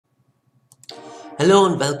Hello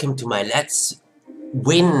and welcome to my Let's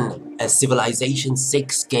Win a Civilization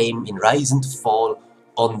 6 game in Rise and Fall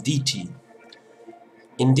on Deity.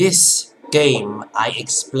 In this game, I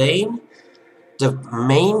explain the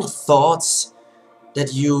main thoughts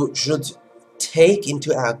that you should take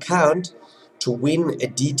into account to win a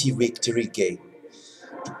Deity victory game.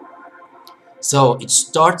 So it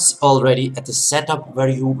starts already at the setup where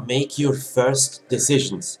you make your first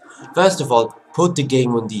decisions. First of all, put the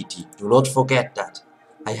game on DT. Do not forget that.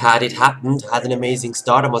 I had it happen, had an amazing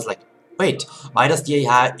start and was like, wait, why does the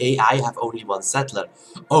AI have only one settler?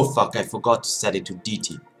 Oh fuck, I forgot to set it to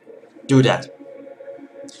DT. Do that.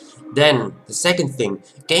 Then, the second thing,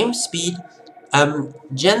 game speed.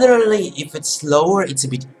 Generally, if it's slower, it's a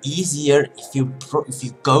bit easier if you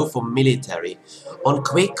go for military. On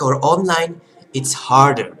quick or online, it's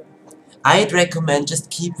harder. I'd recommend just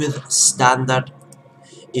keep with standard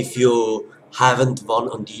if you haven't won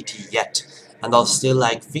on DT yet, and are still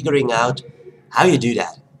like figuring out how you do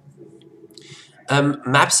that.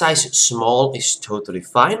 Map size small is totally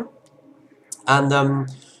fine, and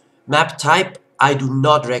map type, I do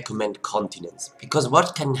not recommend continents, because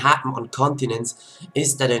what can happen on continents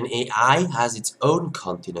is that an AI has its own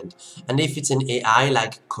continent, and if it's an AI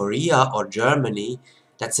like Korea or Germany,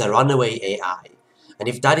 that's a runaway AI. And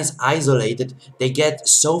if that is isolated, they get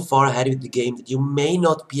so far ahead of the game that you may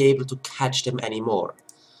not be able to catch them anymore.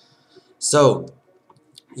 So,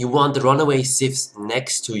 you want the runaway civs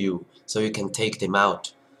next to you, so you can take them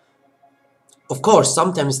out. Of course,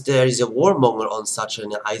 sometimes there is a warmonger on such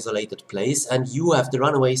an isolated place and you have the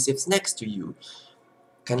runaway civs next to you.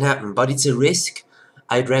 Can happen, but it's a risk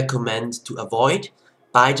I'd recommend to avoid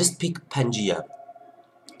by just pick Pangea.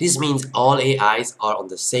 This means all AIs are on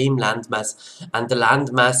the same landmass and the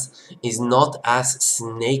landmass is not as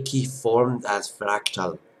snaky formed as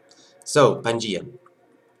Fractal. So, Pangea.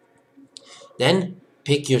 Then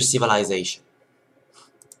pick your civilization.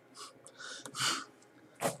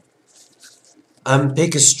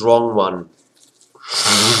 Pick a strong one.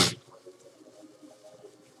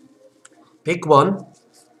 Pick one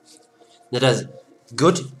that has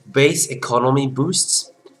good base economy boosts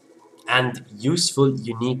and useful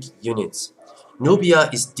unique units. Nubia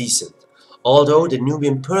is decent, although the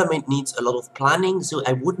Nubian pyramid needs a lot of planning, so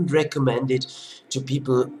I wouldn't recommend it to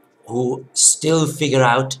people who still figure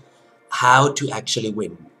out how to actually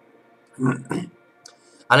win.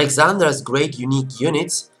 Alexander has great unique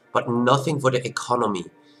units, but nothing for the economy.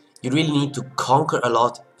 You really need to conquer a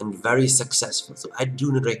lot and very successful, so I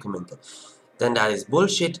do not recommend that. Then that is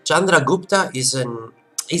bullshit. Chandragupta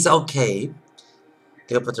is okay.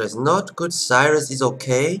 Cleopatra is not good. Cyrus is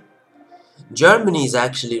okay. Germany is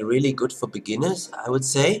actually really good for beginners, I would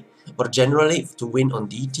say, or generally to win on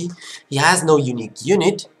DT. He has no unique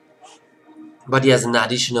unit, but he has an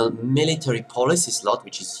additional military policy slot,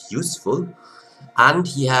 which is useful. And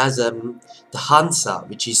he has the Hansa,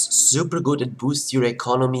 which is super good and boosts your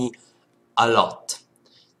economy a lot.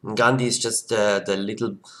 Gandhi is just the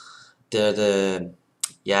little,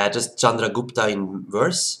 yeah, just Chandragupta in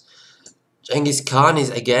verse. Genghis Khan is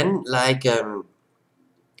again like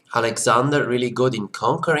Alexander, really good in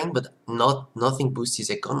conquering, but nothing boosts his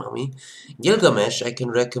economy. Gilgamesh, I can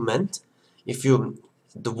recommend. If you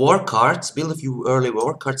the war cards, build a few early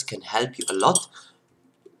war cards can help you a lot.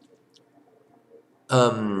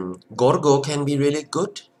 Gorgo can be really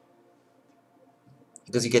good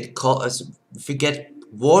because you get caught if you get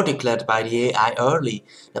war declared by the AI early.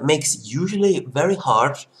 That makes it usually very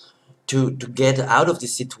hard to get out of the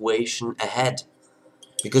situation ahead,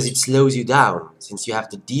 because it slows you down. Since you have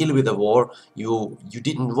to deal with a war you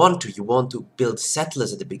didn't want to. You want to build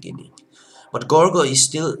settlers at the beginning. But Gorgo is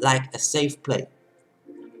still like a safe play.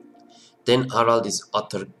 Then Harald is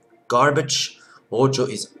utter garbage. Hojo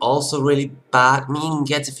is also really bad. Meaning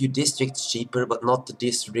gets a few districts cheaper, but not the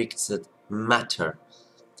districts that matter.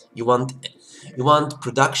 You want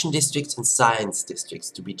production districts and science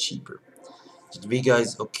districts to be cheaper. Jadwiga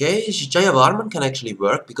is okay. Jayavarman can actually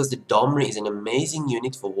work because the Domri is an amazing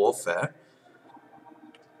unit for warfare.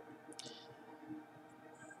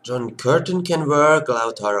 John Curtin can work.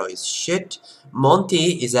 Lautaro is shit.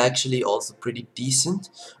 Monty is actually also pretty decent,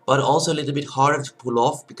 but also a little bit harder to pull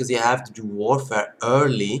off because you have to do warfare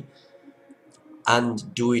early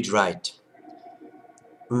and do it right.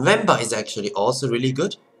 Mbemba is actually also really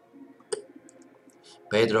good.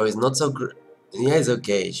 Pedro is not so great. Yeah, he's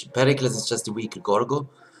okay. Pericles is just a weaker Gorgo.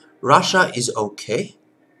 Russia is okay,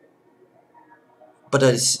 but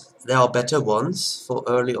there are better ones for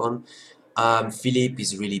early on. Philippe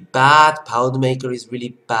is really bad. Poundmaker is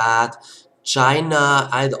really bad. China,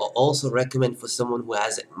 I'd also recommend for someone who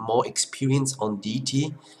has more experience on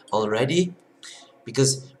DT already.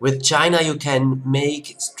 Because with China you can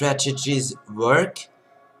make strategies work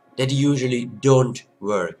that usually don't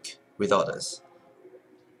work with others.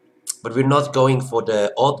 But we're not going for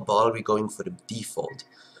the oddball, we're going for the default.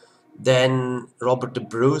 Then Robert the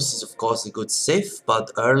Bruce is of course a good Sith,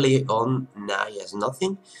 but early on, nah, he has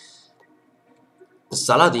nothing.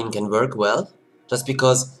 Saladin can work well, just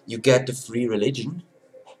because you get the free religion.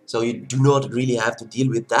 So you do not really have to deal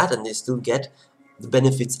with that, and they still get the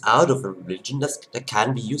benefits out of a religion that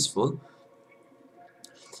can be useful.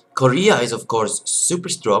 Korea is of course super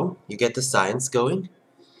strong, you get the science going.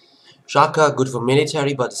 Shaka, good for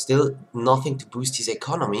military, but still nothing to boost his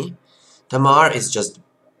economy. Tamar is just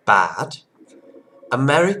bad.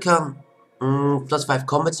 America, +5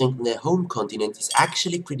 combat strength in their home continent is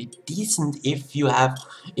actually pretty decent if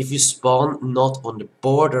you spawn not on the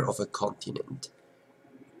border of a continent.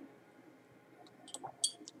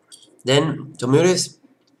 Then Tomuris,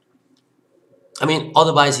 I mean,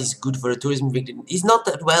 otherwise he's good for a tourism victim. He's not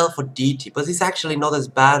that well for Deity, but he's actually not as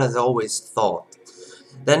bad as I always thought.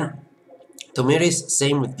 Then Tomiris,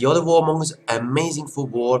 same with the other warmongers, amazing for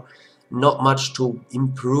war, not much to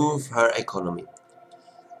improve her economy.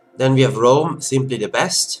 Then we have Rome, simply the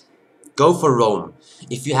best. Go for Rome.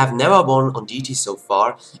 If you have never won on DT so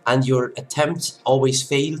far and your attempt always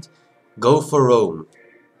failed, go for Rome.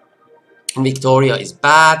 And Victoria is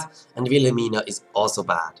bad and Wilhelmina is also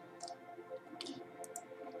bad.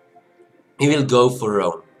 We will go for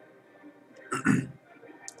Rome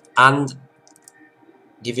and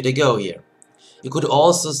give it a go here. You could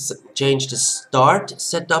also change the start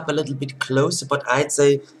setup a little bit closer, but I'd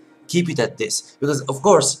say keep it at this. Because of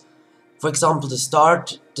course, for example, the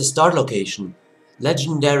start location,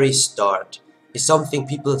 legendary start, is something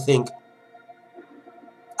people think,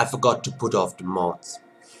 I forgot to put off the mods.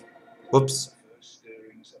 Whoops.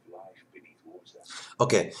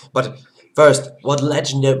 Okay, but first,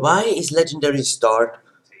 why is legendary start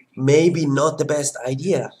maybe not the best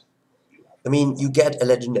idea? I mean, you get a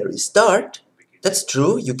legendary start, that's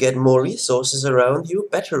true, you get more resources around you,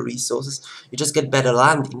 better resources, you just get better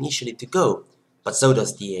land initially to go. But so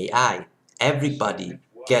does the AI. Everybody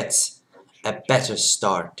gets a better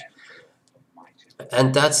start.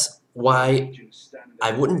 And that's why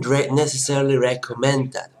I wouldn't necessarily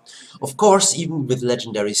recommend that. Of course, even with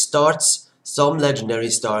legendary starts, some legendary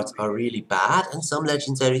starts are really bad and some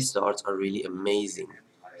legendary starts are really amazing.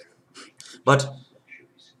 But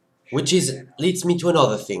which leads me to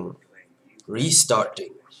another thing.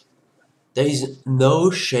 Restarting. There is no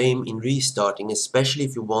shame in restarting, especially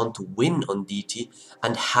if you want to win on DT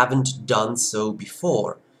and haven't done so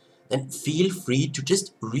before. Then feel free to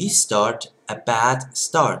just restart a bad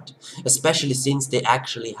start, especially since they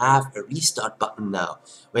actually have a restart button now.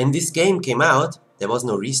 When this game came out, there was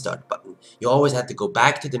no restart button. You always had to go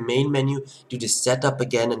back to the main menu, do the setup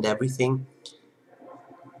again and everything.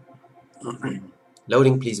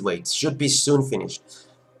 Loading, please wait. Should be soon finished.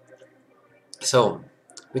 So,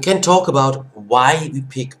 we can talk about why we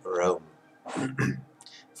pick Rome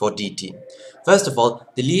for DT. First of all,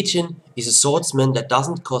 the Legion is a swordsman that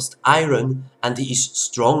doesn't cost iron and he is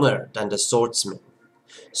stronger than the swordsman.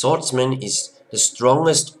 Swordsman is the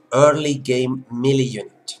strongest early game melee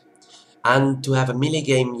unit. And to have a melee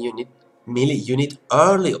unit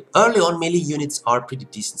early on melee units are pretty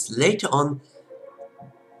decent. Later on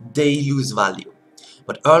they lose value.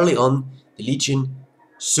 But early on the Legion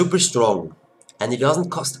super strong. And it doesn't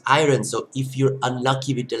cost iron, so if you're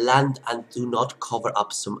unlucky with the land and do not cover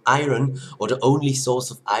up some iron, or the only source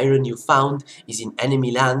of iron you found is in enemy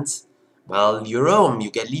lands, well, you're home, you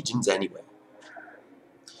get legions anyway.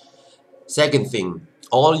 Second thing,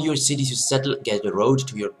 all your cities you settle get a road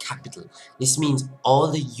to your capital. This means all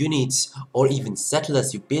the units or even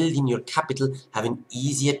settlers you build in your capital have an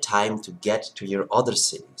easier time to get to your other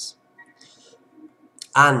cities.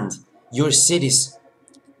 And your cities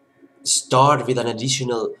start with an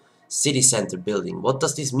additional city center building. What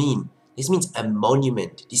does this mean? This means a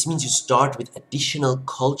monument. This means you start with additional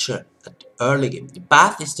culture at the early game. The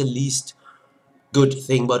bath is the least good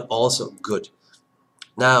thing, but also good.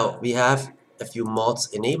 Now we have a few mods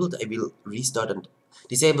enabled. I will restart and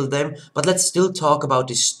disable them, but let's still talk about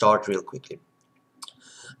this start real quickly.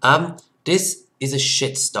 This is a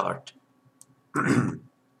shit start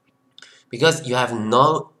because you have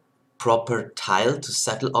no proper tile to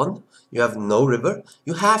settle on. You have no river.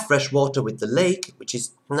 You have fresh water with the lake, which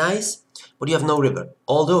is nice, but you have no river.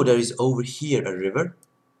 Although there is over here a river.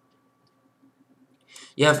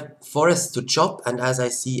 You have forests to chop, and as I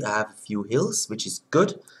see, I have a few hills, which is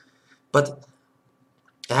good. But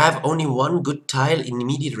I have only one good tile in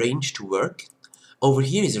immediate range to work. Over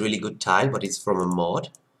here is a really good tile, but it's from a mod.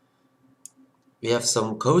 we have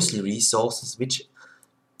some coastal resources which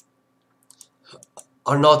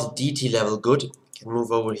are not Deity level good. Can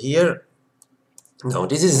move over here. No,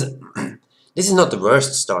 this is this is not the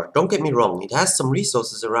worst start. Don't get me wrong. It has some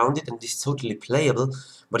resources around it and this is totally playable.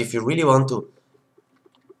 But if you really want to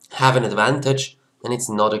have an advantage, then it's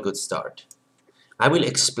not a good start. I will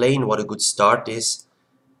explain what a good start is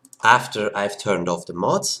after I've turned off the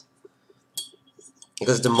mods,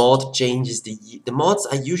 because the mod changes the mods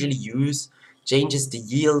I usually use changes the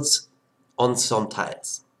yields on some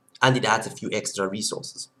tiles, and it adds a few extra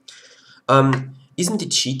resources. Isn't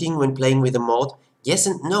it cheating when playing with a mod? Yes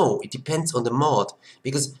and no, it depends on the mod,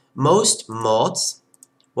 because most mods,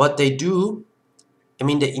 what they do, I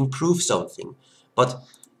mean, they improve something, but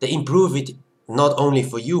they improve it not only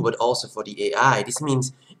for you, but also for the AI. This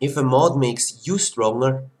means if a mod makes you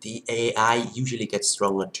stronger, the AI usually gets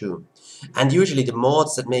stronger too. And usually the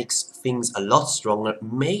mods that makes things a lot stronger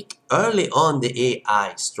make early on the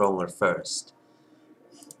AI stronger first.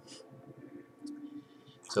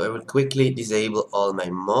 So I will quickly disable all my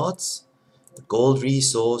mods. The gold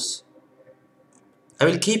resource. I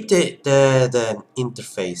will keep the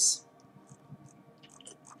interface.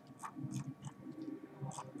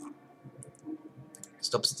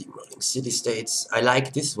 Stop steamrolling city-states. I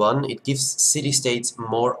like this one. It gives city-states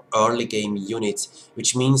more early game units,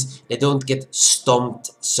 which means they don't get stomped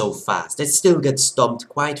so fast. They still get stomped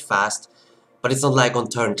quite fast, but it's not like on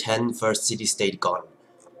turn 10, first city-state gone.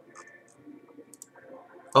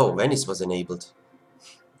 Oh, Venice was enabled.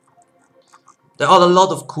 There are a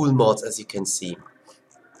lot of cool mods, as you can see.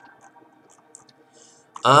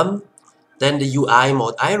 Then the UI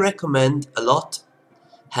mod. I recommend a lot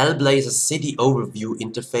Hellblazer's City Overview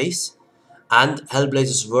interface and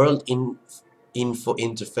Hellblazer's World Info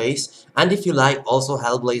interface, and if you like, also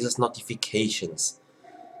Hellblazer's notifications.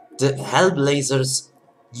 The Hellblazer's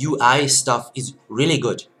UI stuff is really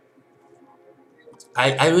good.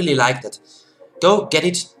 I really like that. Go get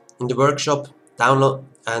it in the workshop, download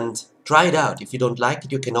and try it out. If you don't like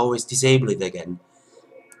it, you can always disable it again.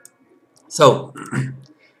 So,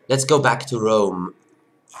 let's go back to Rome.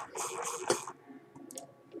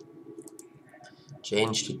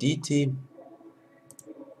 Change to Deity,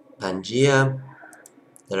 Pangea,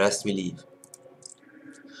 the rest we leave.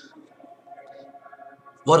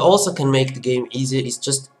 What also can make the game easier is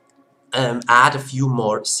just add a few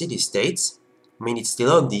more city-states. I mean, it's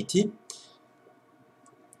still on Deity,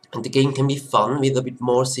 and the game can be fun with a bit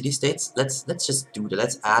more city-states. Let's just do that.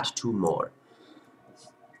 Let's add 2 more.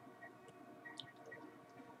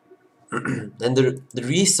 Then the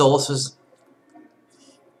resources,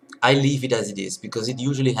 I leave it as it is, because it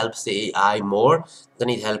usually helps the AI more than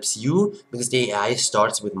it helps you, because the AI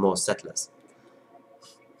starts with more settlers.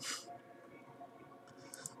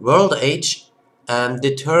 World Age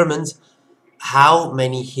determines how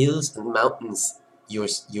many hills and mountains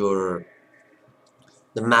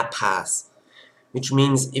the map has, which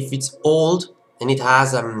means if it's old and it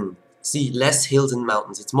has see, less hills and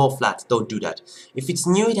mountains, it's more flat, don't do that. If it's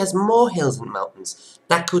new, it has more hills and mountains.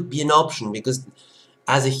 That could be an option, because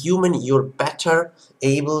as a human you're better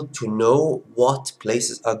able to know what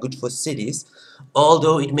places are good for cities,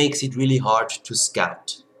 although it makes it really hard to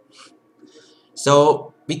scout.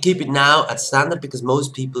 So we keep it now at standard, because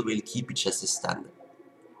most people will keep it just as standard.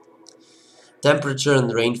 Temperature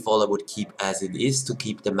and rainfall I would keep as it is to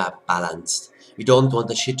keep the map balanced. We don't want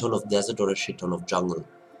a shit ton of desert or a shit ton of jungle.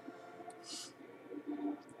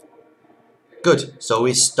 Good, so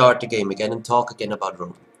we start the game again and talk again about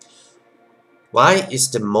Rome. Why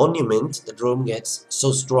is the monument that Rome gets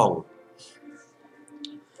so strong?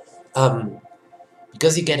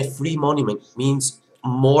 Because you get a free monument means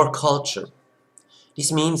more culture.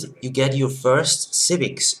 This means you get your first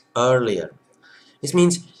civics earlier. This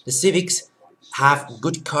means the civics have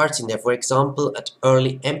good cards in there. For example, at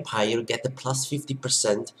early Empire you get the plus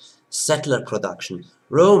 50% settler production.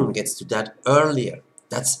 Rome gets to that earlier.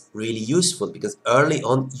 That's really useful, because early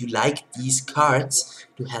on you like these cards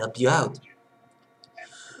to help you out.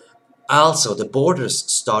 Also, the borders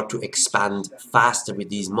start to expand faster with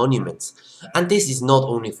these monuments. And this is not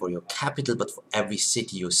only for your capital, but for every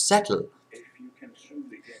city you settle.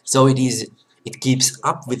 So it keeps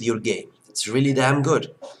up with your game. It's really damn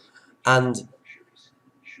good. And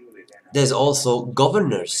there's also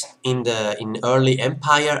governors in early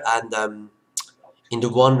Empire and in the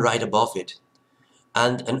one right above it.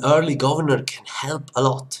 And an early governor can help a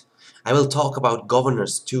lot. I will talk about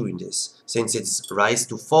governors too in this, since it's Rise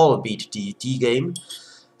to Fall beat DT game.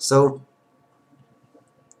 So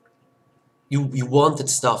you wanted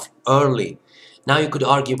stuff early. Now you could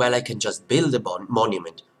argue, well, I can just build a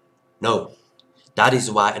monument. No. That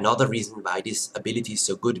is why another reason why this ability is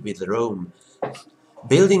so good with Rome.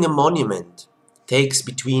 Building a monument takes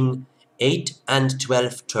between 8 and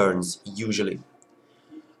 12 turns usually.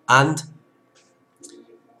 And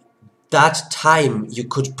that time you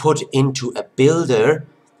could put into a builder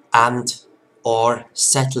and or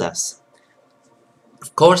settlers.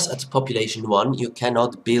 Of course, at population 1 you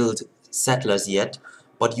cannot build settlers yet,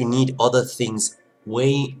 but you need other things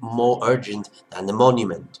way more urgent than the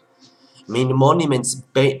monument. I mean, the monument's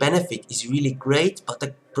benefit is really great, but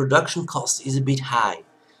the production cost is a bit high.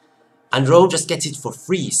 And Rome just gets it for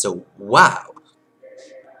free, so wow!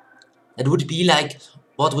 It would be like,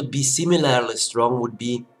 what would be similarly strong would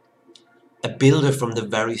be a builder from the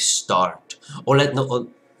very start. Or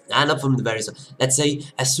not from the very start. Let's say,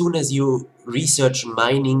 as soon as you research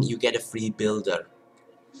mining, you get a free builder.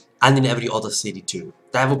 And in every other city too.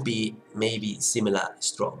 That would be maybe similarly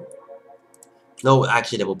strong. No,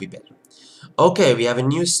 actually that would be better. Okay, we have a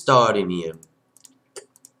new start in here.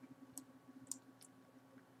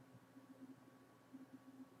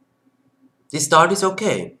 This start is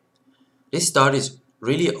okay. This start is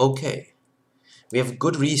really okay. We have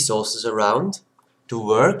good resources around to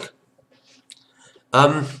work.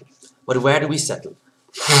 But where do we settle?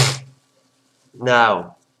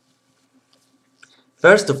 Now,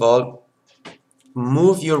 first of all,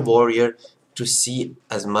 move your warrior to see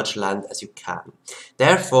as much land as you can.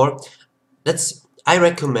 Therefore, I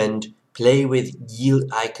recommend play with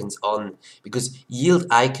yield icons on, because yield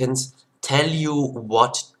icons tell you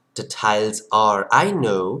what the tiles are. I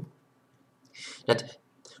know that,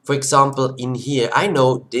 for example, in here, I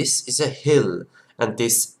know this is a hill and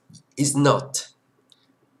this is not.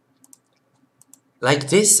 Like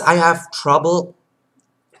this, I have trouble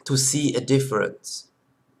to see a difference.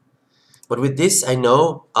 But with this, I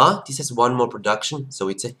know, this has one more production, so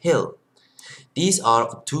it's a hill. These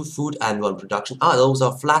are 2 food and 1 production. Those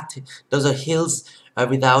are flat, those are hills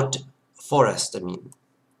without forest, I mean.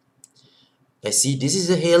 I see, this is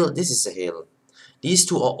a hill, this is a hill. These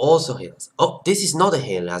 2 are also hills. Oh, this is not a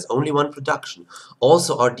hill, it has only 1 production.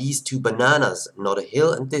 Also are these 2 bananas, not a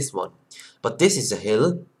hill, and this one. But this is a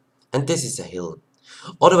hill, and this is a hill.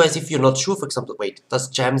 Otherwise, if you're not sure, for example, wait, does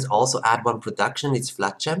gems also add 1 production? It's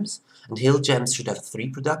flat gems, and hill gems should have 3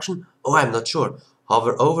 production? Oh, I'm not sure.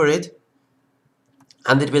 Hover over it,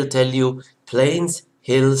 and it will tell you plains,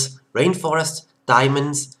 hills, rainforest,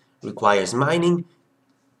 diamonds, requires mining.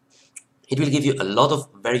 It will give you a lot of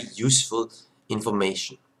very useful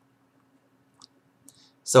information.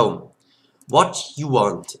 So, what you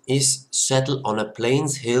want is settle on a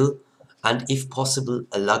plains hill, and if possible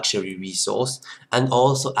a luxury resource, and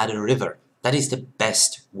also at a river. That is the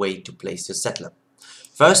best way to place your settler.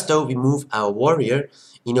 First though, we move our warrior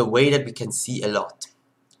in a way that we can see a lot.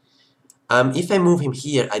 If I move him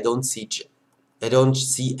here, I don't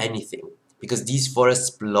see anything, because these forests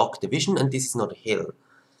block the vision and this is not a hill.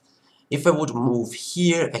 If I would move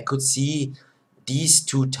here, I could see these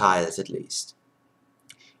 2 tiles at least.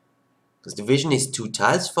 Because the vision is 2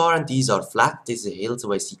 tiles far and these are flat, this is a hill,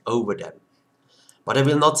 so I see over them. But I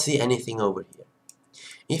will not see anything over here.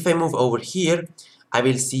 If I move over here, I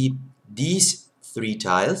will see these 3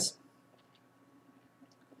 tiles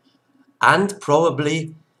and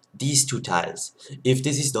probably these 2 tiles, if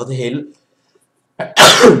this is not a hill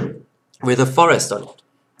with a forest on it.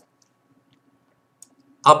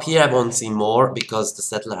 Up here I won't see more because the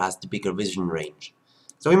settler has the bigger vision range.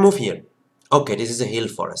 So we move here. Okay, this is a hill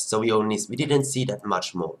forest, so we didn't see that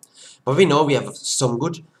much more. But we know we have some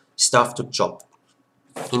good stuff to chop.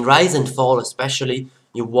 In Rise and Fall especially,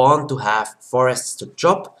 you want to have forests to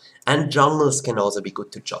chop, and jungles can also be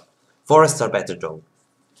good to chop. Forests are better though.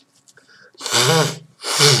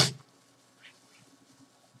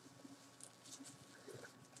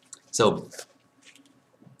 So,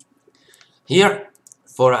 here,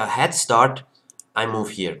 for a head start, I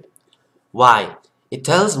move here. Why? It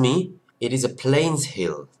tells me it is a plains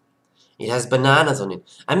hill. It has bananas on it.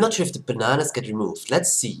 I'm not sure if the bananas get removed.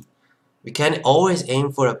 Let's see. We can always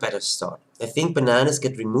aim for a better start. I think bananas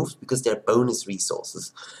get removed because they're bonus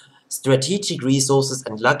resources. Strategic resources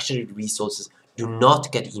and luxury resources do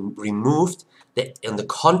not get removed. On the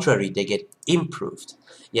contrary, they get improved.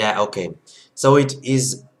 Yeah, okay. So it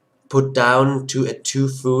is put down to a 2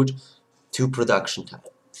 food, 2 production time.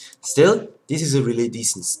 Still, this is a really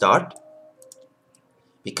decent start,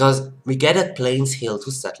 because we get a plains hill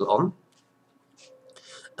to settle on,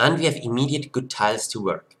 and we have immediate good tiles to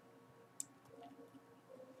work.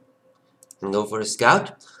 And go for a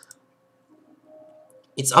scout.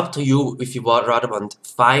 It's up to you if you rather want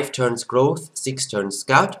 5 turns growth, 6 turns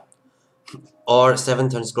scout, or 7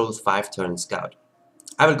 turns growth, 5 turns scout.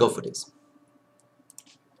 I will go for this.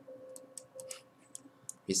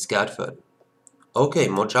 We scout further. Okay,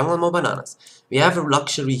 more jungle, more bananas. We have a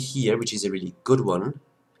luxury here, which is a really good one.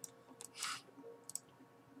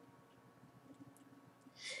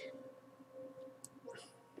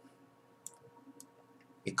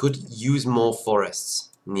 We could use more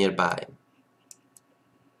forests nearby.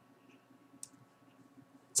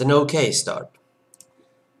 It's an okay start.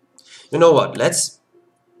 You know what? Let's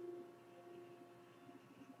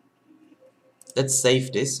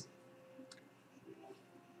save this.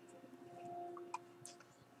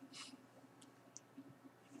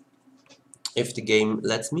 If the game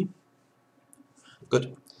lets me.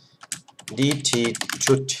 Good. Deity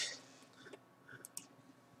chut.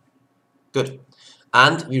 Good.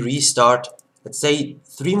 And we restart, let's say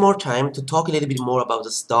 3 more times to talk a little bit more about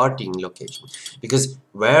the starting location. Because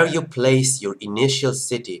where you place your initial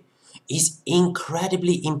city is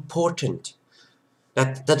incredibly important.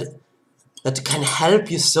 That can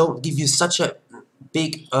help you give you such a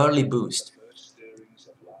big early boost.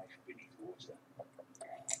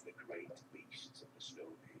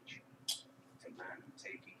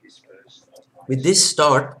 With this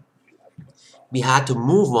start, we had to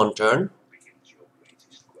move 1 turn,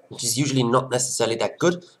 which is usually not necessarily that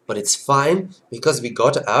good, but it's fine because we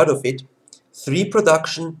got out of it 3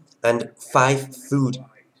 production and 5 food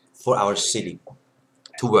for our city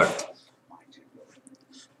to work.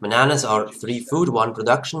 Bananas are 3 food, 1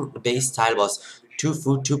 production. The base tile was 2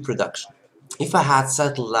 food, 2 production. If I had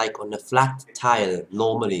settled like on a flat tile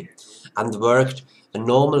normally and worked a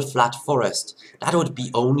normal flat forest, that would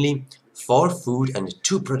be only 4 food and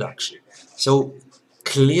 2 production. So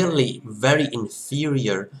clearly very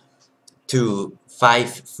inferior to 5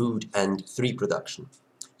 food and 3 production.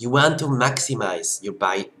 You want to maximize your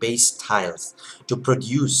base tiles to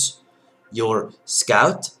produce your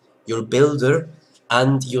scout, your builder,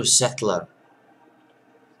 and your settler.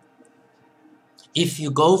 If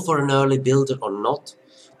you go for an early builder or not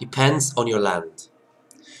depends on your land.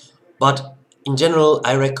 But in general,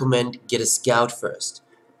 I recommend get a scout first.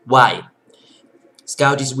 Why?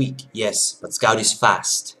 Scout is weak, yes, but scout is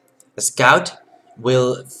fast. A scout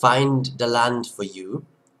will find the land for you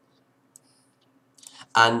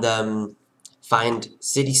and find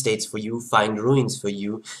city-states for you, find ruins for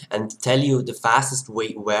you, and tell you the fastest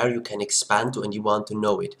way where you can expand to and you want to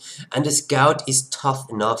know it. And the scout is tough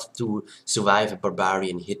enough to survive a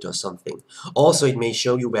barbarian hit or something. Also, it may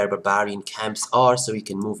show you where barbarian camps are so you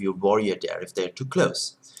can move your warrior there if they're too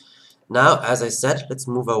close. Now, as I said, let's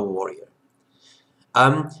move our warrior.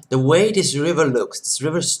 The way this river looks, this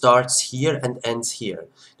river starts here and ends here.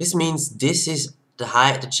 This means this is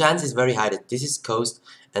the chance is very high that this is coast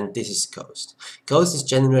and this is coast. Coast is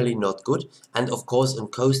generally not good, and of course on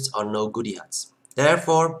coasts are no goody huts.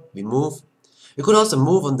 Therefore, we move. We could also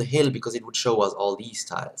move on the hill because it would show us all these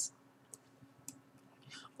tiles.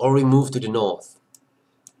 Or we move to the north.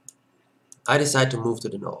 I decide to move to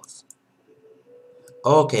the north.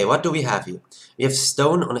 Okay, what do we have here? We have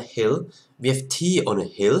stone on a hill, we have tea on a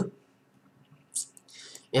hill,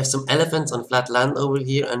 we have some elephants on flat land over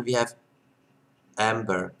here, and we have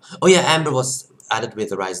amber. Oh yeah, amber was added with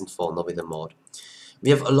the rise and fall, not with the mod. We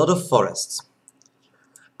have a lot of forests.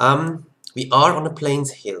 We are on a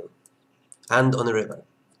plains hill and on a river.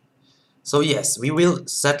 So yes, we will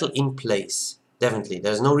settle in place. Definitely,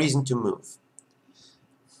 there's no reason to move.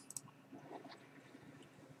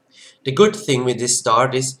 The good thing with this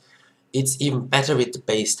start is it's even better with the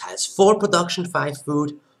base tiles. 4 production, 5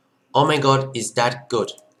 food. Oh my god, is that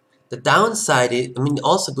good. The downside is, I mean,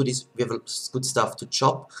 also good is we have good stuff to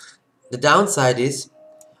chop. The downside is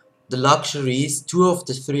the luxuries, 2 of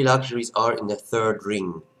the 3 luxuries are in the 3rd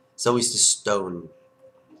ring. So is the stone.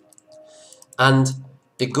 And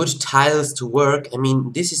the good tiles to work, I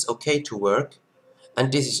mean, this is okay to work,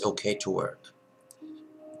 and this is okay to work.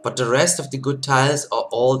 But the rest of the good tiles are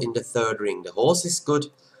all in the 3rd ring. The horse is good,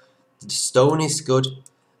 the stone is good,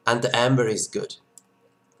 and the amber is good.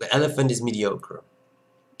 The elephant is mediocre.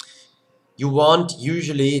 You want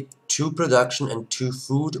usually 2 production and 2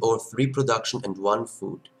 food, or 3 production and 1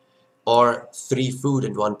 food. Or 3 food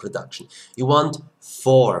and 1 production. You want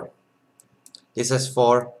 4. This is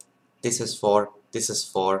 4, this is 4, this is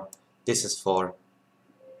 4, this is 4.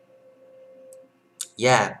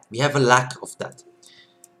 Yeah, we have a lack of that.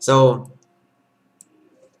 So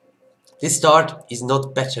this start is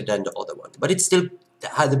not better than the other one, but it's still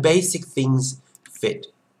the basic things fit.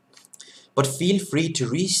 But feel free to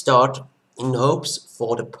restart in hopes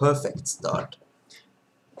for the perfect start.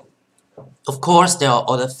 Of course, there are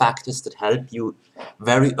other factors that help you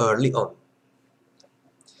very early on,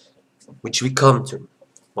 which we come to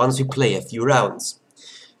once we play a few rounds.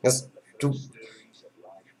 Yes,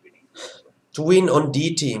 To win on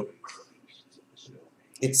Deity,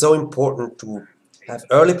 it's so important to have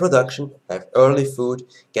early production, have early food,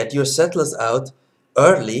 get your settlers out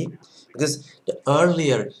early, because the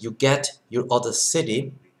earlier you get your other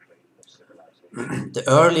city, the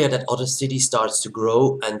earlier that other city starts to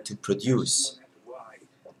grow and to produce.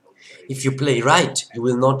 If you play right, you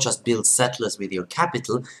will not just build settlers with your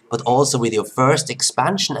capital, but also with your first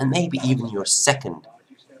expansion and maybe even your second.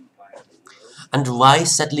 And why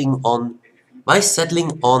settling on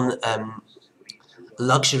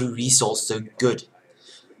luxury resource so good?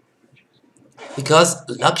 Because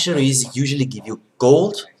luxuries usually give you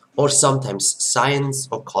gold or sometimes science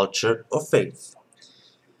or culture or faith.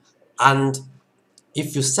 And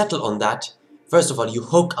if you settle on that, first of all, you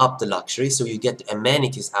hook up the luxury so you get the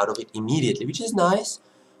amenities out of it immediately, which is nice,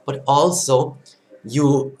 but also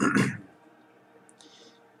you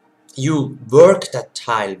you work that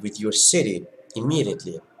tile with your city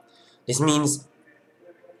immediately. This means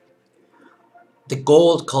the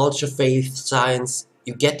gold, culture, faith, science,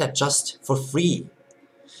 you get that just for free.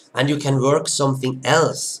 And you can work something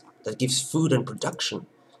else that gives food and production.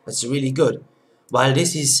 That's really good. While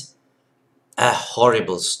this is a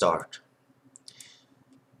horrible start.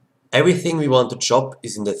 Everything we want to chop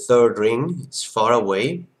is in the third ring, it's far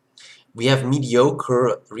away. We have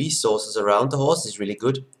mediocre resources around, the horse is really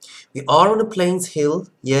good. We are on a plains hill,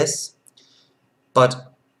 yes,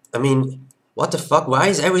 but, I mean, what the fuck, why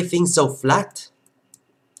is everything so flat?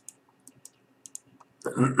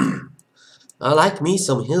 I like me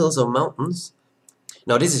some hills or mountains.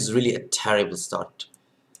 Now this is really a terrible start.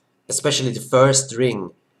 Especially the first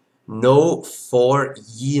ring. No 4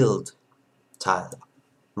 yield tile.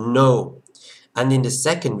 No. And in the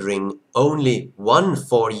second ring, only 1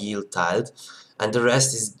 4 yield tile, and the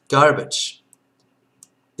rest is garbage.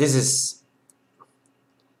 This is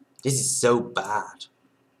so bad.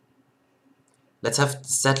 Let's have the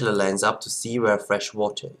settler lands up to see where fresh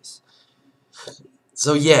water is.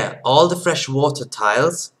 So yeah, all the fresh water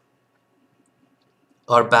tiles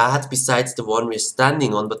are bad besides the one we're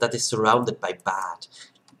standing on, but that is surrounded by bad.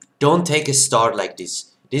 Don't take a start like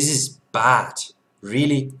this. This is bad.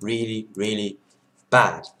 Really, really, really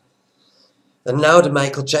bad. And now the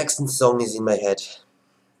Michael Jackson song is in my head.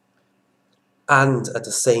 And at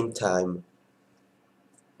the same time,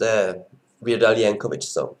 the Weird Al Yankovic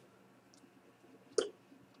song.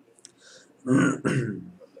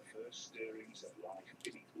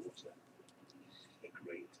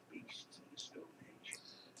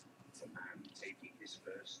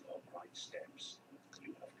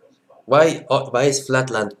 Why is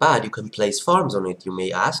flatland bad? You can place farms on it, you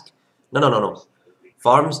may ask. No.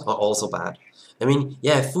 Farms are also bad. I mean,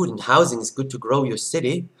 yeah, food and housing is good to grow your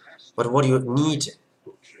city, but what you need,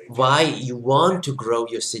 why you want to grow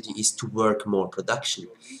your city is to work more production.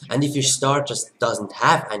 And if your star just doesn't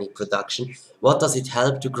have any production, what does it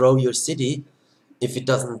help to grow your city if it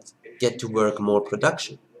doesn't get to work more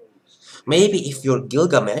production? Maybe if you're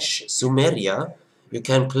Gilgamesh, Sumeria, you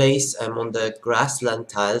can place on the grassland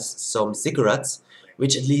tiles some ziggurats,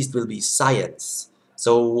 which at least will be science.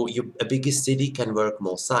 So a bigger city can work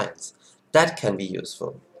more science. That can be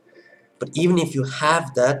useful. But even if you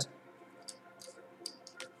have that,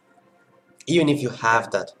 you need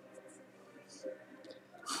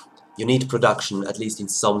production, at least in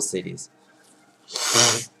some cities.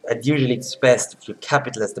 And usually it's best if your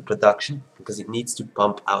capital has the production, because it needs to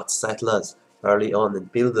pump out settlers early on and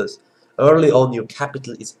builders. Early on, your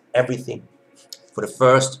capital is everything for the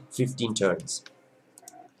first 15 turns.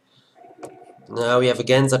 Now we have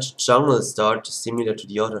again such a jungle start, similar to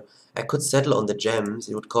the other. I could settle on the gems,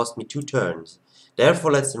 it would cost me 2 turns.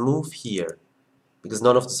 Therefore let's move here, because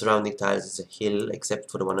none of the surrounding tiles is a hill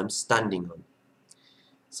except for the one I'm standing on.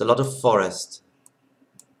 It's a lot of forest.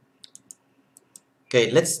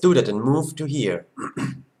 Okay, let's do that and move to here.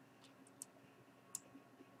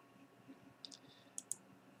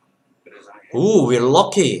 Ooh, we're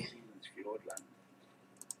lucky.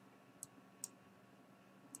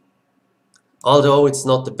 Although it's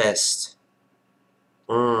not the best.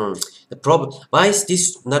 The problem. Why is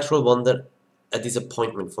this natural wonder a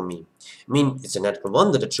disappointment for me? I mean, it's a natural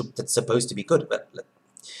wonder that's supposed to be good, but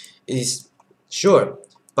it is sure.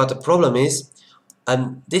 But the problem is,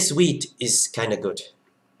 this wheat is kind of good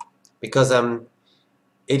because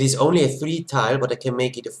it is only a 3 tile, but I can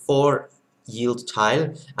make it a 4 yield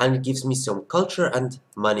tile, and it gives me some culture and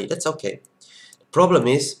money. That's okay. The problem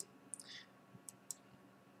is,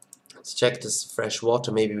 let's check this fresh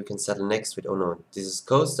water. Maybe we can settle next with. Oh no, this is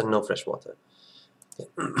coast and no fresh water. Okay.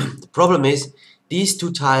 The problem is, these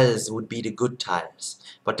 2 tiles would be the good tiles,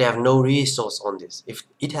 but they have no resource on this. If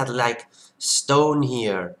it had like stone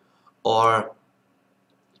here, or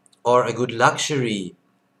a good luxury,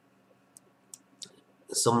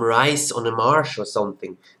 some rice on a marsh or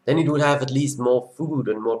something, then it would have at least more food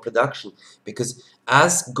and more production. Because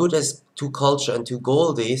as good as to culture and to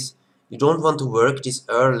gold is, you don't want to work this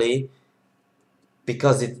early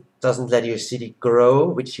because it doesn't let your city grow,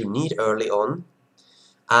 which you need early on,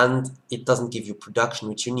 and it doesn't give you production,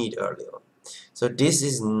 which you need early on. So this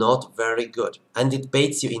is not very good, and it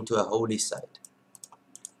baits you into a holy site.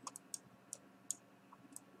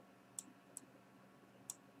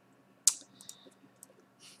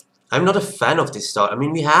 I'm not a fan of this start. I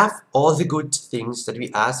mean, we have all the good things that we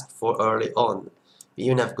asked for early on. We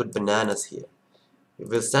even have good bananas here. We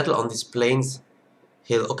will settle on this plains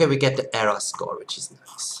hill. Okay, we get the era score, which is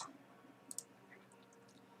nice.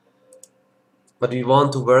 But we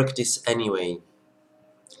want to work this anyway.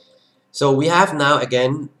 So we have now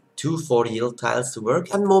again 2 4-yield tiles to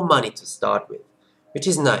work and more money to start with, which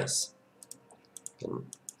is nice. Can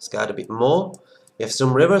scout a bit more. We have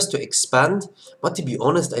some rivers to expand, but to be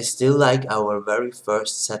honest, I still like our very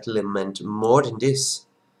first settlement more than this.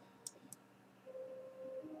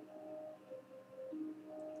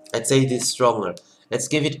 I'd say it is stronger. Let's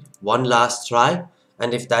give it one last try,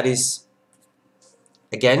 and if that is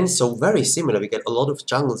again so very similar, we get a lot of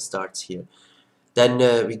jungle starts here,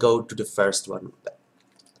 then we go to the first one.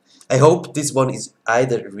 I hope this one is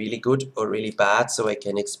either really good or really bad, so I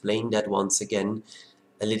can explain that once again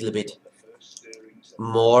a little bit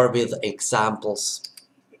more with examples.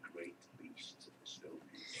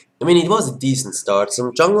 I mean, it was a decent start.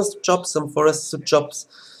 Some jungles to chop, some forests to chop,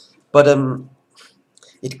 but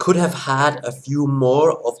it could have had a few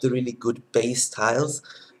more of the really good base tiles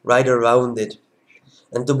right around it.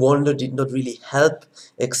 And the wonder did not really help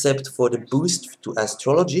except for the boost to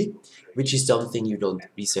astrology, which is something you don't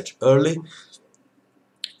research early.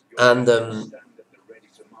 And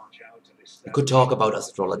we could talk about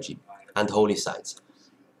astrology and holy sites.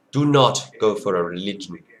 Do not go for a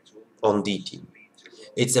religion on Deity.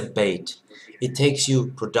 It's a bait. It takes you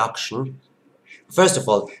production. First of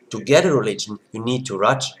all, to get a religion, you need to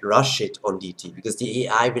rush it on Deity, because the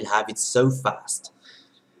AI will have it so fast.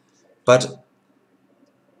 But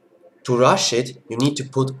to rush it, you need to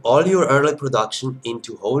put all your early production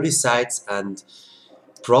into holy sites and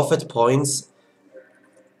profit points.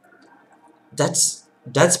 That's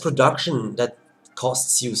production that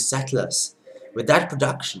costs you settlers. With that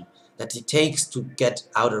production that it takes to get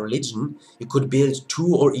out a religion, you could build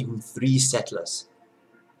 2 or even 3 settlers.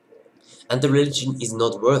 And the religion is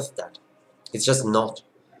not worth that. It's just not.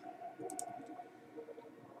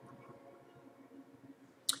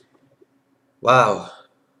 Wow.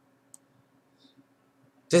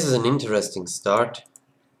 This is an interesting start.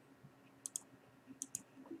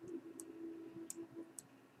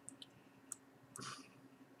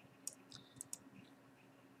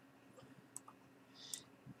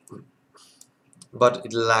 But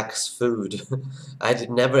it lacks food. I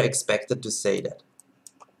never expected to say that.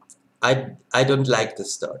 I don't like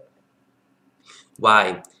this start.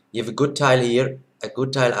 Why? You have a good tile here, a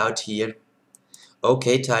good tile out here,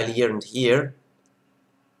 okay tile here and here.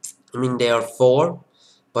 I mean, there are 4,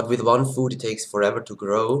 but with 1 food it takes forever to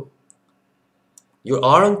grow. You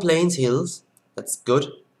are on plains hills, that's good,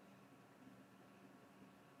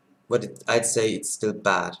 but I'd say it's still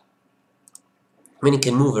bad. I mean, you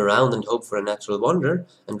can move around and hope for a natural wonder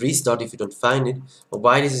and restart if you don't find it, but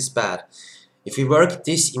why this is bad? If we work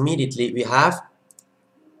this immediately, we have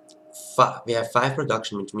 5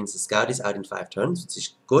 production, which means the scout is out in 5 turns, which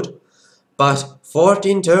is good. But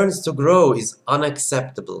 14 turns to grow is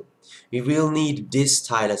unacceptable. We will need this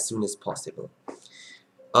tile as soon as possible.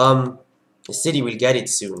 The city will get it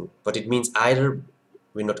soon, but it means either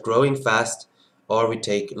we're not growing fast or we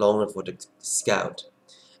take longer for the scout.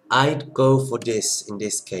 I'd go for this in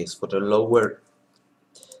this case, for the lower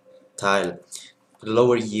tile, for the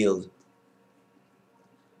lower yield.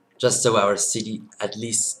 Just so our city at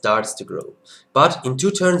least starts to grow. But in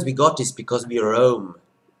 2 turns we got this because we roam.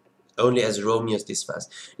 Only as Romeo's this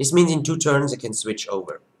fast. This means in 2 turns I can switch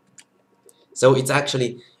over. So it's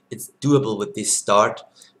doable with this start,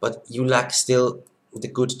 but you lack still the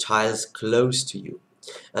good tiles close to you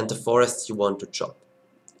and the forests you want to chop.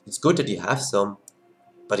 It's good that you have some,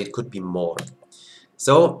 but it could be more.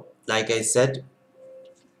 So, like I said,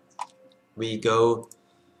 we go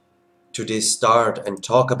to this start and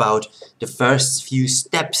talk about the first few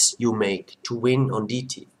steps you make to win on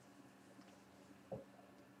DT.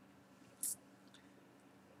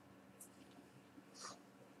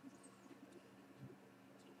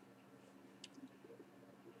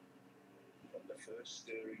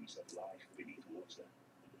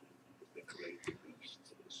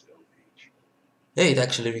 Hey, it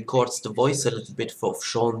actually records the voice a little bit of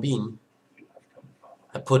Sean Bean.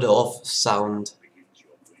 I put off sound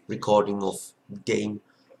recording of game.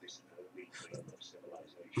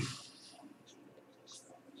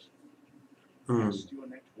 Hmm.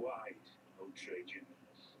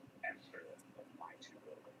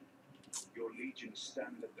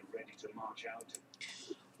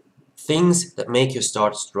 Things that make your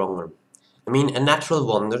start stronger. I mean, a natural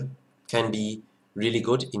wonder can be really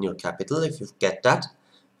good in your capital if you get that,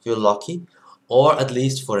 if you're lucky, or at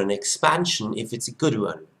least for an expansion if it's a good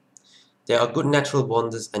one. There are good natural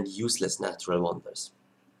wonders and useless natural wonders.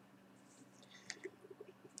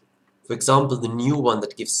 For example, the new one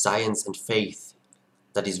that gives science and faith,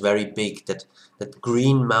 that is very big, that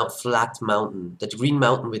flat mountain, that green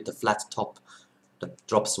mountain with the flat top that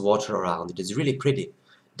drops water around. It is really pretty.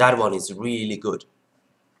 That one is really good.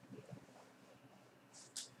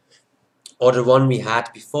 Or the one we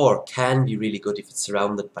had before can be really good if it's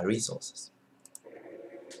surrounded by resources.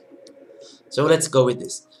 So let's go with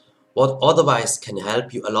this. What otherwise can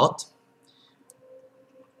help you a lot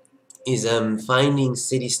is finding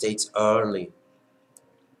city-states early.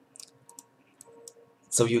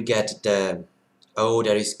 So you get the, oh,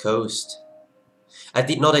 there is coast. I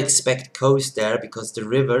did not expect coast there because the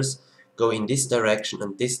rivers go in this direction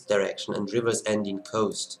and rivers end in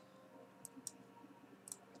coast.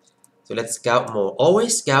 So let's scout more.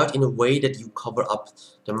 Always scout in a way that you cover up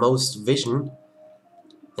the most vision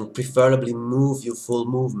and preferably move your full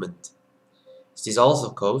movement. Is this also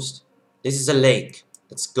coast? This is a lake.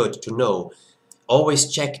 That's good to know.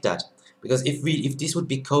 Always check that, because if this would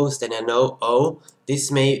be coast, then I know, oh,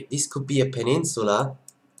 this could be a peninsula,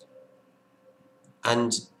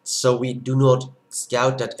 and so we do not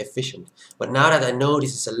scout that efficient. But now that I know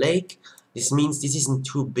this is a lake, this means this isn't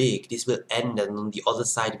too big. This will end, and on the other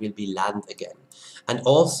side will be land again. And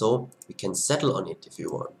also we can settle on it if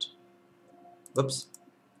you want. Whoops.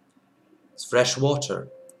 It's fresh water.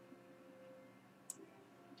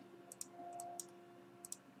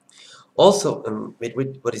 Also, wait,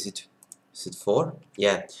 what is it? Is it 4?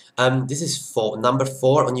 Yeah. This is number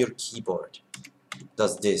 4 on your keyboard.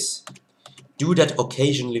 Does this. Do that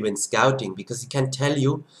occasionally when scouting, because it can tell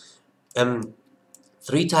you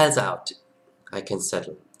 3 tiles out I can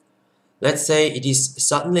settle. Let's say it is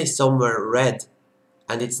suddenly somewhere red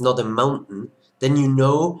and it's not a mountain, then you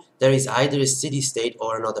know there is either a city-state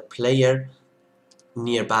or another player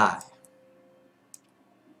nearby.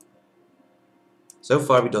 So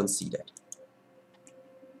far we don't see that.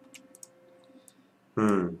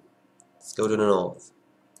 Let's go to the north.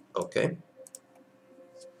 Okay.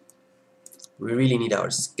 We really need our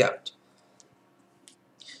scout.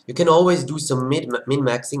 You can always do some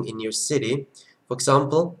min-maxing in your city. For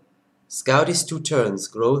example, scout is 2 turns,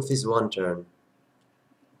 growth is 1 turn.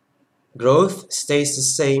 Growth stays the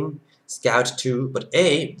same, scout 2, but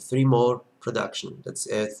 3 more production. That's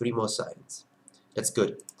 3 more science. That's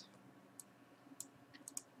good.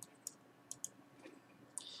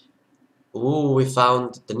 Ooh, we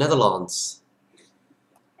found the Netherlands.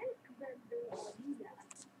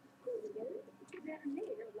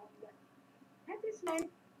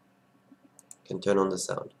 Can turn on the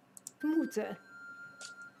sound. It's an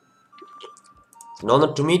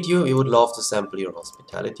honor to meet you. We would love to sample your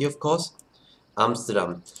hospitality, of course.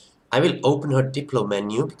 Amsterdam. I will open her Diplo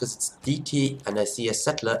menu because it's Deity and I see a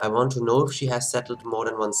settler. I want to know if she has settled more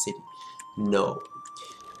than 1 city. No.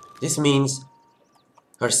 This means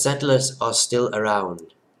her settlers are still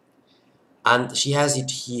around. And she has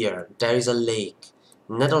it here. There is a lake.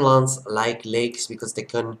 Netherlands like lakes because they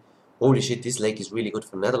can... Holy shit, this lake is really good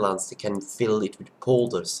for Netherlands. They can fill it with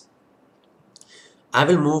polders. I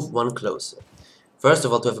will move 1 closer. First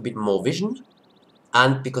of all, to have a bit more vision.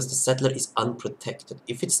 And because the settler is unprotected.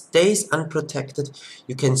 If it stays unprotected,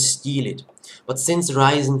 you can steal it. But since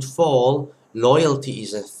rise and fall, loyalty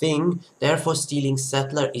is a thing, therefore stealing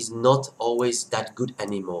settler is not always that good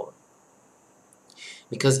anymore.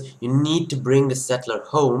 Because you need to bring the settler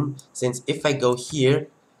home, since if I go here,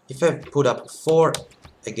 if I put up 4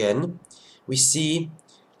 again, we see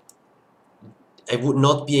I would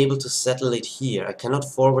not be able to settle it here. I cannot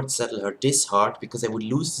forward settle her this hard because I would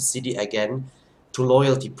lose the city again to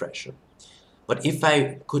loyalty pressure. But if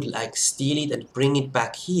I could like steal it and bring it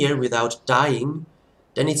back here without dying,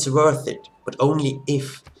 then it's worth it. But only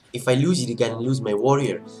if. If I lose it again and lose my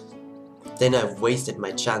warrior, then I've wasted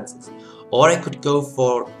my chances. Or I could go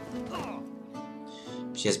for...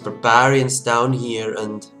 She has barbarians down here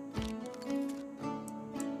and...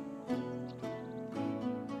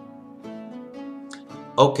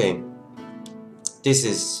 Okay. This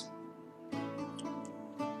is...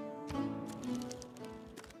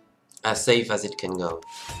 As safe as it can go.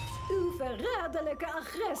 Uw verraderlijke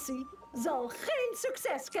agressie zal geen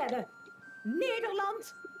succes kennen.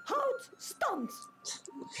 Nederland houdt stand.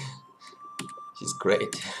 She's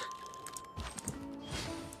great.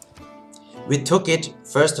 We took it,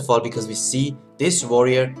 first of all, because we see this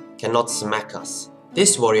warrior cannot smack us.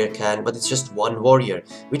 This warrior can, but it's just one warrior,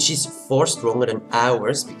 which is 4 stronger than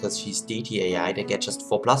ours, because she's Deity AI, they get just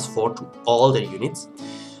 4+4 to all their units.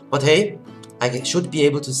 But hey, I should be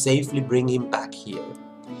able to safely bring him back here.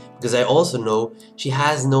 Because I also know she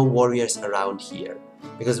has no warriors around here.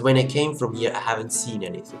 Because when I came from here, I haven't seen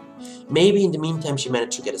anything. Maybe in the meantime she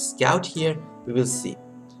managed to get a scout here, we will see.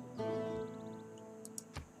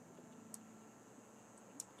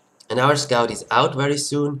 And our scout is out very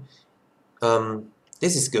soon.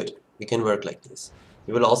 This is good. We can work like this.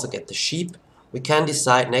 We will also get the sheep. We can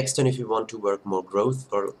decide next turn if we want to work more growth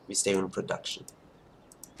or we stay on production.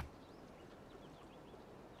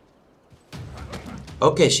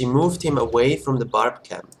 Okay, she moved him away from the barb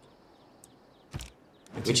camp.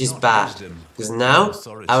 Which is bad, because now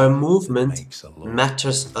our movement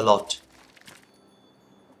matters a lot.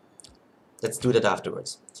 Let's do that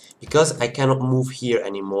afterwards. Because I cannot move here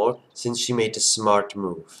anymore, since she made a smart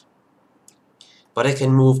move. But I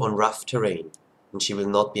can move on rough terrain, and she will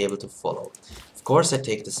not be able to follow. Of course I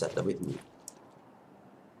take the settler with me.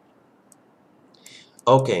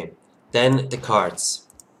 Okay, then the cards.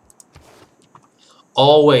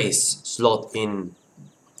 Always slot in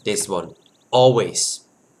this one. Always.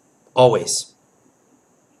 Always.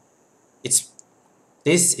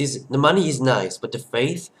 The money is nice, but the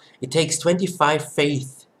faith, it takes 25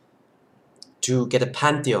 faith to get a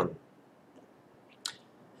pantheon.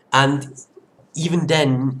 And even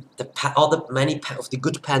then, many of the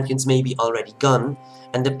good pantheons may be already gone,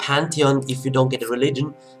 and the pantheon, if you don't get a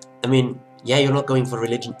religion, I mean, yeah, you're not going for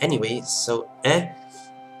religion anyway, so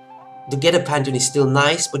to get a pantheon is still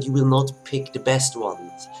nice, but you will not pick the best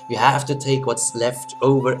ones. You have to take what's left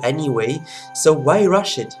over anyway, so why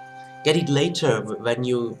rush it? Get it later when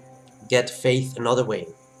you get faith another way.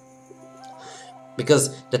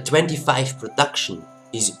 Because the 25 production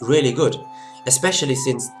is really good, especially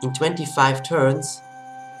since in 25 turns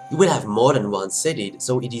you will have more than one city,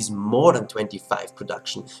 so it is more than 25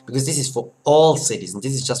 production, because this is for all cities and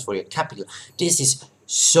this is just for your capital. This is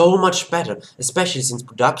so much better, especially since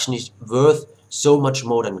production is worth so much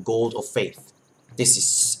more than gold or faith. This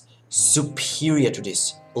is superior to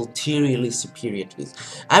this, ulteriorly superior to this.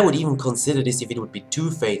 I would even consider this if it would be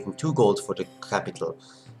 2 faith and 2 gold for the capital.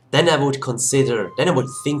 Then I would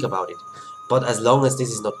think about it. But as long as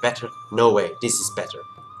this is not better, no way, this is better.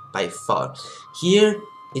 By far. Here,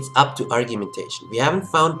 it's up to argumentation. We haven't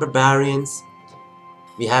found barbarians.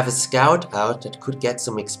 We have a scout out that could get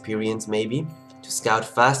some experience maybe, to scout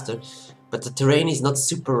faster. But the terrain is not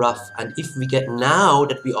super rough, and if we get, now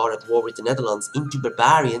that we are at war with the Netherlands, into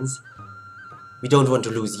barbarians, we don't want to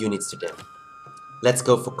lose units to them. Let's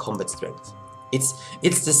go for combat strength. It's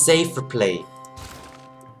the safer play.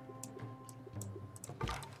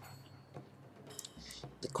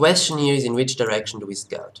 The question here is, in which direction do we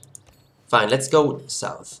scout? Fine, let's go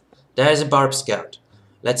south. There's a barb scout.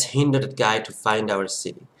 Let's hinder that guy to find our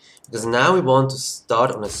city. Because now we want to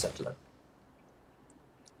start on a settler.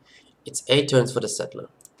 It's 8 turns for the settler.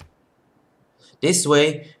 This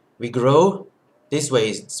way we grow. This way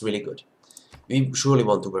it's really good. We surely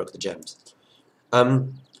want to work the gems.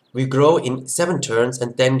 We grow in 7 turns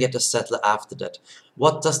and then get a settler after that.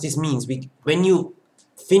 What does this mean? When you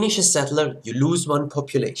finish a settler, you lose 1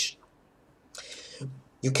 population.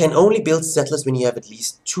 You can only build settlers when you have at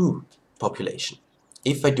least 2 population.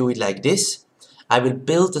 If I do it like this, I will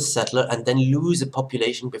build a settler and then lose a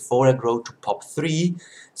population before I grow to pop 3,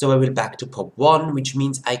 so I will back to pop 1, which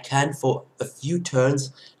means I can for a few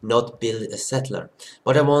turns not build a settler.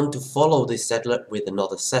 But I want to follow this settler with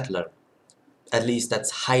another settler. At least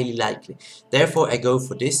that's highly likely. Therefore I go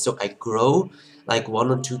for this, so I grow like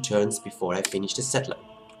 1 or 2 turns before I finish the settler.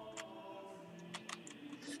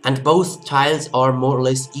 And both tiles are more or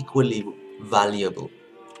less equally valuable.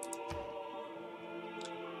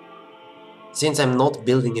 Since I'm not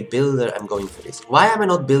building a builder, I'm going for this. Why am I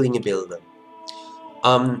not building a builder?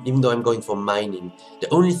 Even though I'm going for mining. The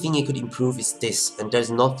only thing I could improve is this, and there's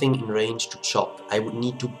nothing in range to chop. I would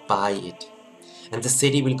need to buy it. And the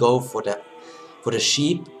city will go for the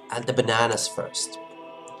sheep and the bananas first.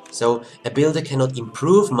 So a builder cannot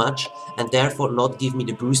improve much and therefore not give me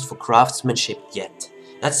the boost for craftsmanship yet.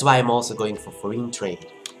 That's why I'm also going for foreign trade.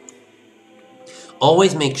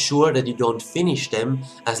 Always make sure that you don't finish them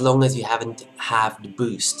as long as you haven't have the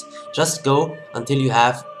boost. Just go until you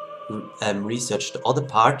have researched the other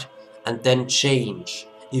part and then change.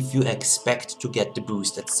 if you expect to get the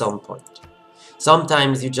boost at some point.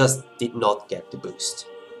 Sometimes you just did not get the boost.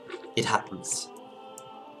 It happens.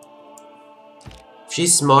 If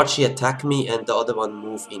she's smart, she attack me and the other one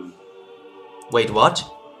move in. Wait, what?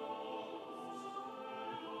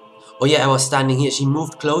 Oh yeah, I was standing here. She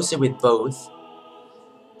moved closer with both.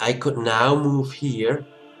 I could now move here.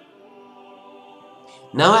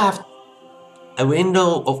 Now I have a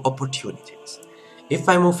window of opportunities. If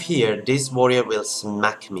I move here, this warrior will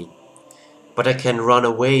smack me. But I can run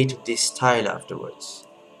away to this tile afterwards.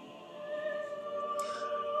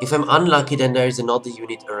 If I'm unlucky, then there is another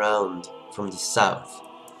unit around from the south.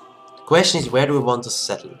 The question is, where do we want to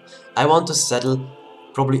settle? I want to settle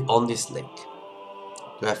probably on this lake.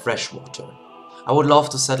 To have fresh water. I would love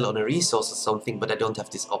to settle on a resource or something, but I don't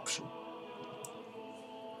have this option.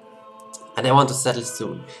 And I want to settle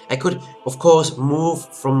soon. I could, of course,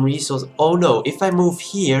 move from resource. Oh no, if I move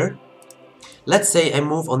here, let's say I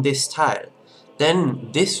move on this tile. Then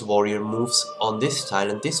this warrior moves on this tile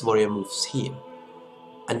and this warrior moves here.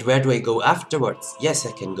 And where do I go afterwards? Yes,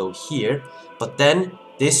 I can go here, but then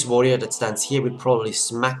this warrior that stands here will probably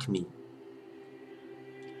smack me.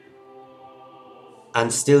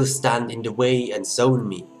 And still stand in the way and zone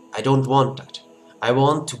me. I don't want that. I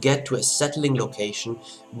want to get to a settling location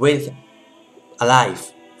with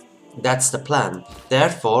alive. That's the plan.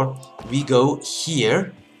 Therefore, we go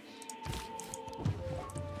here.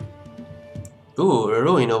 Ooh, a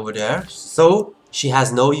ruin over there. So, she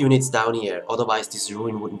has no units down here. Otherwise, this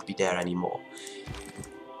ruin wouldn't be there anymore.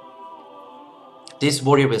 This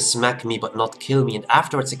warrior will smack me but not kill me. And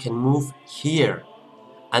afterwards, I can move here.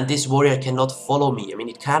 And this warrior cannot follow me. I mean,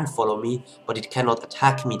 it can follow me, but it cannot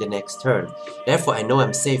attack me the next turn. Therefore, I know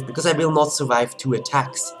I'm safe, because I will not survive 2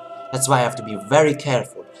 attacks. That's why I have to be very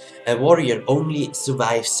careful. A warrior only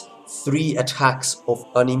survives 3 attacks of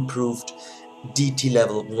unimproved Deity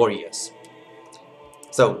level warriors.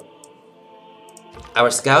 So,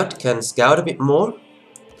 our scout can scout a bit more.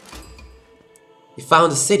 We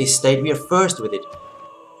found a city-state, we are first with it.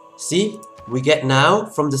 See, we get now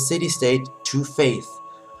from the city-state to faith.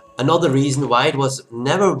 Another reason why it was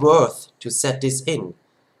never worth to set this in.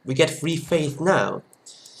 We get free faith now.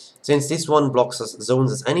 Since this one blocks us,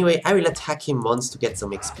 zones us anyway, I will attack him once to get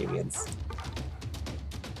some experience.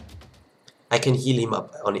 I can heal him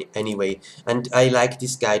up on it anyway, and I like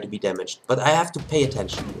this guy to be damaged, but I have to pay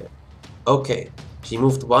attention here. Okay, she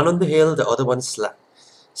moved one on the hill, the other one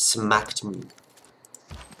smacked me.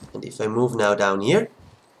 And if I move now down here,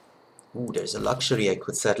 ooh, there's a luxury, I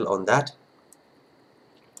could settle on that.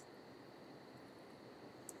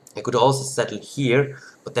 I could also settle here,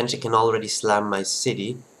 but then she can already slam my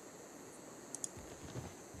city.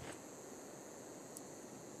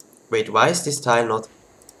 Wait, why is this tile not...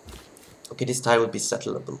 Okay, this tile will be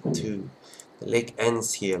settleable too. The lake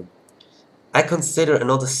ends here. I consider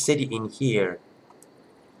another city in here.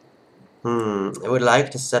 I would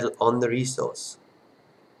like to settle on the resource.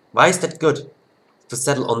 Why is that good? To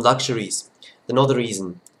settle on luxuries. Another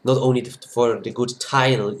reason, not only for the good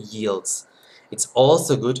tile yields, it's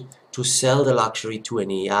also good to sell the luxury to an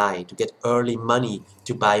AI, to get early money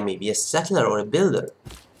to buy maybe a settler or a builder,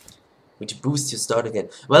 which boosts your start again.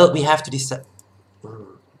 Well, we have to decide.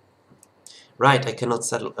 Right, I cannot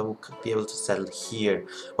settle. I will be able to settle here.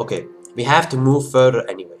 Okay, we have to move further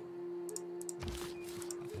anyway.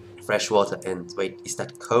 Freshwater ends. Wait, is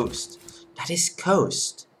that coast? That is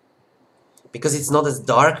coast. Because it's not as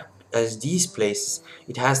dark as these places,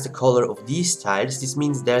 it has the color of these tiles. This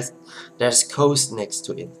means there's coast next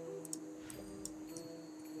to it.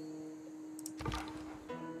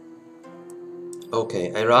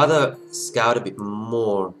 Okay, I rather scout a bit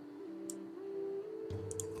more.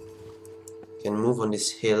 Can move on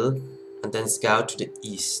this hill and then scout to the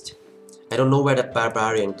east. I don't know where that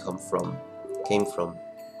barbarian came from.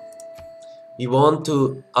 We want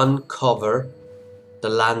to uncover the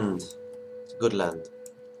land. It's good land.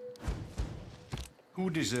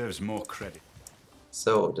 Who deserves more credit?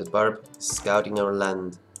 So, the barb is scouting our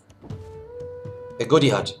land. A goody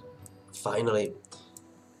hut. Finally.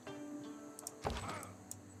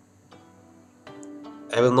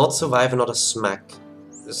 I will not survive another smack.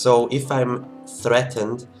 So, if I'm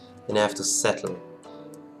threatened, then I have to settle.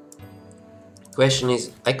 Question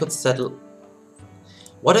is, I could settle...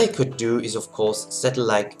 What I could do is, of course, settle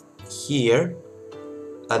like here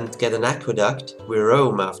and get an aqueduct. We're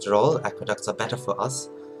Rome after all, aqueducts are better for us.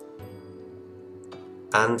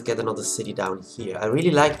 And get another city down here. I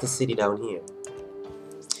really like the city down here.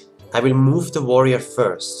 I will move the warrior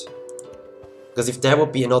first. Because if there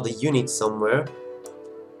would be another unit somewhere,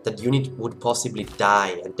 that unit would possibly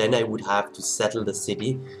die, and then I would have to settle the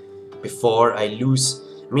city before I lose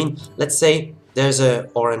I mean, let's say there's a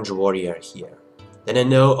orange warrior here. Then I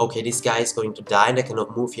know, okay, this guy is going to die and I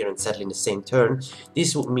cannot move here and settle in the same turn.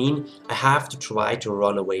 This would mean I have to try to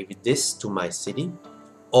run away with this to my city.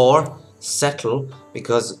 Or settle,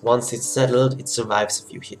 because once it's settled, it survives a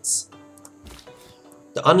few hits.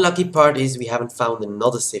 The unlucky part is we haven't found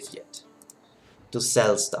another civ yet to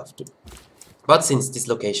sell stuff to. But since this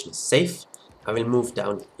location is safe, I will move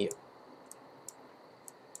down here.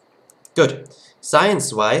 Good.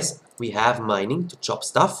 Science-wise, we have mining to chop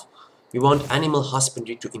stuff. We want animal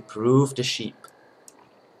husbandry to improve the sheep.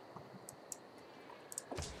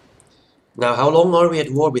 Now, how long are we at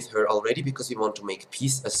war with her already? Because we want to make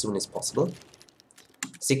peace as soon as possible.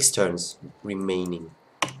 6 turns remaining.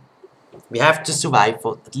 We have to survive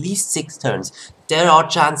for at least 6 turns. There are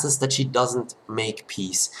chances that she doesn't make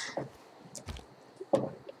peace.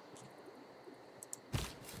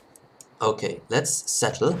 Okay, let's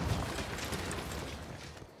settle.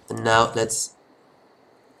 And now let's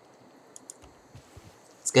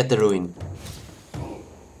get the ruin.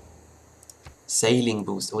 Sailing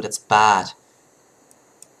boost. Oh, that's bad.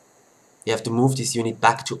 We have to move this unit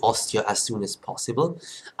back to Ostia as soon as possible.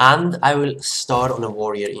 And I will start on a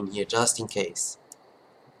warrior in here just in case.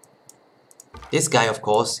 This guy, of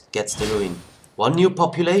course, gets the ruin. 1 new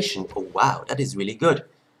population. Oh, wow, that is really good.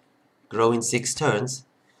 Grow in 6 turns.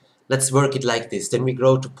 Let's work it like this. Then we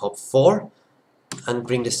grow to pop 4 and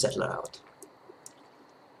bring the settler out.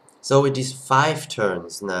 So it is 5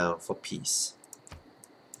 turns now for peace.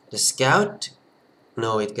 The scout,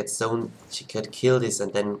 no, it gets zoned. She could kill this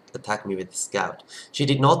and then attack me with the scout. She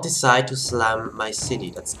did not decide to slam my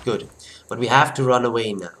city, that's good. But we have to run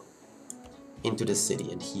away now into the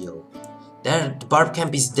city and heal. There, the barb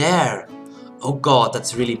camp is there. Oh god,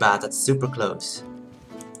 that's really bad, that's super close.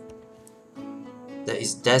 There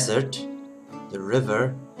is desert, the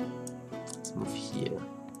river. Let's move here.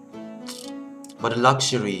 What a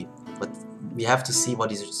luxury, but we have to see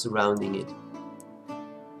what is surrounding it.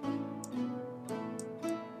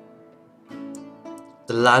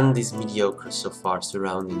 The land is mediocre so far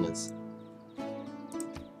surrounding us.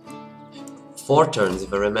 4 turns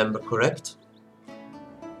if I remember correct.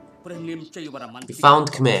 We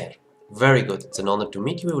found Khmer. Very good, it's an honor to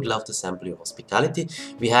meet you, we would love to sample your hospitality.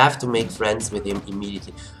 We have to make friends with him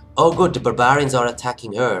immediately. Oh good, the barbarians are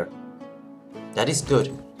attacking her. That is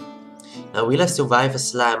good. Now will I survive a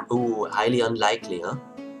slam? Ooh, highly unlikely, huh?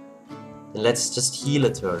 Then let's just heal a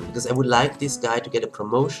turn, because I would like this guy to get a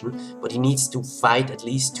promotion, but he needs to fight at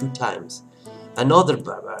least 2 times. Another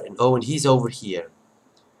barbarian. Oh, and he's over here.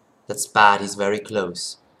 That's bad, he's very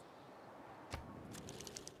close.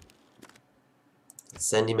 Let's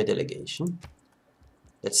send him a delegation.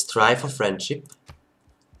 Let's try for friendship.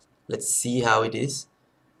 Let's see how it is.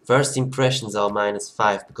 First impressions are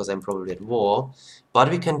 -5 because I'm probably at war, but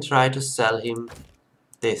we can try to sell him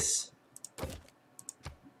this.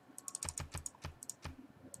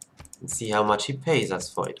 And see how much he pays us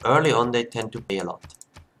for it. Early on they tend to pay a lot.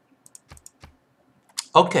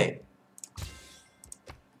 Okay.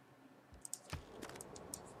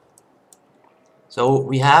 So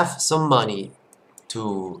we have some money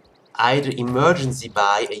to either emergency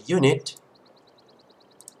buy a unit.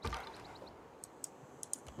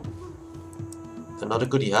 Another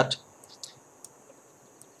goodie hut.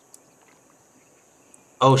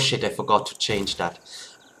 Oh shit, I forgot to change that.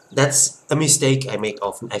 That's a mistake I make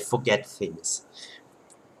often. I forget things.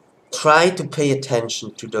 Try to pay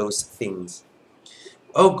attention to those things.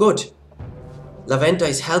 Oh good. Laventa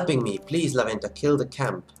is helping me. Please, Laventa, kill the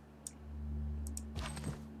camp.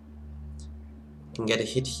 Can get a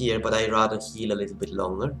hit here, but I'd rather heal a little bit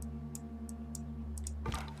longer.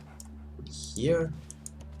 Here.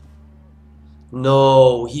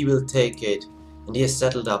 No, he will take it. And he has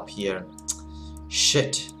settled up here.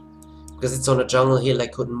 Shit. Because it's on a jungle hill, I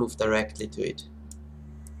couldn't move directly to it.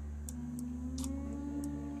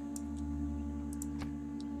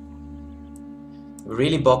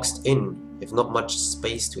 Really boxed in, with not much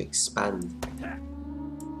space to expand.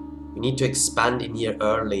 We need to expand in here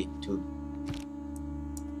early to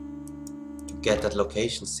get that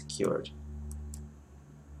location secured.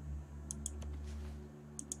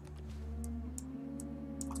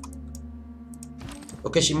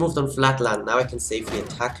 Okay, she moved on flat land. Now I can safely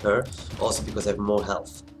attack her, also because I have more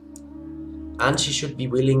health. And she should be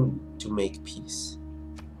willing to make peace.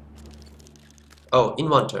 Oh, in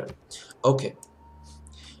 1 turn. Okay.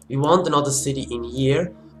 We want another city in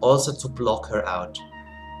here, also to block her out.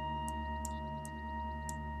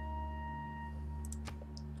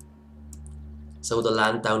 So the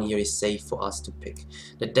land down here is safe for us to pick.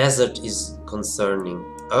 The desert is concerning.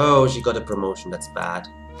 Oh, she got a promotion, that's bad.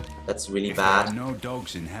 That's really If there are bad. no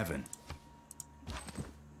dogs in heaven.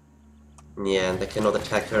 Yeah, and they cannot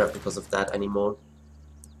attack her because of that anymore.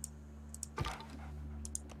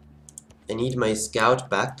 I need my scout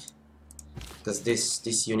back, because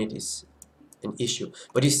this unit is an issue.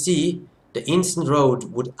 But you see, the instant road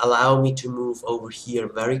would allow me to move over here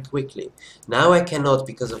very quickly. Now I cannot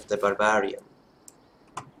because of the barbarian.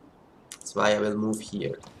 That's why I will move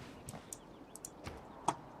here.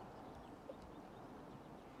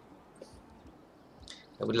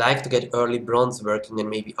 I would like to get early bronze working and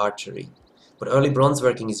maybe archery. But early bronze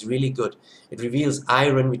working is really good. It reveals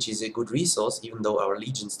iron, which is a good resource, even though our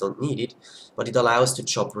legions don't need it. But it allows to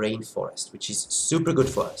chop rainforest, which is super good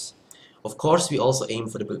for us. Of course, we also aim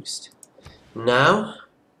for the boost. Now,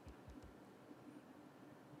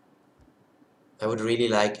 I would really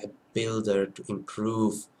like a builder to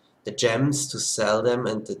improve the gems, to sell them,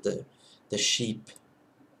 and the sheep.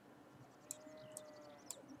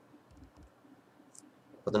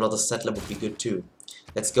 But another settler would be good too.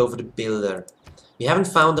 Let's go for the builder. We haven't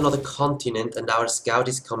found another continent and our scout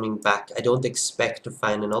is coming back. I don't expect to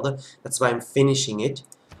find another. That's why I'm finishing it.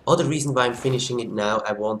 Other reason why I'm finishing it now,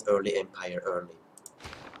 I want early empire early.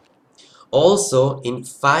 Also, in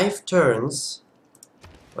 5 turns,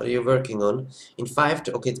 what are you working on? In 5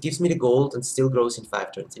 turns, okay, it gives me the gold and still grows in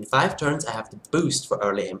 5 turns. In 5 turns, I have the boost for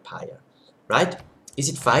early empire. Right? Is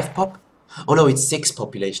it 5 pop? Oh no, it's 6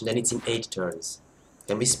 population, then it's in 8 turns.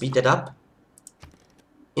 Can we speed that up?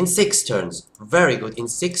 In 6 turns. Very good. In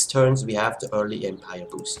 6 turns we have the early empire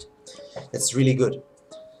boost. That's really good.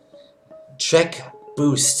 Check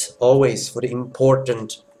boost always for the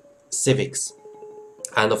important civics.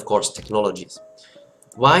 And of course technologies.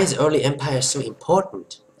 Why is early empire so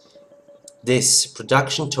important? This,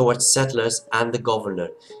 production towards settlers and the governor.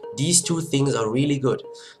 These 2 things are really good.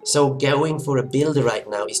 So going for a builder right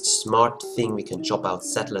now is the smart thing. We can chop out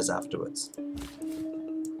settlers afterwards.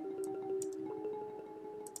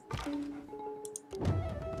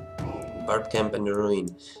 Barb camp and the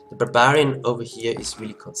ruin. The barbarian over here is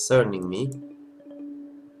really concerning me.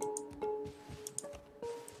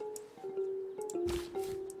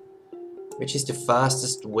 Which is the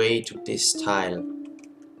fastest way to this tile?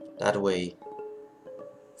 That way.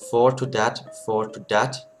 4 to that, 4 to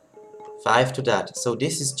that, 5 to that. So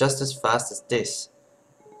this is just as fast as this.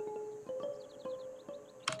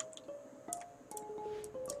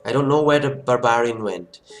 I don't know where the barbarian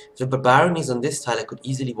went. If the barbarian is on this tile, I could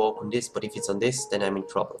easily walk on this, but if it's on this, then I'm in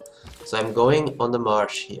trouble. So I'm going on the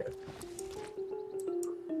marsh here.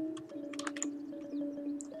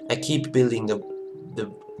 I keep building the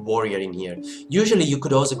warrior in here. Usually you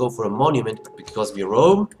could also go for a monument, but because we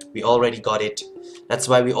roam, we already got it. That's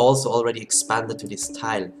why we also already expanded to this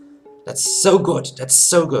tile. That's so good, that's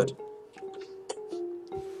so good.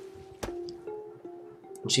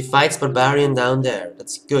 And she fights barbarian down there,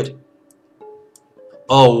 that's good.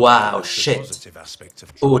 Oh wow, shit.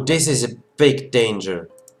 Oh, this is a big danger.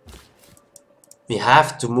 We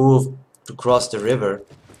have to move to cross the river,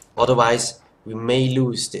 otherwise we may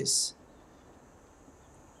lose this.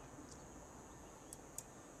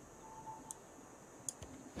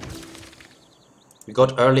 We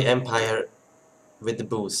got early empire with the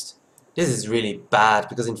boost. This is really bad,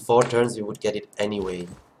 because in 4 turns we would get it anyway.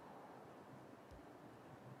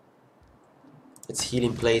 Let's heal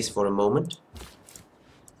in place for a moment.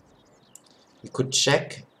 We could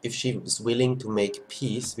check if she was willing to make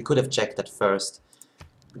peace. We could have checked that first,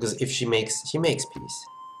 because if she makes peace.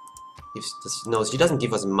 If no, she doesn't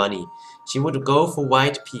give us money. She would go for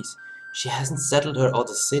white peace. She hasn't settled her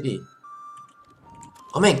other city.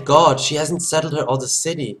 Oh my god, she hasn't settled her other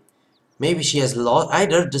city. Maybe she has lost.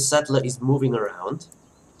 Either the settler is moving around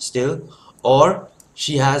still, or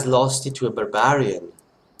she has lost it to a barbarian.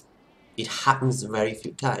 It happens very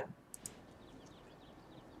few times.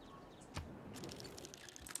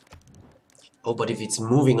 Oh, but if it's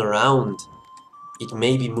moving around, it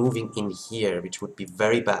may be moving in here, which would be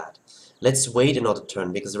very bad. Let's wait another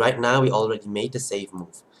turn, because right now we already made the save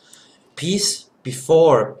move. Peace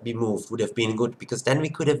before we moved would have been good, because then we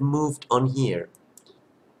could have moved on here.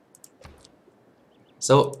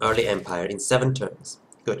 So, early empire in 7 turns.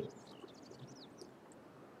 Good.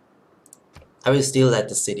 I will still let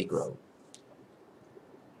the city grow.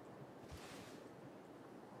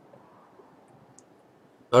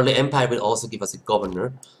 Early empire will also give us a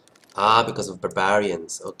governor. Ah, because of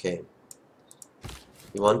barbarians. Okay.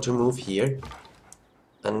 We want to move here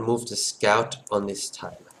and move the scout on this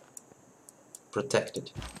tile.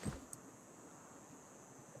 Protected.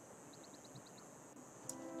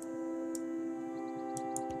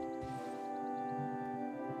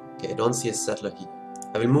 Okay, I don't see a settler here.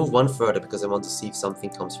 I will move one further because I want to see if something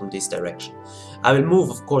comes from this direction. I will move,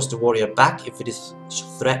 of course, the warrior back if it is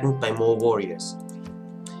threatened by more warriors.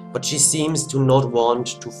 But she seems to not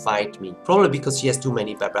want to fight me. Probably because she has too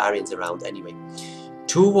many barbarians around anyway.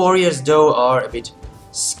 2 warriors though are a bit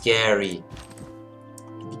scary.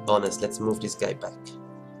 To be honest, let's move this guy back.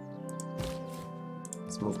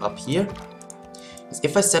 Let's move up here. Because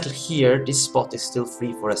if I settle here, this spot is still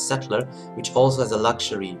free for a settler, which also has a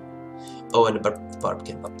luxury. Oh, and the barb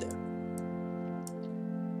camp up there.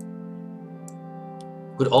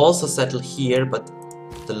 Could also settle here, but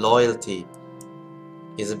the loyalty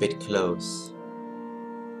is a bit close.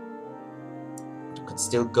 Could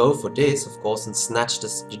still go for this, of course, and snatch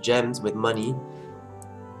the gems with money.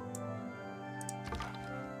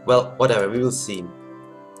 Well, whatever, we will see.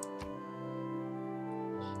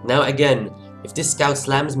 Now again, if this scout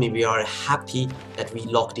slams me, we are happy that we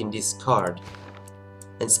locked in this card.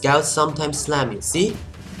 And scouts sometimes slam you, see?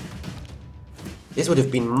 This would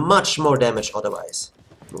have been much more damage otherwise.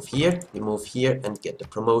 Move here, we move here and get the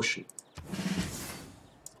promotion.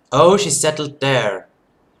 Oh, she settled there.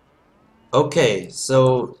 Okay,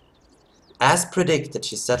 so as predicted,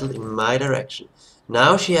 she settled in my direction.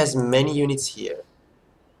 Now she has many units here.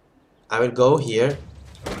 I will go here,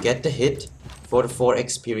 get the hit for the 4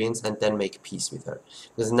 experience and then make peace with her.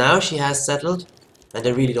 Because now she has settled and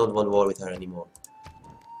I really don't want war with her anymore.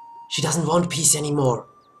 She doesn't want peace anymore.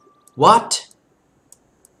 What?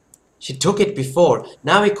 She took it before.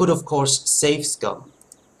 Now we could of course save scum.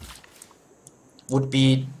 Would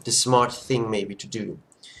be the smart thing maybe to do.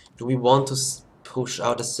 Do we want to push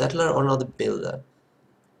out a settler or another builder?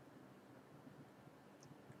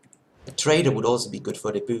 A trader would also be good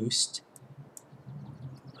for the boost.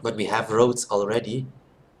 But we have roads already.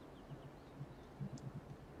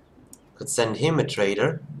 Could send him a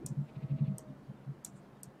trader.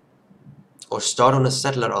 Or start on a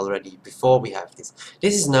settler already before we have this.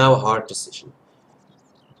 This is now a hard decision.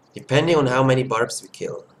 Depending on how many barbs we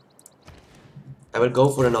kill. I will go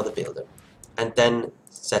for another builder. And then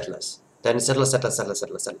settlers. Then settler, settler, settler,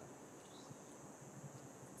 settler, settler.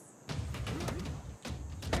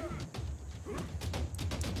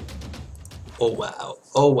 Oh wow.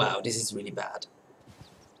 Oh wow, this is really bad.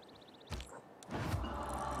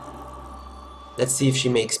 Let's see if she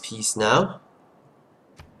makes peace now.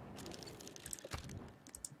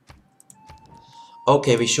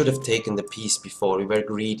 Okay, we should have taken the peace before. We were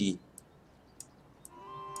greedy.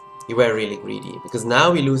 We were really greedy. Because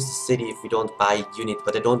now we lose the city if we don't buy unit.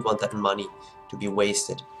 But I don't want that money to be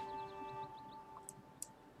wasted.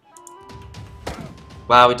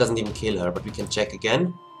 Wow, it doesn't even kill her. But we can check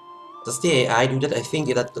again. Does the AI do that? I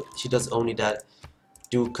think that she does only that.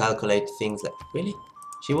 Do calculate things like... Really?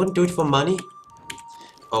 She wouldn't do it for money?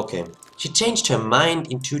 Okay. She changed her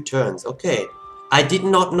mind in 2 turns. Okay. I did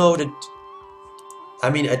not know that... I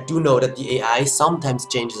mean, I do know that the AI sometimes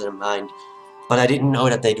changes their mind, but I didn't know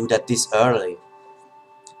that they do that this early.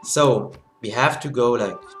 So, we have to go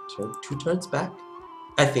like 2 turns back?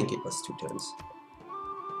 I think it was 2 turns.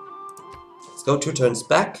 Let's go 2 turns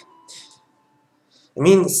back. I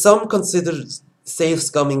mean, some consider safe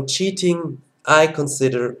scumming cheating. I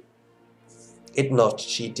consider it not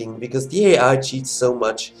cheating, because the AI cheats so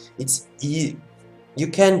much. You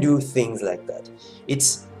can do things like that.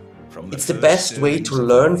 It's the best way to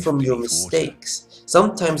learn from your mistakes.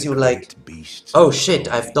 Sometimes you're like, oh shit,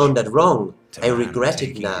 I've done that wrong. I regret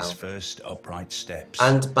it now.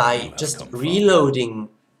 And by just reloading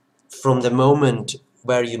from the moment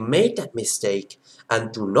where you made that mistake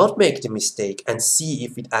and do not make the mistake and see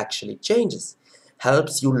if it actually changes,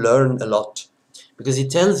 helps you learn a lot. Because it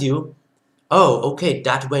tells you, oh, okay,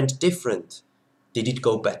 that went different. Did it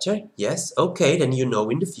go better? Yes, okay, then you know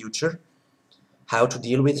in the future how to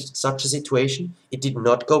deal with such a situation. It did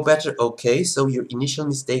not go better. Okay, so your initial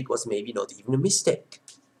mistake was maybe not even a mistake.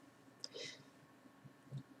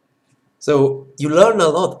 So you learn a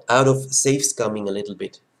lot out of safe scumming a little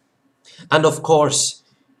bit. And of course,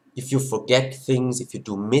 if you forget things, if you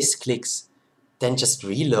do misclicks, then just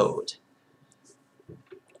reload.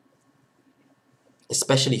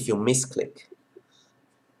 Especially if you misclick.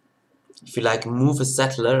 If you like move a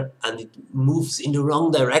settler and it moves in the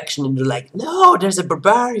wrong direction and you're like, no, there's a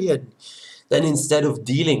barbarian. Then instead of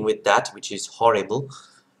dealing with that, which is horrible,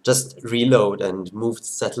 just reload and move the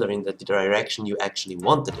settler in the direction you actually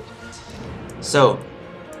wanted it. So,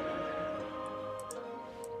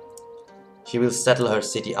 she will settle her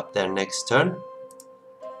city up there next turn.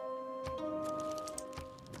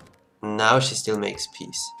 Now she still makes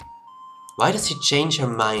peace. Why does she change her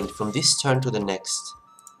mind from this turn to the next?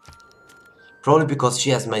 Probably because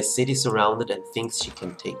she has my city surrounded and thinks she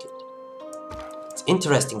can take it. It's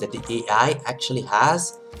interesting that the AI actually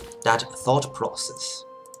has that thought process.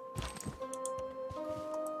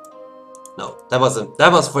 No, that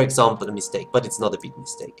was for example a mistake, but it's not a big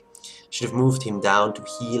mistake. Should have moved him down to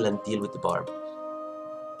heal and deal with the barb.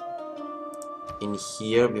 In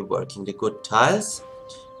here we're working the good tiles.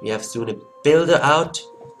 We have soon a builder out.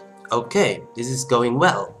 Okay, this is going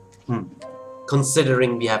well.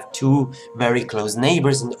 Considering we have two very close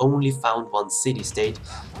neighbors and only found one city-state,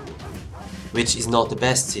 which is not the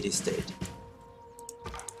best city-state.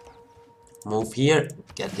 Move here,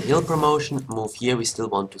 get the hill promotion. Move here, we still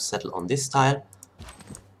want to settle on this tile.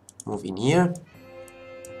 Move in here.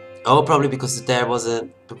 Oh, probably because there was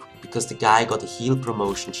because the guy got a heal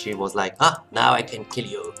promotion, she was like, ah, now I can kill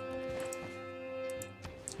you.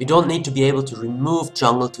 You don't need to be able to remove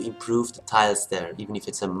jungle to improve the tiles there, even if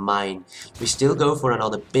it's a mine. We still go for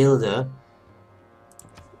another builder.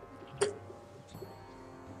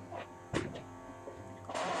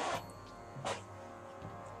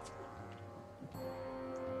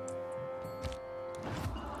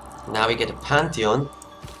 Now we get a Pantheon.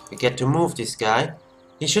 We get to move this guy.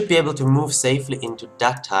 He should be able to move safely into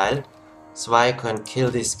that tile, so I can kill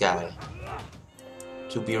this guy.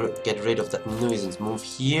 To get rid of that nuisance. Move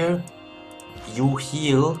here. You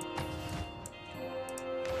heal.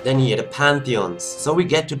 Then here, the Pantheons. So we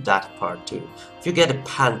get to that part too. If you get a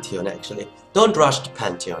Pantheon actually, don't rush the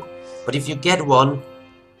Pantheon. But if you get one,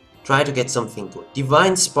 try to get something good.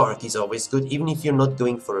 Divine Spark is always good, even if you're not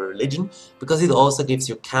going for a religion, because it also gives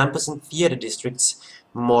your campus and theater districts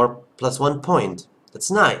more +1 point.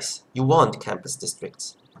 That's nice. You want campus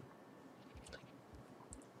districts.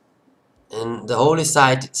 And the holy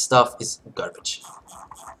site stuff is garbage.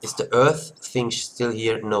 Is the earth thing still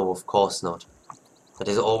here? No, of course not. That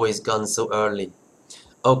is always gone so early.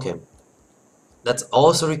 Okay. That's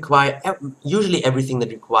also usually everything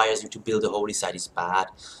that requires you to build a holy site is bad.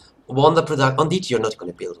 Wonder product on Deity you're not going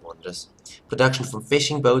to build wonders. Production from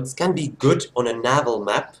fishing boats can be good on a naval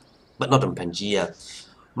map, but not on Pangea.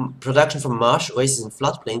 Production from marsh, oases and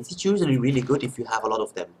floodplains is usually really good if you have a lot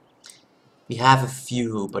of them. We have a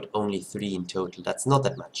few, but only 3 in total. That's not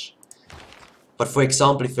that much. But for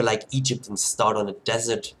example, if you're like Egypt and start on a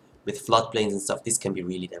desert with floodplains and stuff, this can be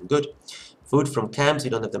really damn good. Food from camps, we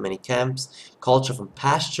don't have that many camps. Culture from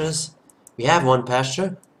pastures. We have one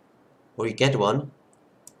pasture, or we get one.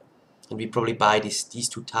 And we probably buy these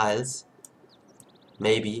 2 tiles.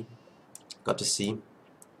 Maybe. Got to see.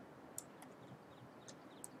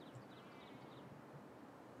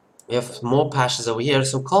 We have more pastures over here,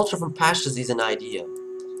 so culture from pastures is an idea.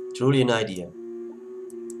 Truly an idea.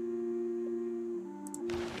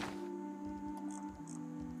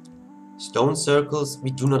 Stone circles, we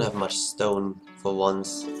do not have much stone for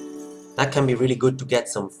once. That can be really good to get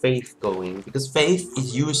some faith going, because faith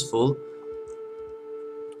is useful,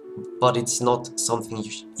 but it's not something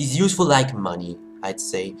it's useful like money, I'd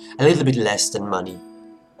say. A little bit less than money.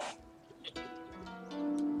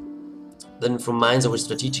 Then from mines over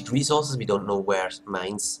strategic resources, we don't know where.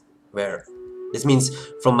 This means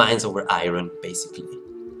from mines over iron, basically.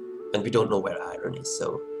 And we don't know where iron is,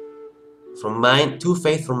 so. From 2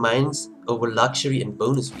 faith from mines over luxury and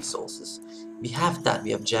bonus resources. We have that. We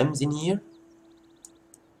have gems in here.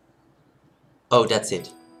 Oh, that's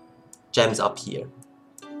it. Gems up here.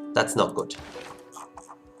 That's not good.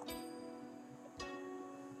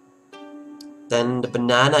 Then the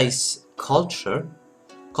banana is culture.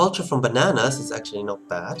 Culture from bananas is actually not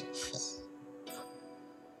bad.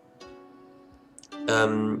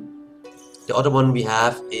 The other one we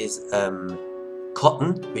have is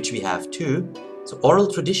cotton, which we have too. So oral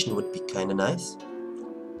tradition would be kinda nice.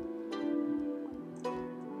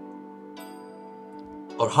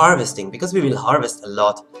 Or harvesting, because we will harvest a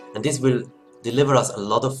lot, and this will deliver us a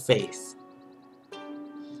lot of faith.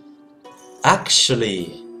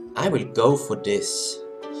 Actually, I will go for this.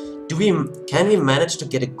 Can we manage to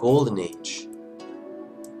get a golden age?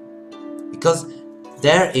 Because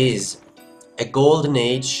there is a golden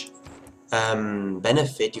age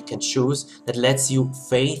benefit you can choose that lets you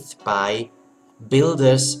faith buy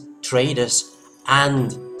builders, traders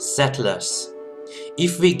and settlers.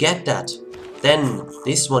 If we get that, then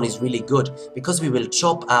this one is really good, because we will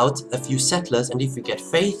chop out a few settlers, and if we get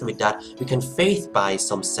faith with that, we can faith buy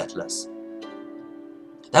some settlers.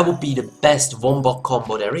 That would be the best Wombok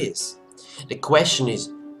combo there is. The question is,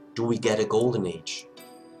 do we get a golden age?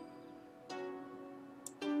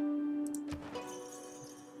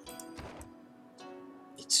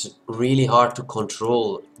 It's really hard to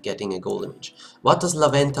control getting a golden age. What does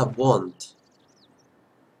Laventa want?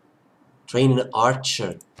 Train an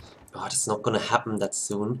archer. Oh, that's not gonna happen that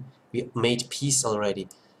soon. We made peace already.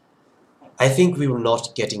 I think we were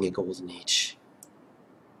not getting a golden age.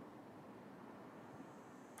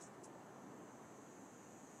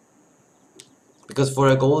 Because for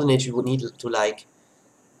a golden age we would need to like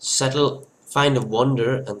settle, find a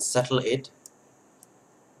wonder and settle it,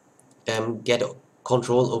 get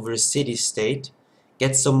control over a city state,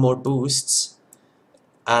 get some more boosts,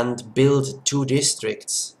 and build 2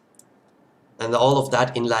 districts, and all of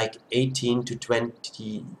that in like 18 to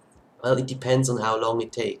 20. Well, it depends on how long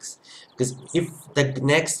it takes, because if the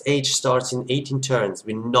next age starts in 18 turns,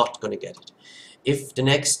 we're not gonna get it. If the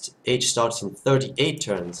next age starts in 38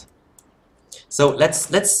 turns, so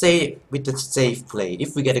let's say with the safe play,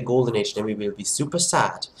 if we get a golden age, then we will be super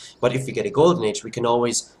sad. But if we get a golden age, we can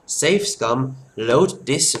always save scum, load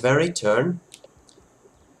this very turn.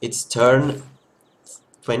 It's turn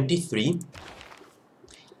 23,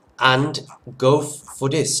 and go for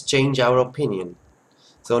this, change our opinion.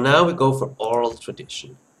 So now we go for oral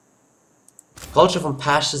tradition. Culture from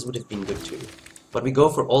pastures would have been good too, but we go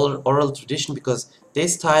for oral tradition because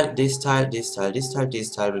this tile, this tile, this tile, this tile,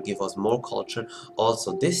 this tile will give us more culture.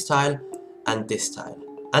 Also this tile, and this tile,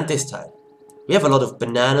 and this tile. We have a lot of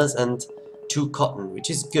bananas and 2 cotton, which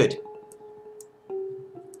is good.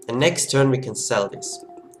 And next turn we can sell this.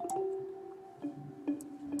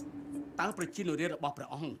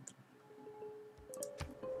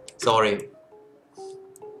 Sorry.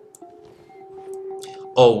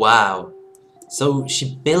 Oh wow. So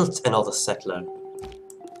she built another settler.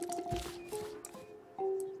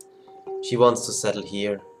 She wants to settle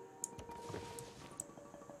here.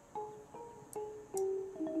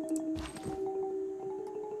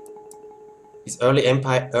 His early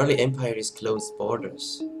empire is closed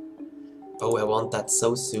borders. Oh, I want that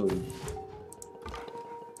so soon.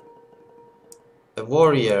 A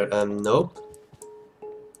warrior, nope.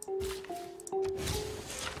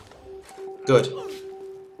 Good.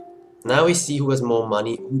 Now we see who has more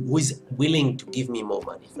money, who is willing to give me more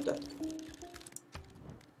money for that.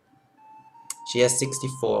 She has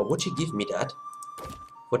 64. Would she give me that?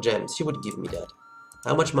 For gems, she would give me that.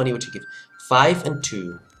 How much money would she give? 5 and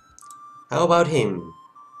 2. How about him?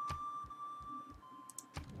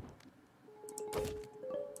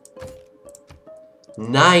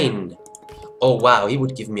 $9. Oh wow, he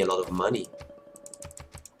would give me a lot of money.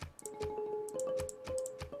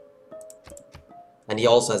 And he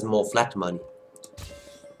also has more flat money.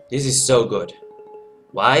 This is so good.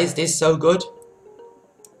 Why is this so good?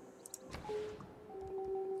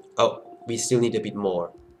 Oh, we still need a bit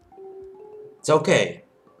more. It's okay.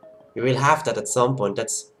 We will have that at some point.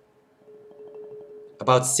 That's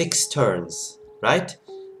about 6 turns, right?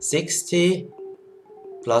 60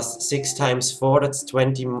 plus 6 times 4, that's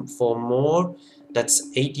 24 more. That's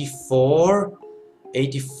 84.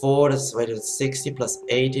 84, that's, wait, that's 60 plus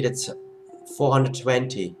 80, that's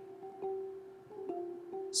 420.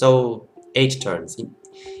 So 8 turns.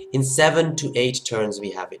 In 7 to 8 turns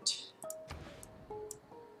we have it.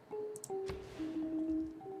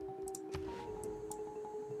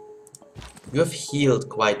 You have healed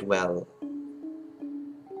quite well.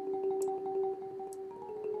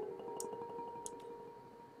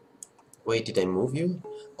 Wait, did I move you?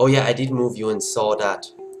 Oh yeah, I did move you and saw that.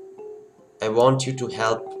 I want you to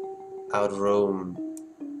help out Rome.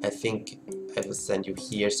 I think I will send you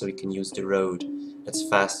here so we can use the road. That's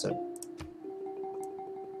faster.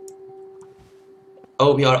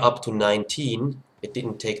 Oh, we are up to 19. It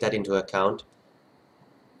didn't take that into account.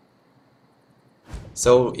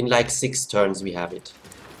 So in like 6 turns we have it.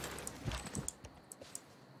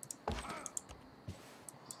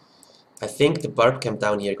 I think the barb camp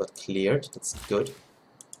down here got cleared. That's good.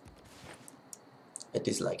 It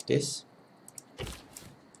is like this.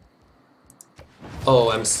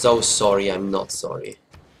 Oh, I'm so sorry. I'm not sorry.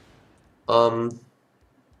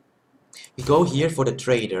 We go here for the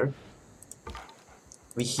trader.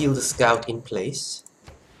 We heal the scout in place.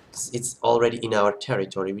 It's already in our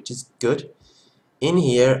territory, which is good. In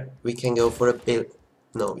here we can go for a build.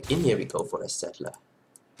 No, in here we go for a settler.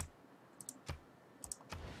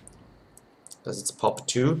 Because it's pop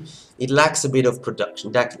 2. It lacks a bit of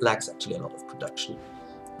production. That lacks actually a lot of production.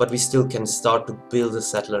 But we still can start to build a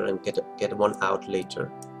settler and get one out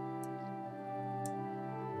later.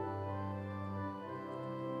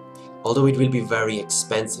 Although it will be very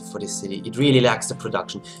expensive for this city. It really lacks the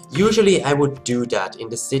production. Usually I would do that. In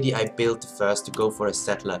the city I built first to go for a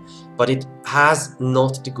settler. But it has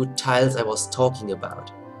not the good tiles I was talking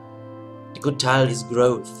about. The good tile is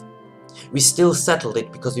growth. We still settled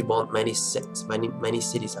it because we want many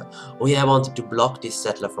cities out. Oh yeah, I wanted to block this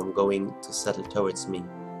settler from going to settle towards me.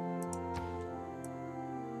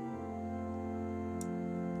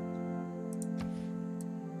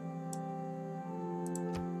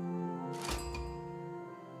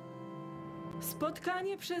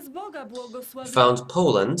 Panie przez Boga błogosławiony. Found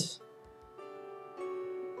Poland.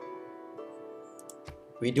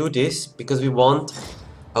 We do this because we want...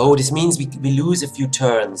 Oh, this means we lose a few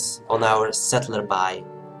turns on our settler buy.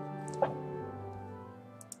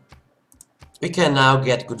 We can now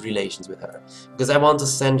get good relations with her, because I want to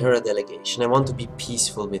send her a delegation. I want to be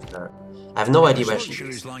peaceful with her. I have no idea where she Structure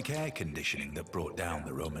is. is like air conditioning that brought down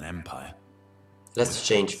the Roman Empire. Let's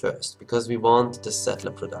change first, because we want the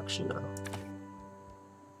settler production now.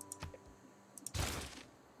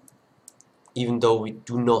 Even though we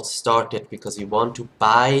do not start it, because we want to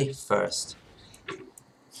buy first.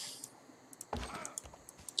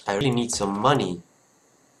 I really need some money.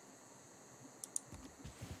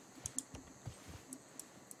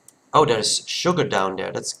 Oh, there's sugar down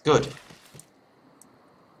there, that's good.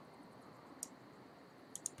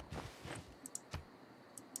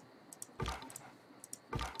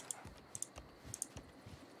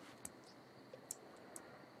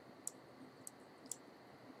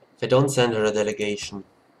 If I don't send her a delegation,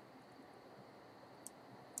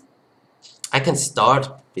 I can start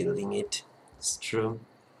building it. It's true.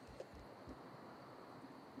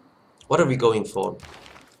 What are we going for?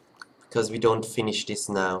 Because we don't finish this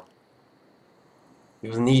now. We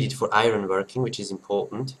will need it for ironworking, which is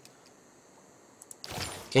important.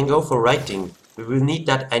 Can go for writing. We will need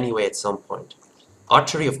that anyway at some point.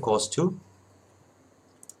 Archery, of course, too.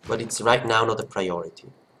 But it's right now not a priority.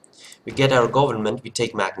 We get our government, we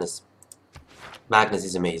take Magnus. Magnus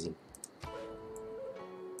is amazing.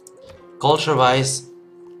 Culture-wise,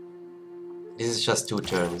 this is just 2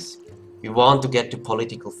 turns. We want to get to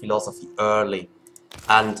political philosophy early.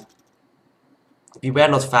 And we were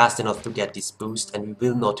not fast enough to get this boost, and we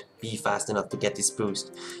will not be fast enough to get this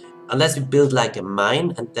boost. Unless we build like a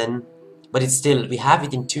mine, and then... But it's still, we have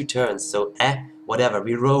it in 2 turns, so whatever.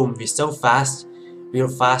 We roam, we're so fast, we're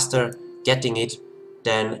faster getting it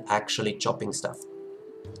than actually chopping stuff.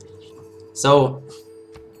 So,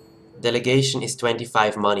 delegation is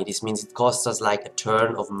 25 money. This means it costs us like a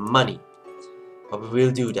turn of money. But we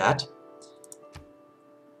will do that.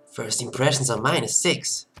 First impressions are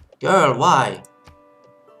 -6. Girl, why?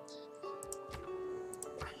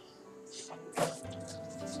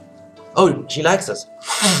 Oh, she likes us.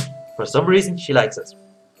 For some reason, she likes us.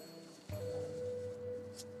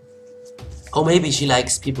 Oh, maybe she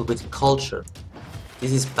likes people with culture.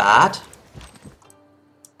 This is bad.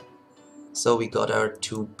 So we got our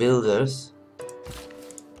 2 builders.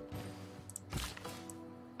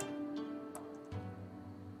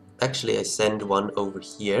 Actually, I send one over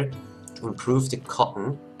here to improve the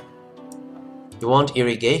cotton. You want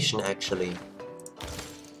irrigation, actually.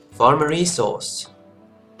 Farmer resource.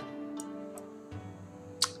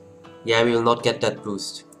 Yeah, we will not get that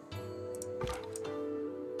boost.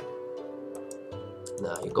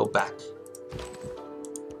 Now you go back.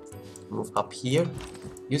 Move up here.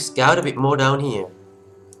 You scout a bit more down here.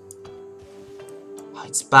 Oh,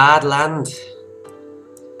 it's bad land.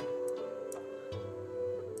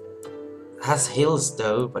 It has hills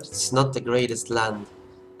though, but it's not the greatest land.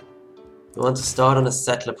 We want to start on a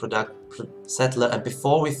settler, and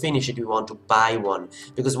before we finish it we want to buy one.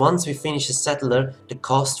 Because once we finish a settler, the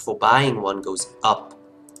cost for buying one goes up.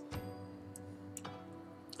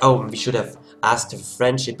 Oh, we should have asked her for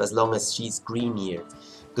friendship as long as she's green here.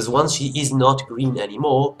 Because once she is not green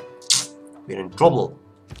anymore, we're in trouble.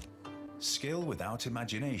 Skill without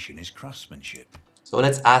imagination is craftsmanship. So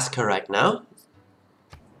let's ask her right now.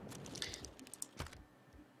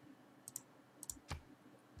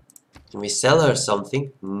 Can we sell her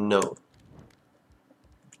something? No.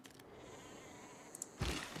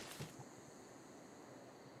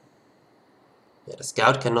 Yeah, the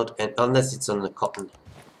scout cannot end unless it's on the cotton.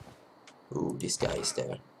 Ooh, this guy is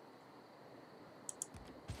there.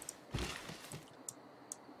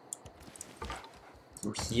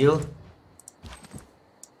 You heal.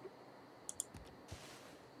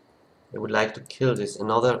 I would like to kill this.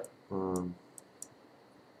 Another.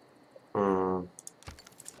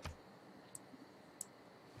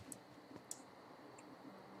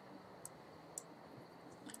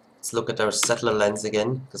 Let's look at our settler lands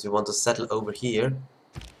again, because we want to settle over here.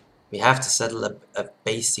 We have to settle a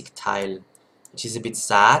basic tile, which is a bit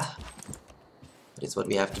sad, but it's what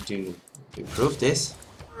we have to do to improve this.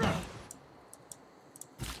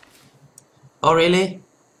 Oh really?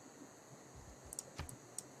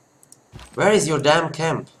 Where is your damn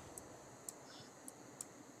camp?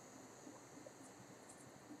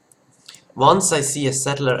 Once I see a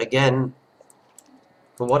settler again.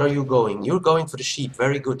 For what are you going? You're going for the sheep.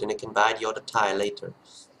 Very good, and I can buy the other tile later.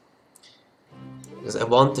 Because I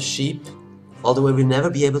want the sheep, although I will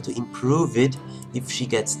never be able to improve it if she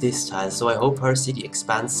gets this tile, so I hope her city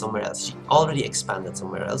expands somewhere else. She already expanded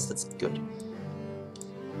somewhere else, that's good.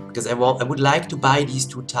 Because I would like to buy these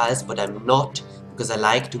 2 tiles, but I'm not, because I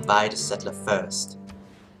like to buy the settler first.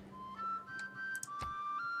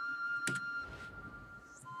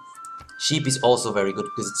 Sheep is also very good,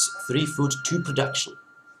 because it's 3 food, 2 production.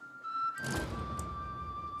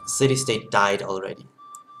 City-state died already.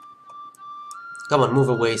 Come on, move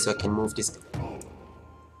away so I can move this...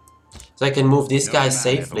 So I can move this No guy man ever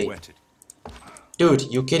safely. wetted. Dude,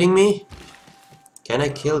 you kidding me? Can I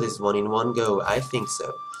kill this one in one go? I think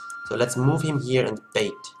so. So let's move him here and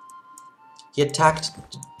bait. He attacked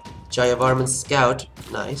Jayavarman's scout.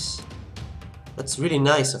 Nice. That's really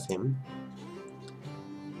nice of him.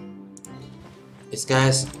 This guy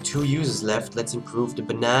has 2 uses left. Let's improve the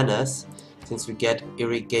bananas, since we get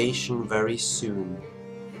irrigation very soon.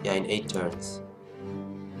 Yeah, in 8 turns.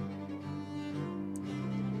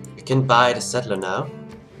 We can buy the settler now.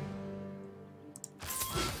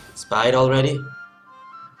 It's buyed already.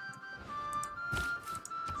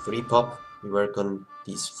 3 pop. We work on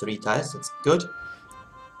these 3 tiles. That's good.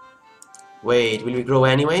 Wait, will we grow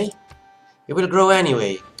anyway? It will grow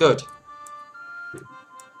anyway. Good.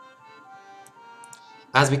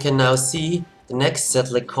 As we can now see, the next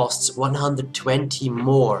settler costs 120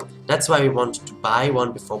 more. That's why we wanted to buy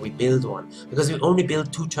one before we build one. Because we only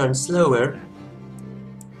build 2 turns slower.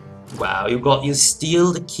 Wow, you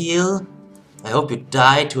steal the kill. I hope you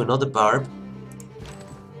die to another barb.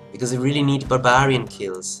 Because we really need barbarian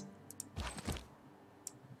kills.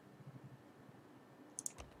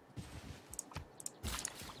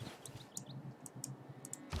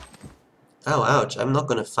 Oh, ouch, I'm not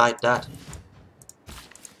gonna fight that.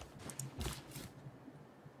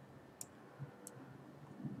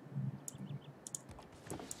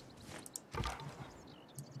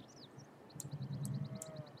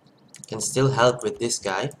 Can still help with this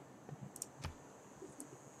guy.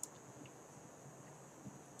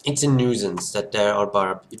 It's a nuisance that there are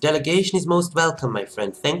barb. Your delegation is most welcome, my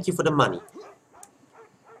friend. Thank you for the money.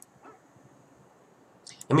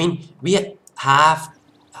 I mean, we have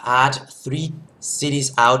had 3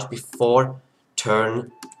 cities out before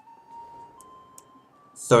turn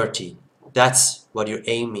 30. That's what your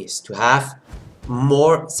aim is, to have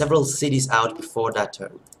several cities out before that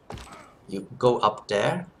turn. You go up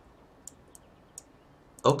there.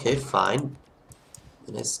 Okay, fine.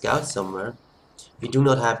 And I scout somewhere. We do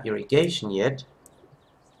not have irrigation yet.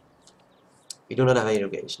 We do not have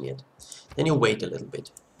irrigation yet. Then you wait a little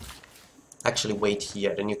bit. Actually wait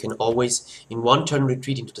here. Then you can always in 1 turn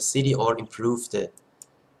retreat into the city or improve the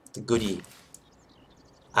goodie.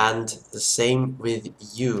 And the same with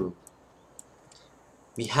you.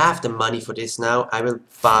 We have the money for this now. I will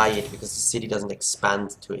buy it because the city doesn't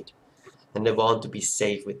expand to it. And I want to be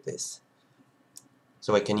safe with this.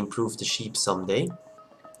 So I can improve the sheep someday.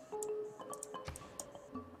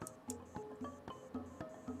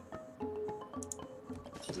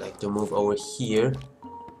 I'd like to move over here.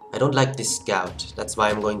 I don't like this scout. That's why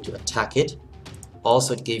I'm going to attack it.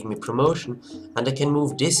 Also, it gave me promotion. And I can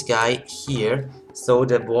move this guy here. So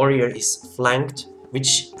the warrior is flanked.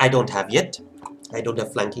 Which I don't have yet. I don't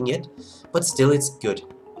have flanking yet. But still, it's good.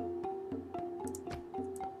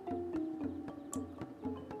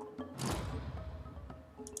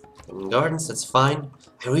 Gardens, that's fine.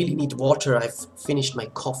 I really need water. I've finished my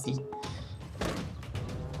coffee.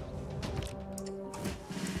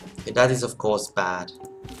 Okay, that is of course bad.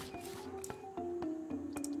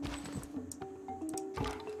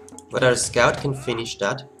 But our scout can finish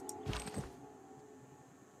that.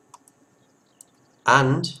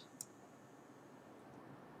 And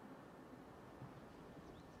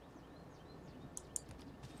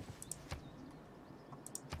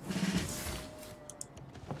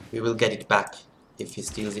we will get it back if he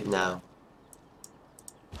steals it now.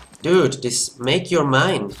 Dude, this make your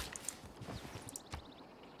mind.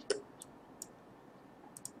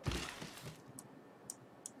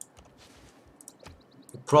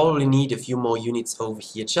 We probably need a few more units over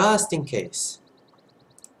here just in case.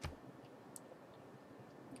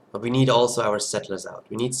 But we need also our settlers out.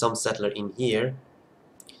 We need some settler in here.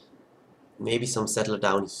 Maybe some settler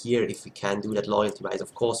down here if we can do that loyalty wise.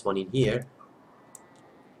 Of course, one in here.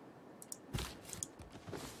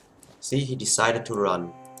 See, he decided to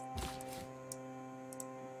run.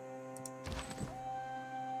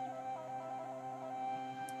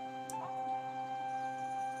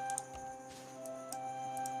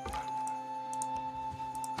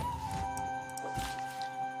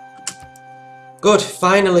 Good,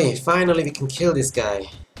 finally we can kill this guy.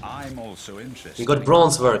 I'm also interested. We got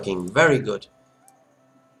bronze working, very good.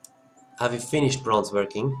 Have you finished bronze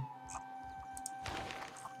working?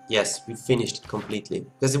 Yes, we finished it completely.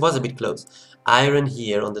 Because it was a bit close. Iron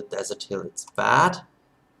here on the desert hill. It's bad.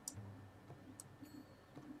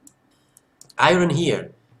 Iron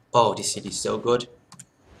here. Oh, this city is so good.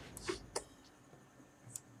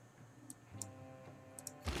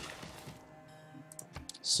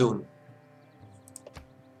 Soon.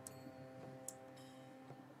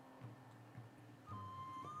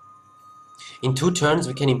 In 2 turns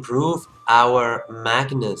we can improve our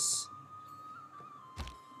Magnus.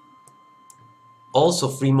 Also,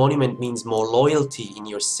 free monument means more loyalty in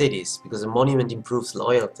your cities, because a monument improves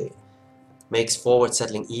loyalty. Makes forward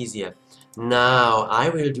settling easier. Now, I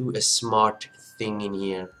will do a smart thing in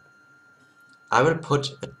here. I will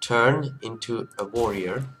put a turn into a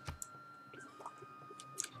warrior.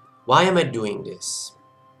 Why am I doing this?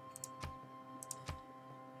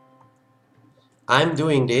 I'm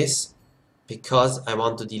doing this because I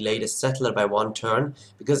want to delay the settler by 1 turn,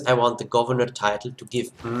 because I want the governor title to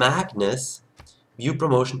give Magnus view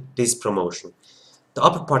promotion, this promotion. The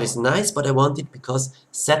upper part is nice, but I want it because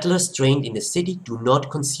settlers trained in the city do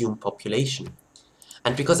not consume population.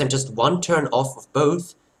 And because I'm just 1 turn off of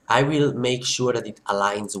both, I will make sure that it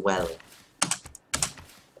aligns well.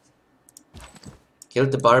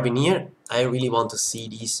 Killed the Barbineer. I really want to see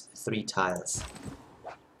these 3 tiles.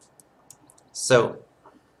 So,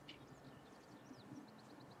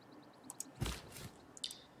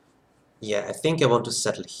 yeah, I think I want to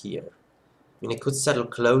settle here. I mean, I could settle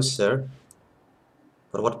closer,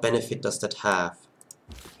 but what benefit does that have?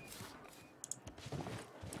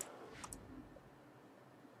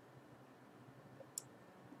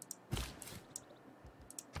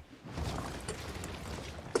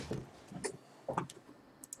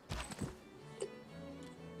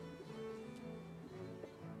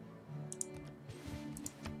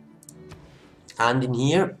 And in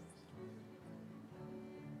here,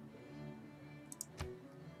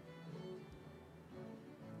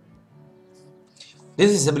 this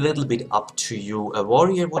is a little bit up to you. A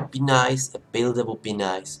warrior would be nice, a builder would be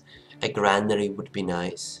nice, a granary would be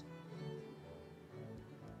nice.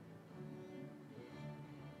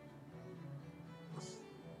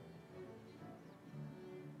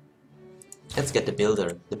 Let's get the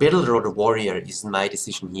builder. The builder or the warrior is my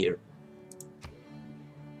decision here.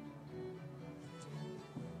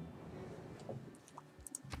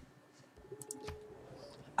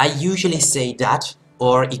 I usually say that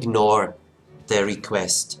or ignore the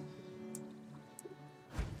request.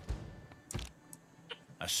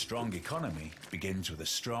 A strong economy begins with a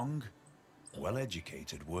strong,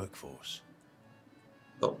 well-educated workforce.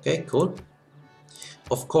 Okay, cool.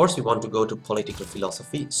 Of course we want to go to political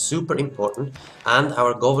philosophy, super important, and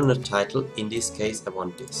our governor title, in this case I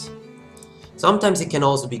want this. Sometimes it can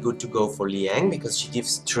also be good to go for Liang, because she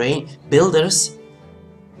gives builders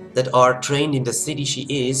that are trained in the city she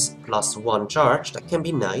is, plus 1 charge. That can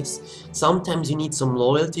be nice. Sometimes you need some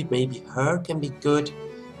loyalty, maybe her can be good,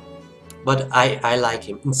 but I like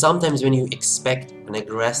him. And sometimes when you expect an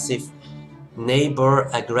aggressive neighbor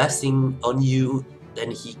aggressing on you,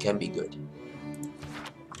 then he can be good.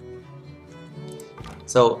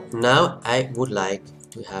 So now I would like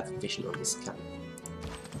to have vision on this camp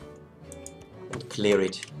and clear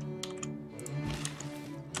it.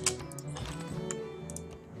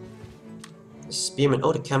 Spearman,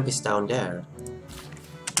 oh, the camp is down there.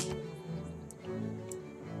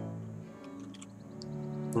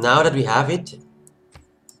 Now that we have it,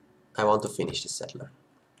 I want to finish the settler.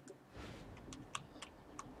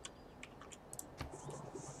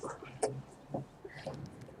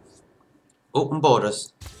 Open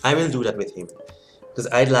borders. I will do that with him, because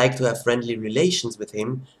I'd like to have friendly relations with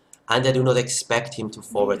him, and I do not expect him to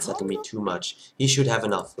forward settle me too much. He should have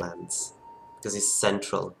enough lands, because he's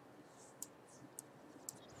central.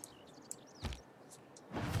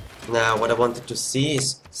 Now, what I wanted to see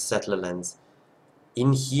is settler lands.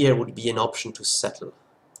 In here would be an option to settle.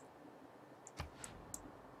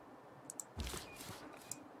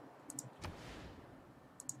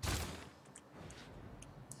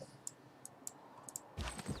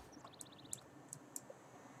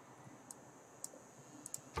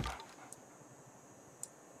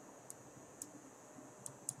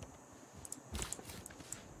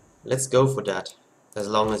 Let's go for that, as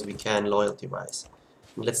long as we can loyalty-wise.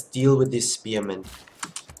 Let's deal with this spearman.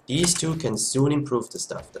 These 2 can soon improve the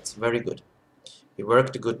stuff. That's very good. We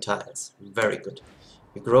work the good tiles. Very good.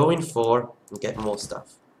 We grow in 4 and get more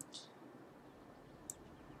stuff.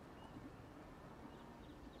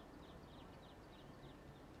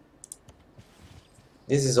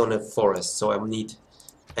 This is on a forest, so I will need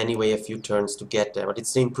anyway a few turns to get there. But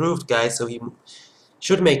it's the improved guy, so he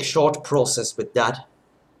should make short process with that.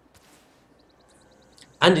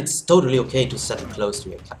 And it's totally okay to settle close to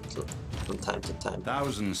your capital from time to time.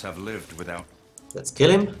 Thousands have lived without. Let's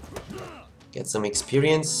kill him. Get some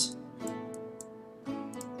experience.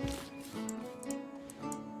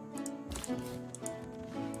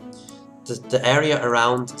 The area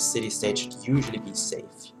around city state should usually be safe.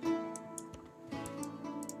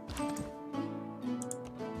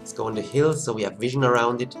 Let's go on the hill so we have vision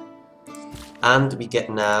around it. And we get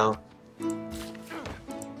now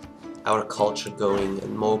our culture going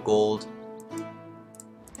and more gold.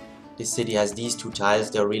 This city has these 2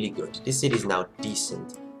 tiles, they're really good. This city is now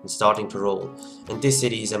decent and starting to roll. And this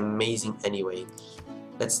city is amazing anyway.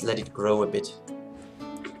 Let's let it grow a bit.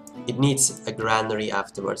 It needs a granary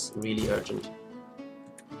afterwards, really urgent.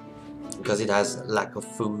 Because it has lack of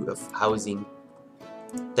food, of housing.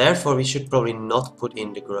 Therefore we should probably not put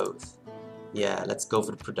in the growth. Yeah, let's go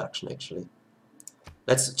for the production actually.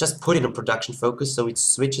 Let's just put in a production focus so it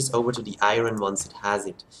switches over to the iron once it has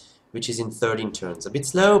it. Which is in 13 turns. A bit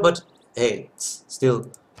slow, but hey, it's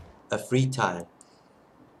still a free tile.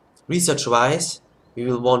 Research wise, we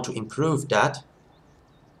will want to improve that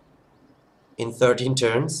in 13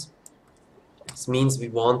 turns. This means we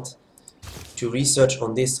want to research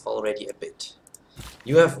on this already a bit.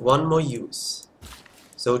 You have 1 more use.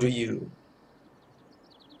 So do you.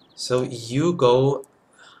 So you go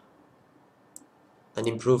and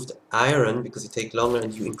improve the iron because it takes longer,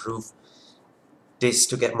 and you improve this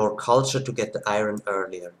to get more culture to get the iron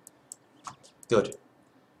earlier. Good.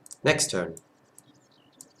 Next turn.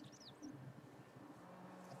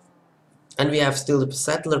 And we have still the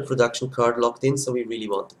settler production card locked in, so we really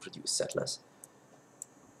want to produce settlers.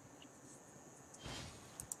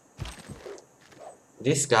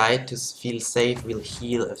 This guy, to feel safe, will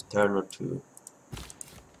heal a turn or 2.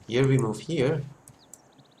 Here we move here.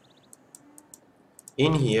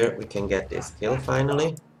 In here we can get this kill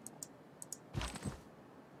finally.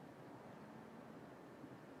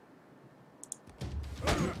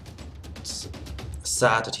 It's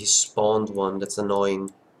sad that he spawned one, that's annoying.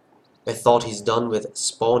 I thought he's done with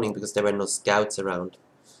spawning because there were no scouts around.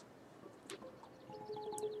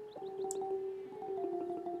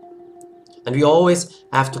 And we always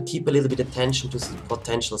have to keep a little bit attention to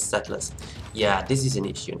potential settlers. Yeah, this is an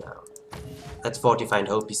issue now. Let's fortify and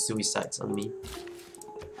hope he suicides on me.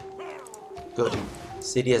 Good.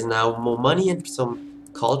 City has now more money and some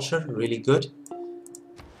culture, really good.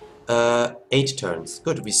 8 turns.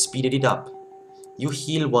 Good, we speeded it up. You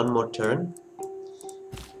heal 1 more turn.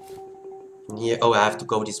 And here, oh, I have to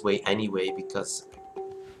go this way anyway because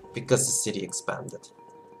the city expanded.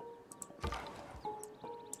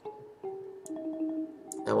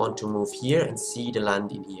 I want to move here and see the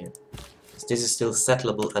land in here. This is still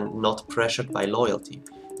settleable and not pressured by loyalty,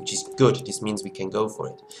 which is good. This means we can go for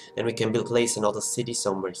it. Then we can place another city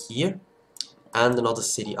somewhere here, and another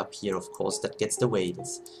city up here, of course, that gets the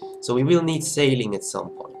wages. So we will need sailing at some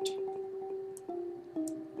point.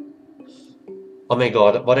 Oh my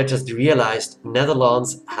god, what I just realized,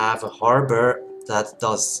 Netherlands have a harbor that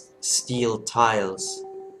does steel tiles.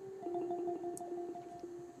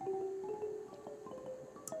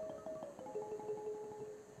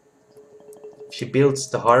 If she builds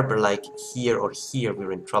the harbor like here or here,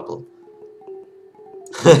 we're in trouble.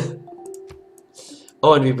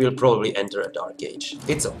 Oh, and we will probably enter a Dark Age.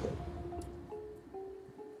 It's okay.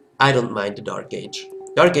 I don't mind the Dark Age.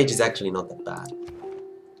 Dark Age is actually not that bad.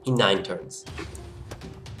 In 9 turns.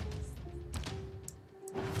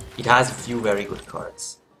 It has a few very good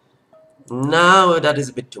cards. Now that is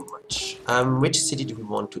a bit too much. Which city do we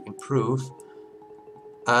want to improve?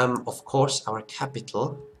 Of course our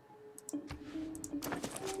capital.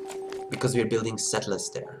 Because we are building settlers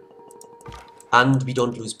there. And we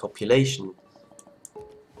don't lose population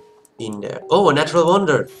in there. Oh, a natural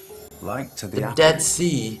wonder! Like to The Dead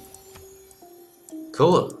Sea.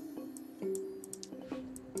 Cool.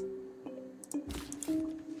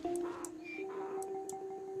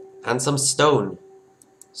 And some stone.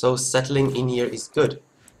 So settling in here is good.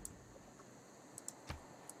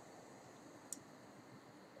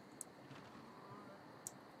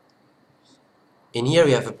 In here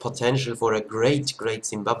we have a potential for a great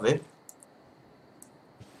Zimbabwe.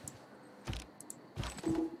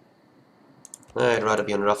 I'd rather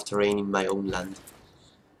be on rough terrain in my own land.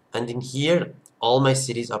 And in here, all my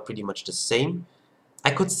cities are pretty much the same.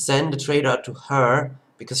 I could send a trade route to her,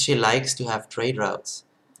 because she likes to have trade routes.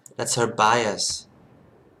 That's her bias.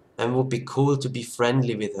 And it would be cool to be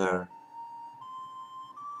friendly with her.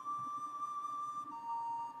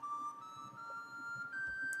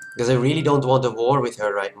 Because I really don't want a war with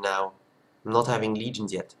her right now. I'm not having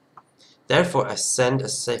legions yet. Therefore I send a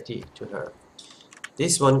city to her.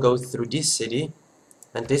 This one goes through this city.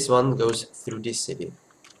 And this one goes through this city.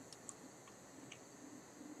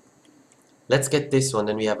 Let's get this one,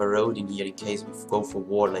 then we have a road in here in case we go for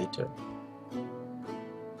war later.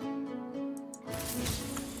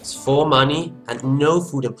 It's 4 money and no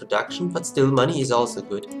food and production, but still money is also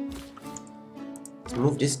good. Let's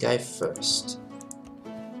move this guy first.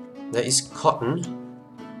 There is cotton.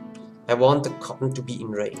 I want the cotton to be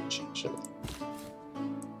in range, actually.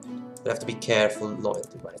 We have to be careful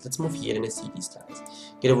loyalty-wise. Let's move here and I see these tiles.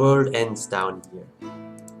 Okay, the world ends down here.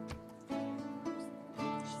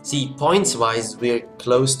 See, points-wise, we're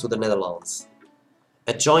close to the Netherlands.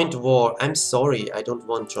 A joint war. I'm sorry, I don't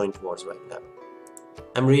want joint wars right now.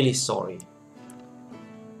 I'm really sorry.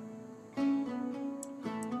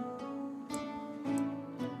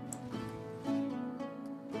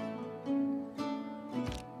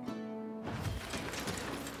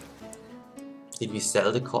 Did we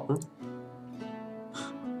sell the cotton?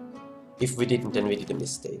 If we didn't, then we did a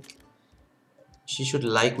mistake. She should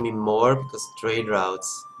like me more because trade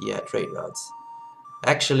routes. Yeah, trade routes.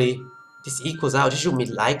 Actually, this equals out. She should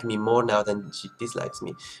like me more now than she dislikes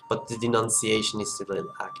me. But the denunciation is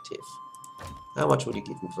still active. How much would you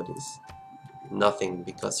give me for this? Nothing,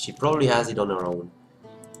 because she probably has it on her own.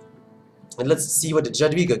 And let's see what the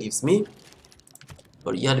Jadwiga gives me.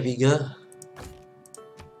 For Jadwiga,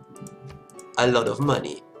 a lot of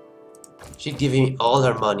money. She's giving me all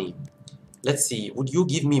her money. Let's see, would you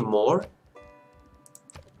give me more?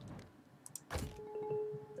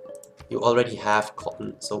 You already have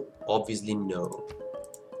cotton, so obviously no.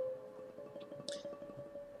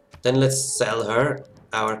 Then let's sell her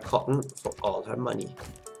our cotton for all her money.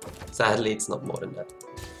 Sadly, it's not more than that.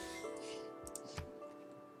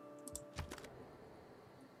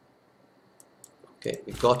 Okay,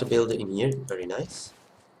 we got a builder in here, very nice.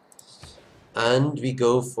 And we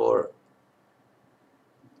go for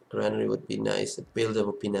granary would be nice, a builder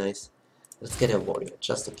would be nice. Let's get a warrior,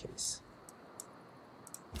 just in case.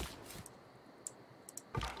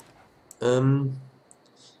 And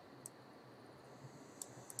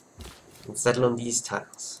settle on these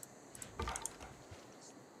tiles.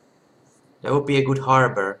 That would be a good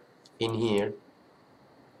harbor in here.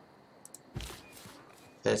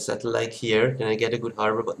 If I settle like here, then I get a good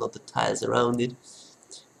harbor, but not the tiles around it.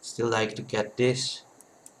 Still like to get this.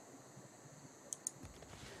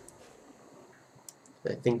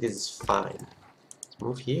 I think this is fine. Let's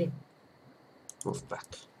move here. Move back.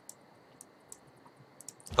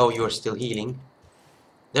 Oh, you are still healing.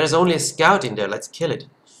 There's only a scout in there. Let's kill it.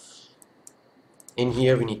 In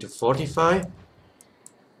here we need to fortify.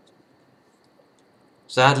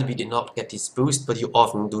 Sadly we did not get this boost, but you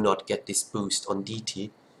often do not get this boost on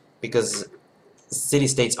Deity because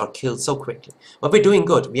city-states are killed so quickly. But we're doing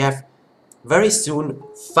good. We have very soon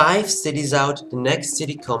 5 cities out, the next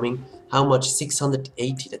city coming. How much?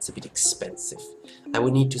 680. That's a bit expensive. I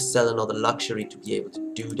would need to sell another luxury to be able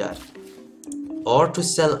to do that. Or to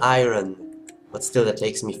sell iron. But still that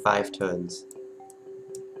takes me 5 turns.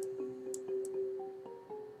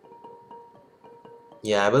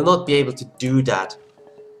 Yeah, I will not be able to do that.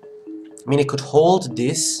 I mean, I could hold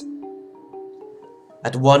this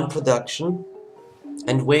at 1 production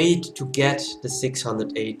and wait to get the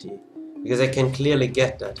 680, because I can clearly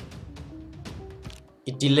get that.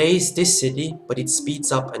 It delays this city, but it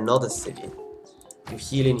speeds up another city. You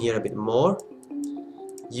heal in here a bit more.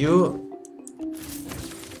 You...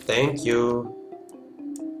 Thank you.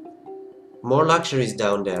 More luxuries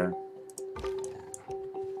down there.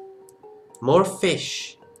 More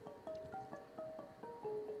fish.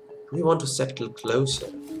 We want to settle closer.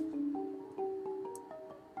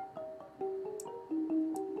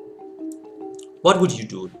 What would you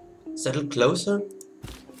do? Settle closer?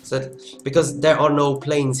 Because there are no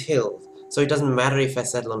plains hills, so it doesn't matter if I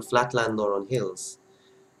settle on flatland or on hills.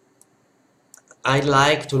 I'd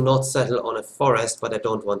like to not settle on a forest, but I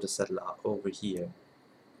don't want to settle over here.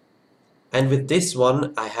 And with this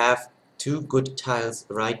one, I have 2 good tiles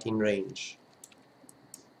right in range.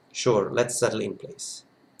 Sure, let's settle in place.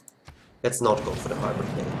 Let's not go for the harbor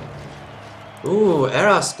play. Ooh,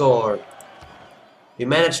 era score! We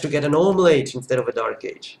managed to get a normal age instead of a dark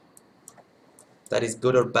age. That is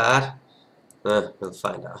good or bad? We'll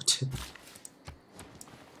find out.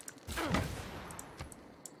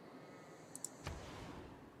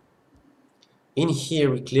 In here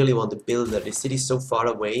we clearly want a builder. The city is so far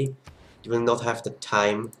away, you will not have the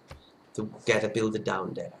time to get a builder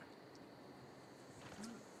down there.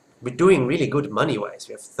 We're doing really good money-wise.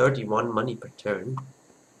 We have 31 money per turn.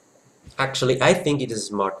 Actually, I think it is a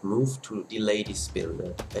smart move to delay this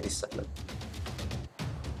builder, this settlement.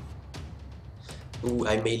 Ooh,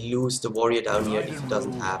 I may lose the warrior down here if it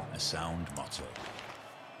doesn't have. A sound motto.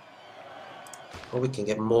 Oh, we can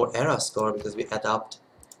get more era score because we adapt.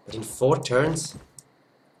 But in 4 turns,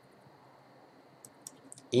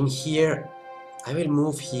 in here, I will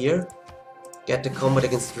move here, get the combat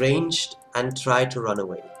against ranged, and try to run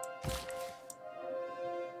away.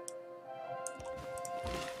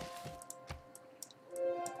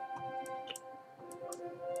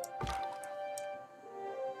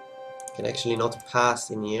 Can actually not pass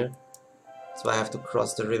in here, so I have to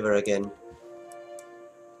cross the river again.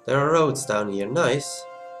 There are roads down here, nice.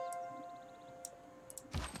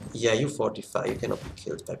 Yeah, you fortify, you cannot be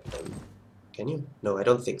killed by them. Can you? No, I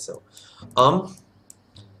don't think so.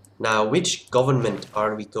 Now, which government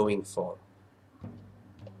are we going for?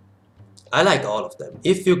 I like all of them.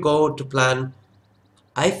 If you go to plan,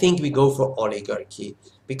 I think we go for oligarchy,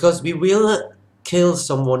 because we will kill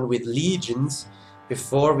someone with legions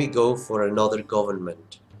before we go for another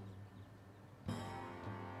government.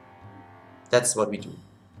 That's what we do.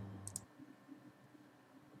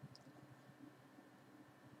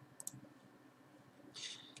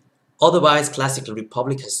 Otherwise, Classical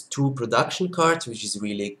Republic has 2 production cards, which is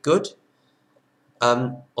really good.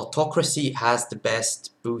 Autocracy has the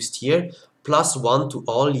best boost here. +1 to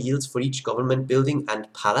all yields for each government building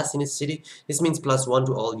and palace in a city. This means +1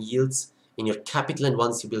 to all yields in your capital, and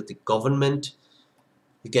once you build the government,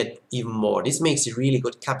 you get even more. This makes a really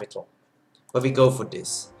good capital. But we go for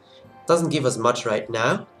this. Doesn't give us much right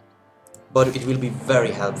now, but it will be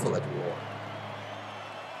very helpful at war.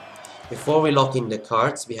 Before we lock in the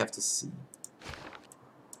cards, we have to see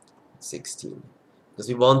 16, because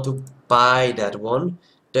we want to buy that one.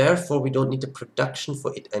 Therefore, we don't need the production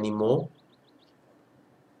for it anymore.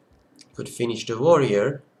 Could finish the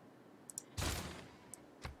warrior.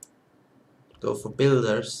 Go for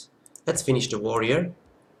builders. Let's finish the warrior.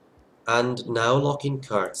 And now lock in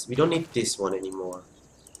cards. We don't need this one anymore.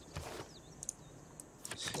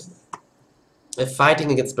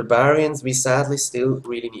 Fighting against barbarians, we sadly still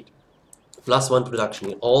really need +1 production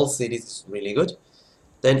in all cities, is really good.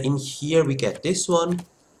 Then in here we get this one.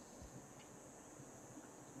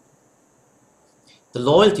 The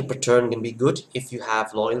loyalty per turn can be good if you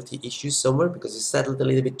have loyalty issues somewhere, because you settled a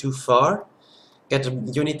little bit too far. Get a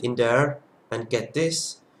unit in there and get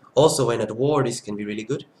this. Also when at war this can be really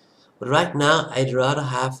good. But right now I'd rather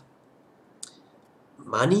have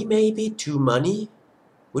money, maybe 2 money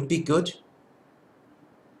would be good.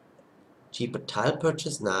 Cheaper tile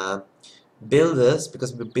purchase? Nah. Builders,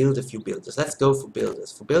 because we build a few builders. Let's go for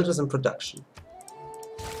builders. For builders and production.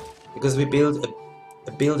 Because we build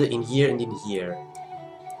a builder in here and in here.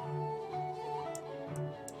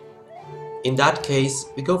 In that case,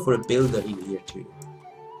 we go for a builder in here too.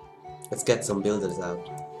 Let's get some builders out.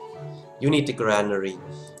 You need the granary.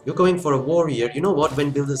 You're going for a warrior. You know what? When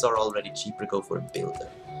builders are already cheaper, go for a builder.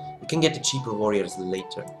 You can get the cheaper warriors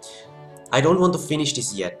later. I don't want to finish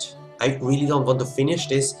this yet. I really don't want to finish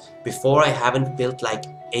this before I haven't built like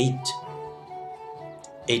 8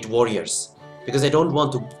 warriors. Because I don't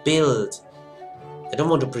want to build, I don't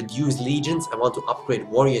want to produce legions, I want to upgrade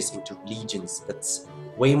warriors into legions. That's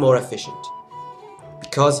way more efficient.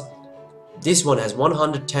 Because this one has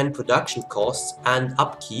 110 production costs and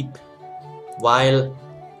upkeep, while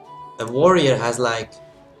a warrior has like...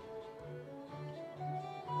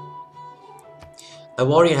 A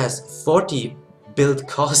warrior has 40 build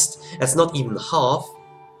cost, that's not even half,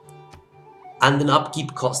 and an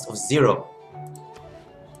upkeep cost of 0.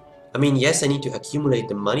 I mean, yes, I need to accumulate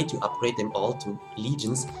the money to upgrade them all to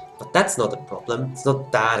legions, but that's not a problem, it's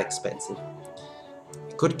not that expensive.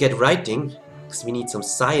 We could get writing, because we need some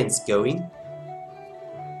science going.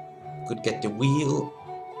 Could get the wheel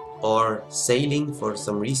or sailing for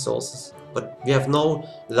some resources, but we have no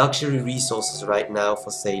luxury resources right now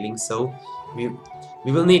for sailing, so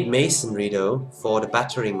we will need masonry though for the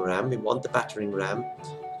battering ram. We want the battering ram.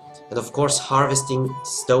 And of course harvesting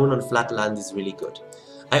stone on flat land is really good.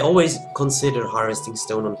 I always consider harvesting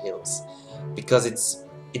stone on hills, because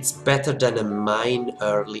it's better than a mine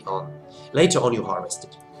early on. Later on you harvest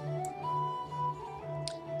it.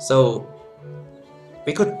 So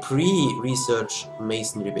we could pre-research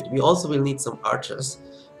masonry a bit. We also will need some archers,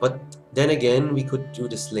 but then again we could do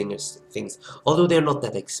the slingers things, although they're not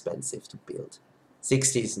that expensive to build.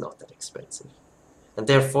 60 is not that expensive. And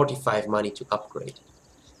they're 45 money to upgrade.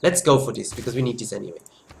 Let's go for this, because we need this anyway.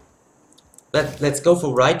 Let's go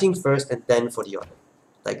for writing first and then for the other.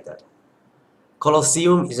 Like that.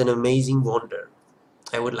 Colosseum is an amazing wonder.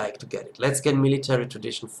 I would like to get it. Let's get military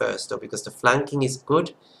tradition first though, because the flanking is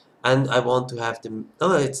good and I want to have the...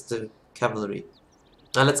 Oh, it's the cavalry.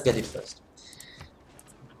 Now let's get it first.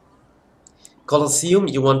 Colosseum,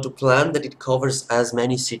 you want to plan that it covers as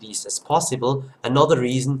many cities as possible. Another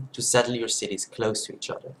reason to settle your cities close to each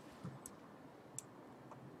other.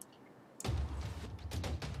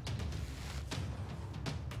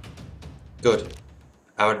 Good.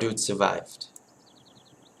 Our dude survived.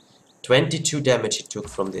 22 damage he took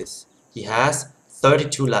from this. He has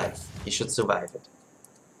 32 life. He should survive it.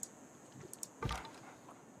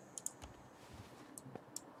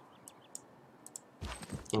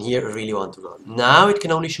 In here I really want to run. Now it can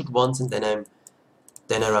only shoot once and then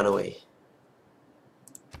I run away.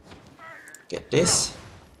 Get this.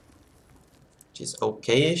 Which is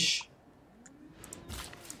okay-ish.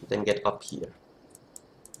 Then get up here.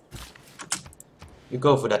 You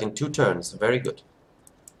go for that in 2 turns. Very good.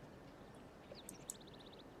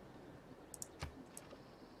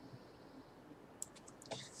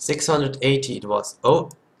 $680 it was. Oh,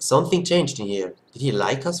 something changed in here. Did he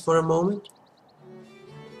like us for a moment?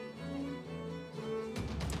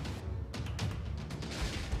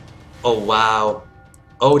 Oh wow.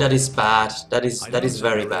 Oh, that is bad. That is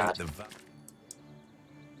very bad.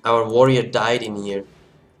 Our warrior died in here.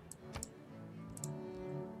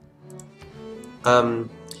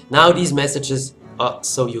 Now these messages are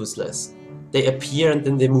so useless. They appear and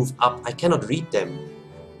then they move up. I cannot read them.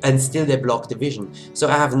 And still they block the vision. So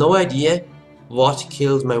I have no idea what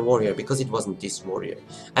killed my warrior, because it wasn't this warrior.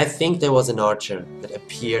 I think there was an archer that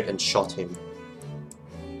appeared and shot him.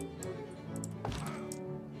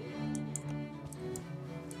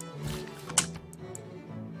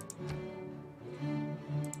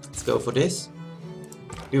 Let's go for this.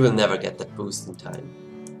 We will never get that boost in time.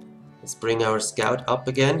 Let's bring our scout up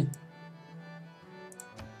again.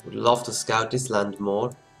 Would love to scout this land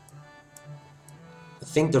more. I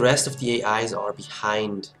think the rest of the AIs are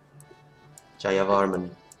behind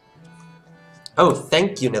Jayavarman. Oh,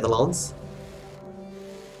 thank you, Netherlands.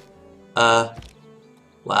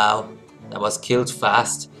 Wow, that was killed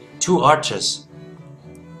fast. 2 archers.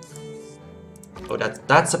 Oh,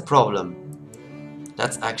 that's a problem.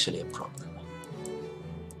 That's actually a problem.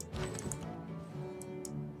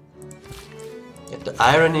 Get the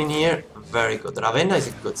iron in here. Very good. Ravenna is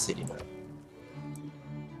a good city now.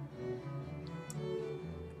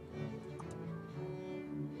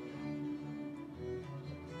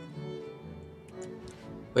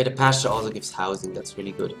 Wait, the pasture also gives housing. That's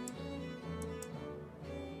really good.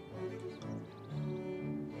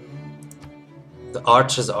 The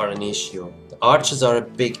archers are an issue. The archers are a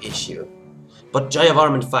big issue. But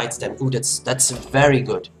Jayavarman fights them. Ooh, that's very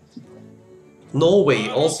good. Norway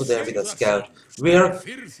also there with a scout. We're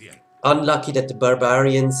unlucky that the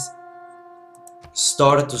barbarians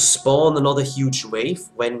started to spawn another huge wave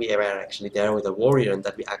when we were actually there with a warrior and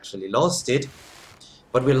that we actually lost it.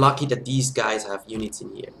 But we're lucky that these guys have units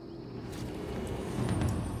in here.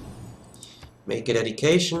 Make a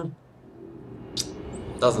dedication.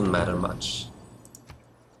 Doesn't matter much.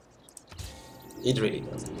 It really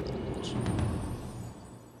doesn't matter much.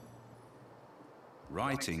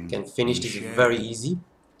 Writing. Can finish this very easy.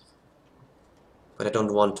 But I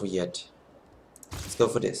don't want to yet. Let's go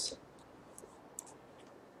for this.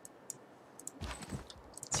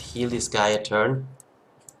 Let's heal this guy a turn.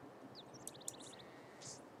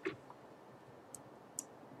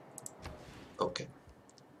 Okay.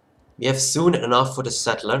 We have soon enough for the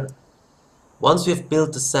settler. Once we have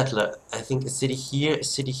built the settler, I think a city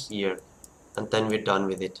here, and then we're done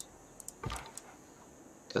with it.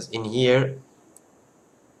 Because in here,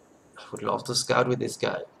 I would love to scout with this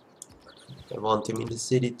guy. I want him in the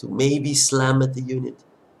city to maybe slam at the unit.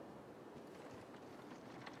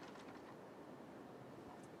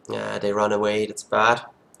 Yeah, they run away, that's bad.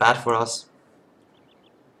 Bad for us.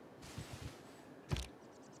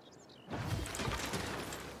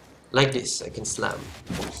 Like this, I can slam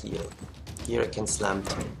from here. Here I can slam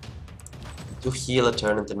too. To heal a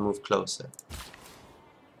turn and then move closer.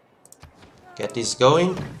 Get this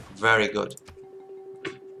going. Very good.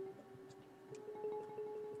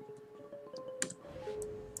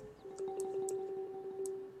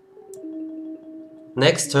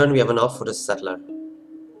 Next turn we have enough for the settler.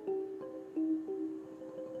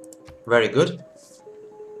 Very good.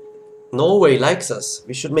 Norway likes us.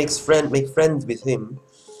 We should make friends with him.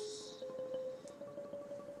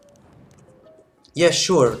 Yeah,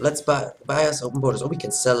 sure. Let's buy us open borders. Oh, we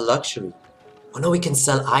can sell luxury. Oh no, we can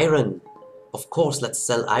sell iron. Of course, let's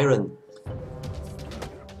sell iron.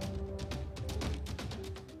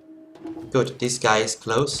 Good, this guy is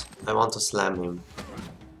close. I want to slam him.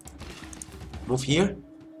 Move here.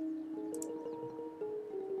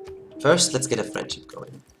 First, let's get a friendship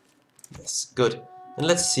going. Yes, good. And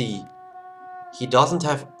let's see. He doesn't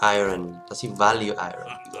have iron. Does he value iron?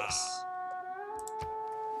 Yes.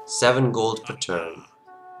 7 gold per turn.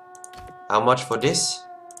 How much for this?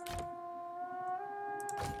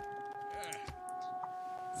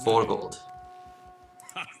 4 gold.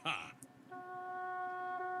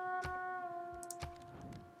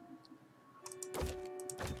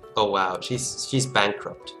 Oh wow, she's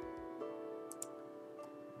bankrupt.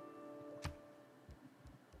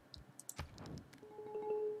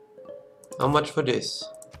 How much for this?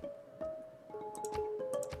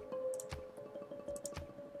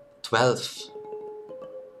 12.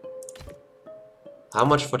 How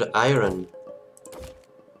much for the iron?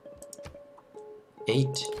 8.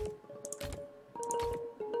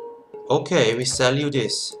 Okay, we sell you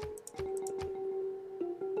this.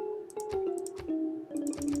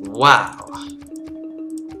 Wow.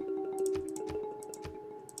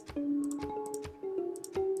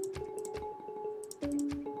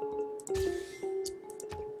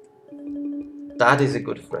 That is a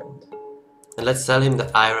good friend. And let's sell him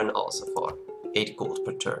the iron also for 8 gold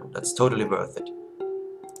per turn. That's totally worth it.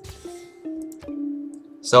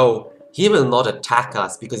 So, he will not attack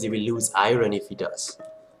us because he will lose iron if he does.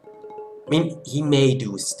 I mean, he may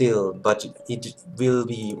do still, but it will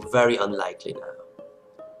be very unlikely now.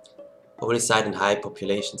 Holy site and high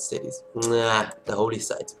population cities. Nah, the holy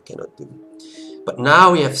sites we cannot do. But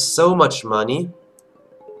now we have so much money.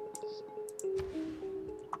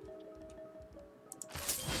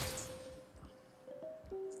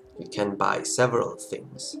 We can buy several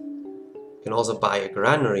things. We can also buy a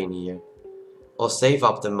granary in here. Or save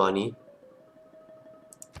up the money.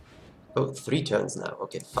 Oh, 3 turns now.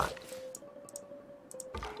 Okay, fine.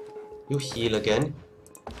 You heal again.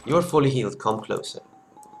 You're fully healed. Come closer.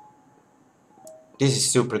 This is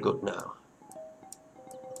super good now.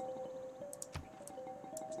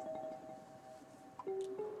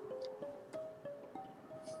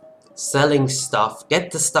 Selling stuff.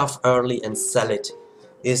 Get the stuff early and sell it.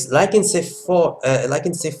 Is like in Civ 4, like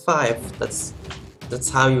in Civ 5. That's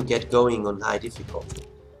how you get going on high difficulty.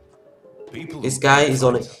 This guy is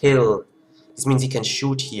on a hill. This means he can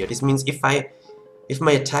shoot here. This means if my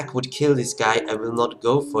attack would kill this guy, I will not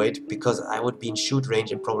go for it because I would be in shoot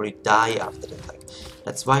range and probably die after the attack.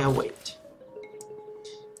 That's why I wait.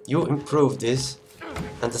 You improve this,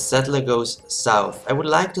 and the settler goes south. I would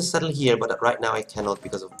like to settle here, but right now I cannot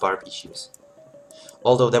because of barb issues.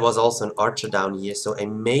 Although there was also an archer down here, so I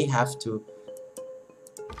may have to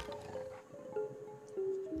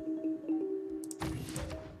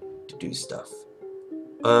do stuff.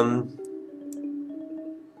 I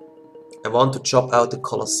want to chop out the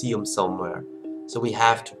Colosseum somewhere, so we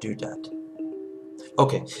have to do that.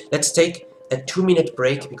 Okay, let's take a 2-minute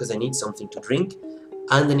break because I need something to drink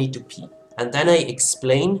and I need to pee. And then I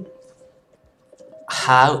explain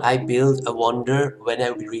how I build a wonder when I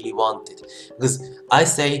really want it. Because I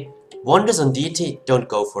say, wonders on Deity, don't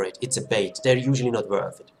go for it. It's a bait. They're usually not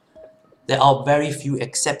worth it. There are very few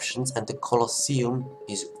exceptions and the Colosseum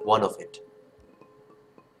is one of it.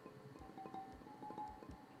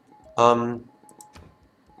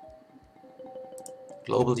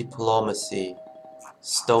 Global diplomacy,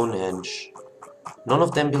 Stonehenge. None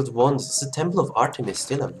of them built once. Is the Temple of Artemis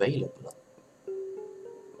still available?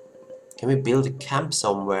 Can we build a camp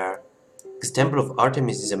somewhere? Because Temple of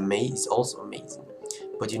Artemis is also amazing,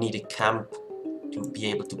 but you need a camp to be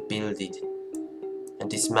able to build it, and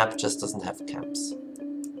this map just doesn't have camps.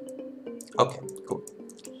 Okay, cool.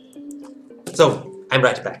 So I'm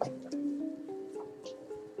right back.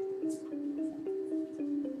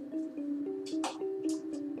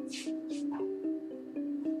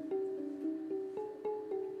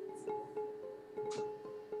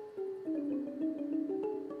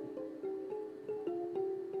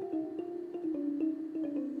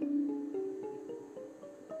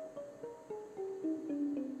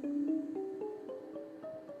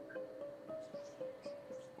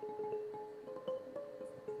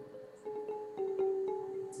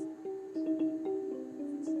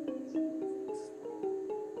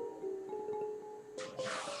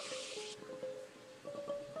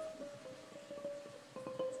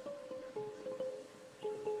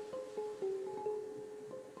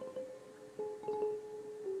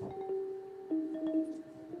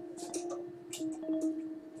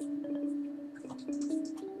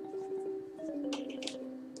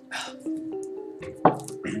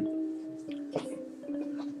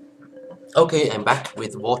 Okay, I'm back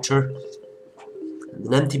with water and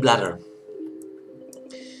an empty bladder.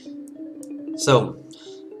 So,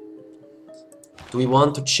 do we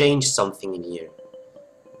want to change something in here?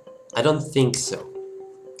 I don't think so.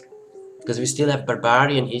 Because we still have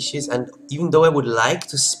barbarian issues, and even though I would like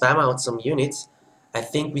to spam out some units, I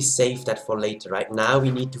think we save that for later. Right now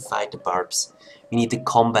we need to fight the barbs. We need the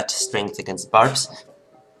combat strength against barbs.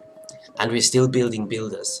 And we're still building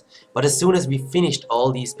builders. But as soon as we finished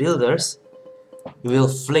all these builders, we will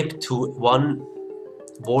flip to one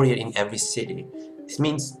warrior in every city. This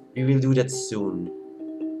means we will do that soon.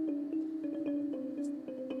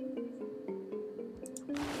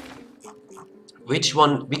 Which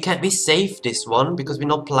one? We save this one because we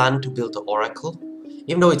not plan to build the oracle.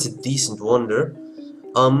 Even though it's a decent wonder,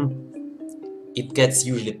 it gets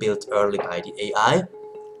usually built early by the AI.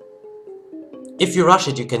 If you rush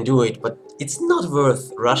it, you can do it, but it's not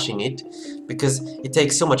worth rushing it because it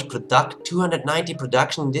takes so much 290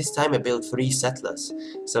 production. This time I built 3 settlers,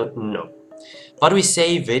 so no. But we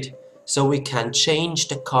save it so we can change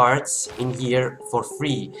the cards in here for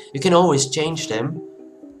free. You can always change them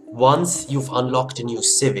once you've unlocked a new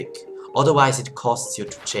civic, otherwise it costs you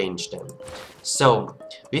to change them. So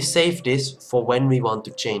we save this for when we want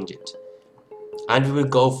to change it. And we will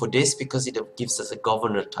go for this because it gives us a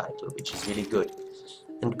governor title, which is really good.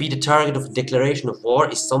 And be the target of a declaration of war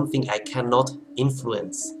is something I cannot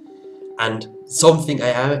influence. And something I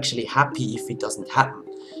am actually happy if it doesn't happen.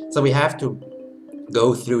 So we have to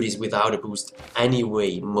go through this without a boost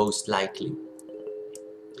anyway, most likely.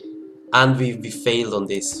 And we failed on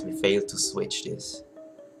this, we failed to switch this.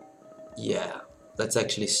 Yeah, let's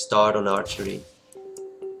actually start on archery.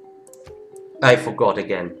 I forgot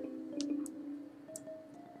again.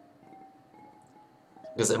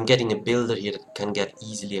 Because I'm getting a builder here that can get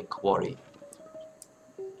easily a quarry.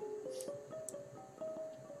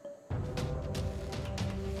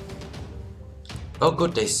 Oh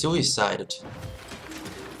good, they suicided.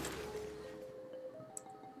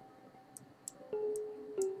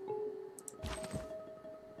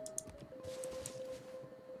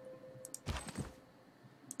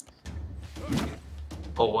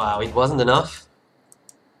 Oh wow, it wasn't enough.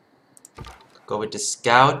 Go with the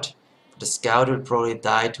scout. The scout will probably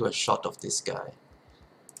die to a shot of this guy.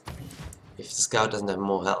 If the scout doesn't have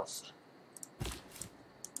more health.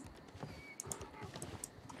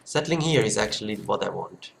 Settling here is actually what I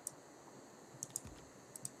want.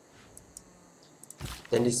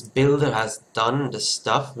 Then this builder has done the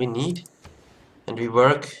stuff we need. And we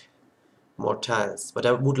work more tiles. But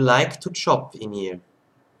I would like to chop in here.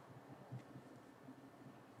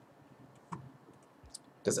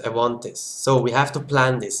 Because I want this. So we have to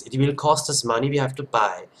plan this. It will cost us money, we have to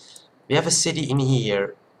buy. We have a city in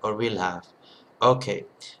here, or we'll have. Okay,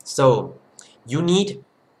 so you need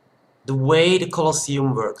the way the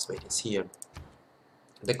Colosseum works. Wait, it's here.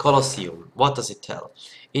 The Colosseum, what does it tell?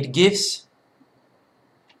 It gives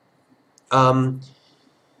 2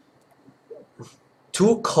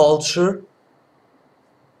 culture,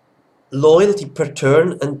 loyalty per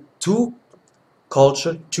turn, and 2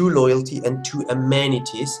 culture, 2 loyalty, and 2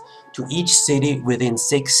 amenities to each city within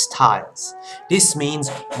 6 tiles. This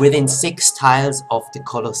means within 6 tiles of the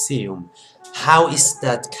Colosseum. How is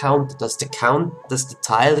that counted? Does the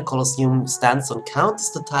tile the Colosseum stands on count?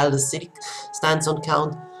 Does the tile the city stands on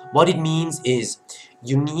count? What it means is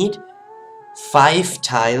you need 5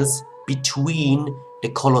 tiles between the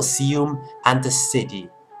Colosseum and the city,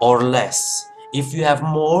 or less. If you have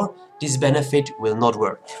more, this benefit will not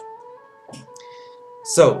work.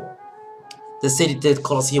 So, the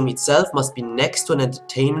Colosseum itself must be next to an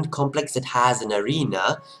entertainment complex that has an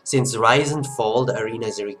arena. Since Rise and Fall, the arena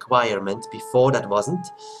is a requirement. Before that wasn't.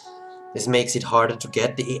 This makes it harder to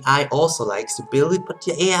get. The AI also likes to build it, but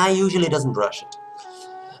the AI usually doesn't rush it.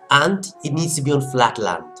 And it needs to be on flat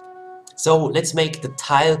land. So let's make the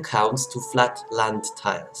tile counts to flat land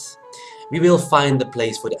tiles. We will find the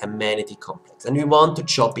place for the amenity complex, and we want to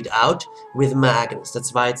chop it out with magnets.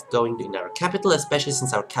 That's why it's going in our capital, especially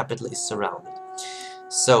since our capital is surrounded.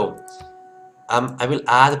 So I will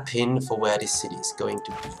add a pin for where this city is going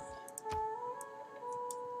to be.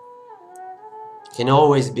 You can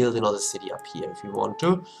always build another city up here if you want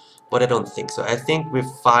to, but I don't think so. I think we're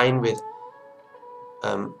fine with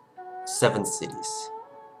 7 cities.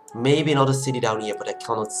 Maybe another city down here, but I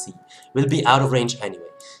cannot see. We'll be out of range anyway.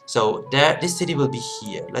 So this city will be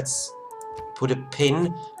here. Let's put a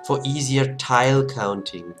pin for easier tile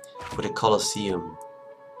counting for the Colosseum.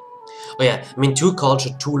 Oh yeah, I mean 2 culture,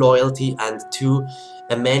 2 loyalty, and 2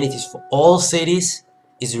 amenities for all cities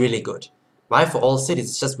is really good. Why for all cities?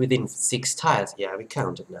 It's just within 6 tiles. Yeah, we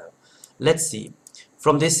counted now. Let's see.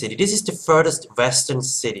 From this city, this is the furthest western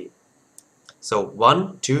city. So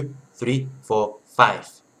 1, 2, 3, 4,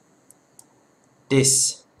 5.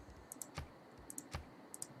 This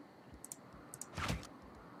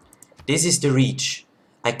is the reach.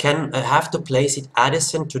 I have to place it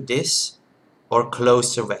adjacent to this or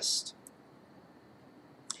closer west.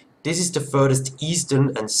 This is the furthest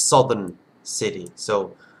eastern and southern city.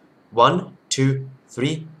 So 1, 2,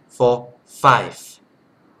 3, 4, 5.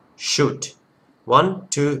 Shoot. 1,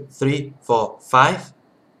 2, 3, 4, 5.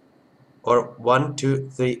 Or 1, 2,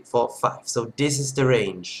 3, 4, 5. So this is the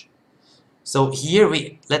range. So here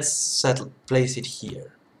let's place it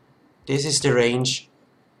here. This is the range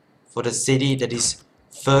for the city that is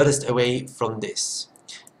furthest away from this.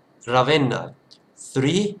 Ravenna,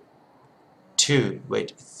 3, 2.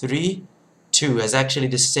 Wait, 3, 2 has actually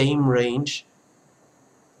the same range,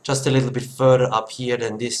 just a little bit further up here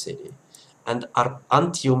than this city. And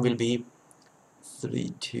Antium will be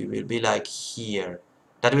 3, 2, will be like here.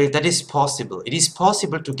 That is possible. It is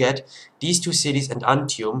possible to get these two cities and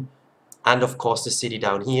Antium, and of course the city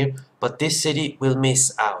down here, but this city will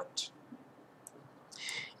miss out.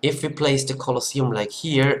 If we place the Colosseum like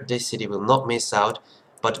here, this city will not miss out,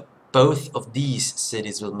 but both of these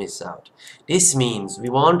cities will miss out. This means we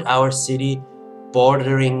want our city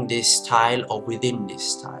bordering this tile or within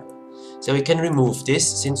this tile. So we can remove this,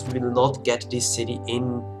 since we will not get this city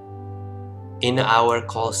in our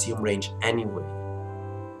Colosseum range anyway.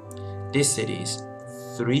 This city is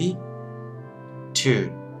 3,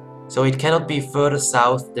 2. So it cannot be further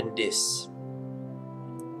south than this.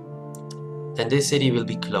 Then this city will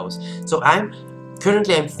be close. So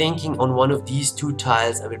currently I'm thinking on one of these two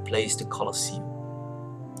tiles I will place the Colosseum.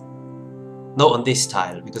 No, on this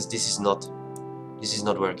tile, because this is not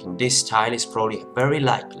working. This tile is probably very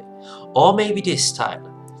likely. Or maybe this tile.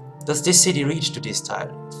 Does this city reach to this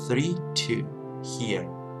tile? 3, 2, here.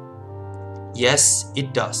 Yes,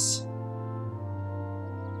 it does.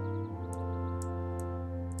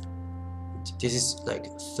 This is like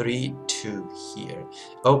 3, 2 here.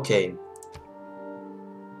 Okay.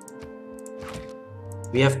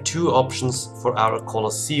 We have two options for our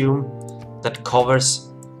Colosseum that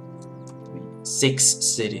covers 6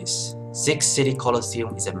 cities. 6 city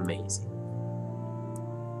Colosseum is amazing.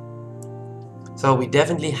 So we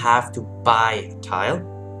definitely have to buy a tile.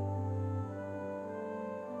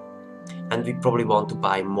 And we probably want to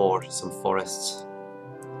buy some forests.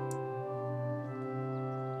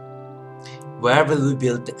 Where will we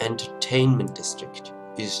build the entertainment district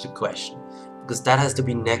is the question, because that has to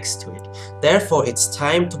be next to it. Therefore, it's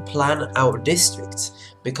time to plan our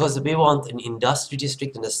districts, because we want an industry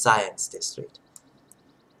district and a science district.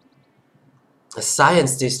 A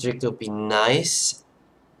science district would be nice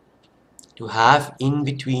to have in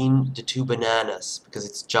between the two bananas, because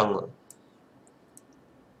it's jungle.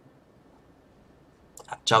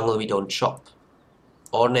 At jungle we don't chop.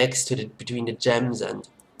 Or next to between the gems, and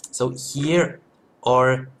so here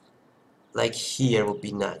or like here would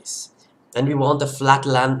be nice. And we want a flat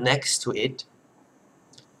land next to it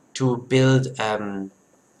to build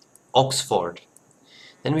Oxford.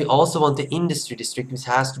 Then we also want the industry district, which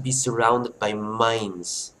has to be surrounded by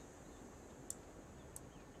mines.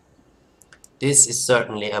 This is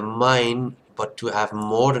certainly a mine, but to have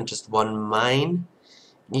more than just one mine,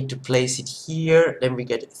 need to place it here. Then we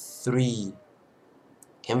get 3.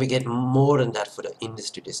 Can we get more than that for the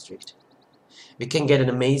industry district? We can get an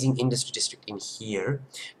amazing industry district in here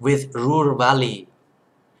with Ruhr Valley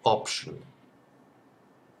option.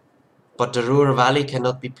 But the Ruhr Valley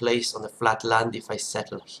cannot be placed on the flat land if I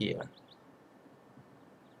settle here.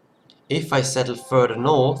 If I settle further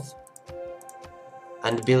north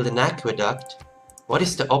and build an aqueduct, what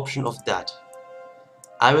is the option of that?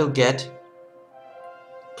 I will get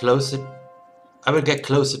closer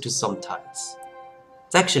to some tiles.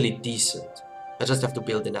 It's actually decent. I just have to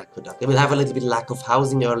build an aqueduct. I will have a little bit lack of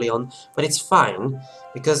housing early on, but it's fine,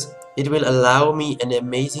 because it will allow me an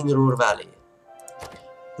amazing Ruhr Valley.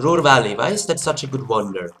 Ruhr Valley, why is that such a good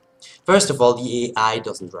wonder? First of all, the AI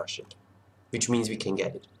doesn't rush it, which means we can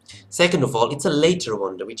get it. Second of all, it's a later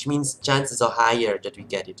wonder, which means chances are higher that we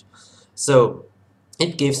get it. So,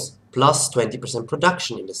 it gives plus 20%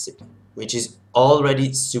 production in the city, which is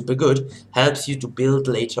already super good, helps you to build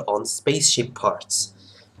later on spaceship parts.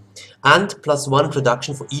 And plus 1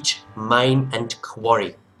 production for each mine and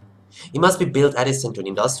quarry. It must be built adjacent to an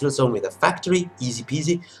industrial zone with a factory, easy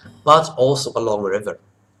peasy, but also along a river.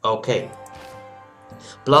 Okay.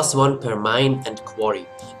 Plus 1 per mine and quarry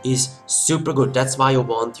is super good. That's why you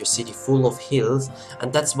want your city full of hills,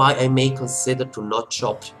 and that's why I may consider to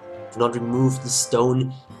not remove the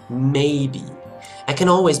stone, maybe. I can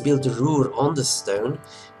always build the Ruhr on the stone,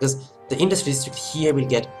 because the industry district here will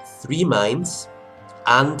get 3 mines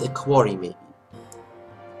and a quarry maybe.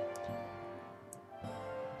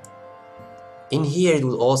 In here it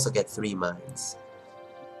will also get 3 mines.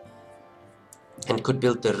 And could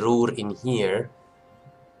build the Ruhr in here.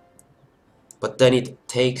 but then it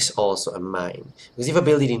takes also a mine. Because if I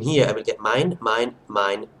build it in here, I will get mine, mine,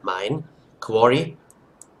 mine, mine, quarry,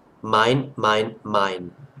 mine, mine,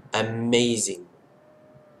 mine. Amazing.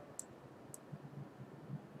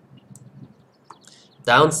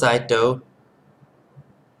 Downside though.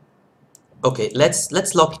 Okay,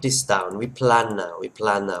 let's lock this down. We plan now. We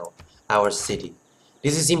plan now. Our city.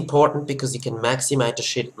 This is important because you can maximize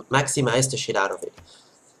the shit out of it.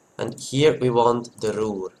 And here we want the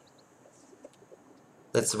Ruhr.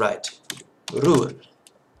 That's right. Ruhr.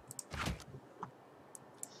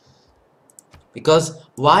 Because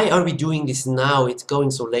why are we doing this now? It's going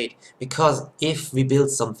so late. Because if we build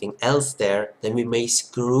something else there, then we may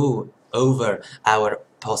screw over our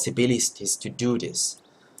possibilities to do this.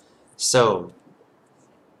 So,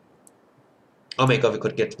 oh my god, we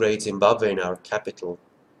could get Great Zimbabwe in our capital.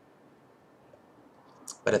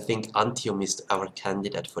 But I think Antium is our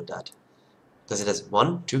candidate for that. Because it has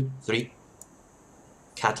 1, 2, 3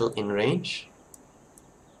 cattle in range.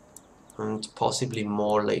 And possibly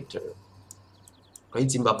more later. Great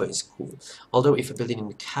Zimbabwe is cool. Although if we build it in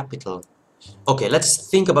the capital... Okay, let's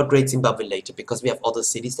think about Great Zimbabwe later, because we have other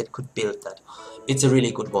cities that could build that. It's a really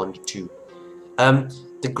good one too.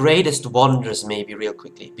 The greatest wonders, maybe real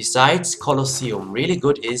quickly, besides Colosseum, really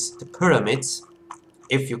good is the pyramids,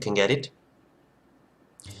 if you can get it.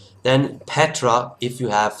 Then Petra, if you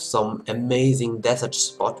have some amazing desert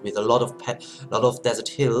spot with a lot of desert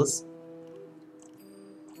hills.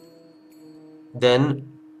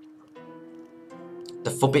 Then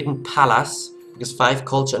the Forbidden Palace, because 5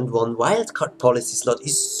 culture and 1 wildcard policy slot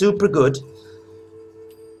is super good.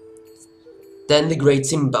 Then the Great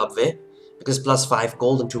Zimbabwe, because plus 5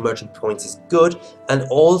 gold and 2 merchant points is good, and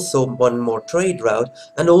also 1 more trade route,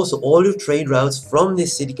 and also all your trade routes from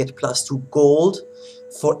this city get plus 2 gold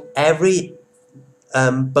for every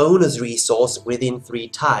bonus resource within 3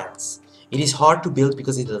 tiles. It is hard to build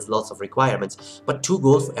because it has lots of requirements, but 2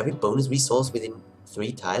 gold for every bonus resource within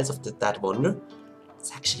 3 tiles of that wonder,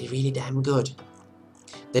 it's actually really damn good.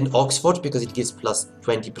 Then Oxford, because it gives plus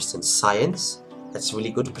 20% science, that's really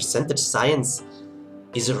good. Percentage science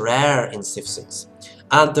is rare in Civ 6.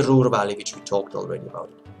 And the Ruhr Valley, which we talked already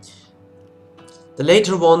about. The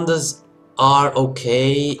later wonders are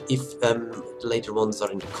okay if the later wonders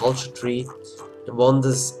are in the culture tree. The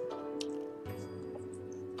wonders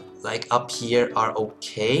like up here are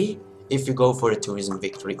okay if you go for a tourism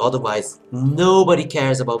victory. Otherwise, nobody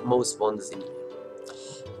cares about most wonders in here.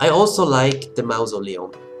 I also like the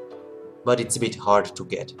mausoleum, but it's a bit hard to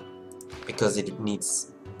get because it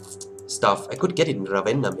needs stuff. I could get it in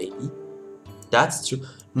Ravenna maybe. That's true.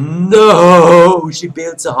 No! She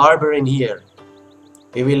builds a harbor in here.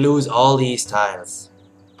 We will lose all these tiles.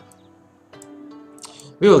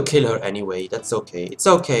 We will kill her anyway. That's okay. It's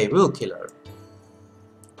okay. We will kill her.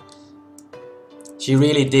 She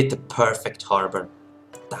really did the perfect harbor.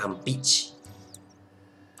 Damn bitch.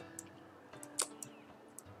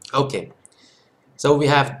 Okay. So we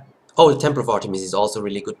have... Oh, the Temple of Artemis is also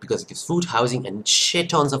really good because it gives food, housing, and shit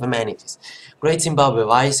tons of amenities. Great Zimbabwe,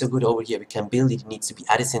 why is so good over here? We can build it. It needs to be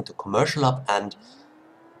added into commercial hub and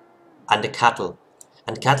the cattle.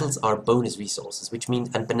 And cattles are bonus resources, which means,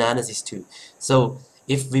 and bananas is too. So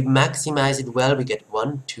if we maximize it well, we get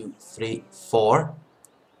 1, 2, 3, 4,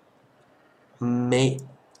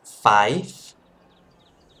 5.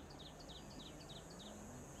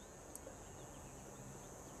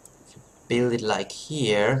 If you build it like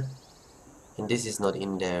here, and this is not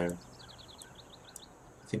in there.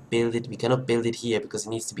 If we build it, we cannot build it here because it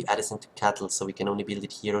needs to be added into cattle, so we can only build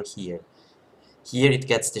it here or here. Here it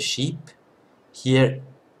gets the sheep. Here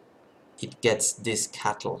it gets this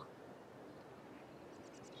cattle.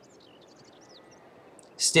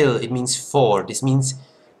 Still, it means 4. This means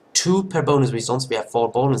 2 per bonus resource. We have 4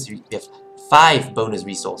 bonus. We have 5 bonus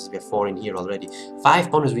resources. We have 4 in here already.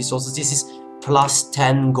 5 bonus resources. This is plus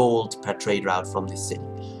 10 gold per trade route from this city.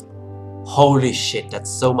 Holy shit, that's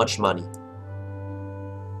so much money.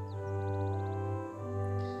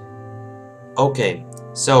 Okay,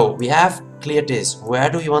 so we have cleared this.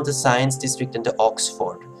 Where do we want the science district and the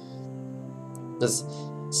Oxford? Because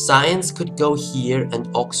science could go here and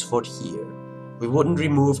Oxford here. We wouldn't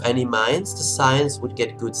remove any mines. The science would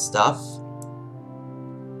get good stuff.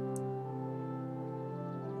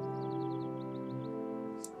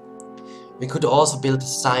 We could also build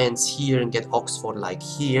science here and get Oxford like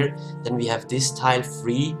here. Then we have this tile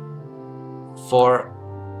free for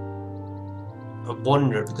a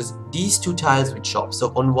wonder, because these 2 tiles will shop.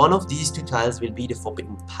 So on one of these 2 tiles will be the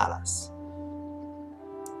Forbidden Palace.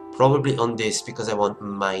 Probably on this, because I want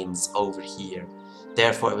mines over here.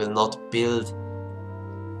 Therefore I will not build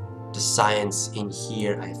the science in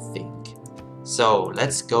here, I think. So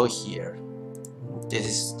let's go here. This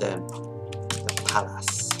is the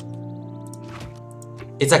palace.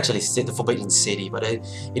 It's actually the Forbidden City, but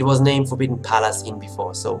it was named Forbidden Palace in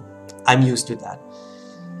before, so I'm used to that.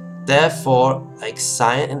 Therefore, like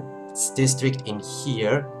Science District in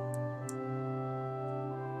here.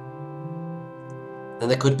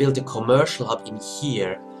 Then I could build a commercial hub in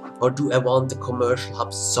here. Or do I want the commercial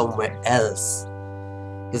hub somewhere else?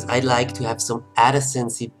 Because I'd like to have some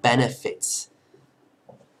adjacency benefits.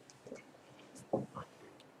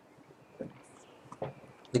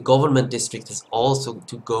 The government district has also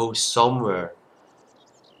to go somewhere.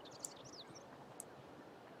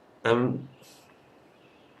 If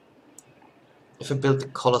I build a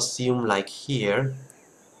Colosseum like here,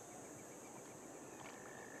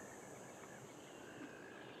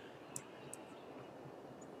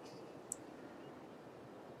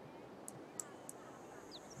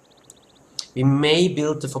 we may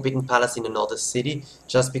build the Forbidden Palace in another city,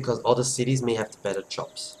 just because other cities may have the better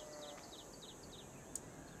jobs.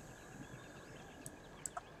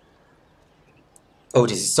 Oh,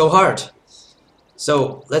 this is so hard.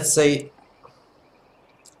 So, let's say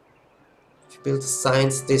if you build a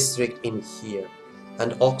Science District in here,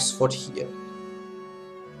 and Oxford here,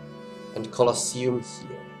 and Colosseum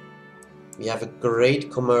here. We have a great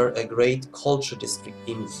culture district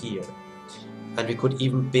in here. And we could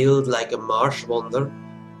even build like a marsh wonder,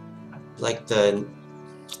 like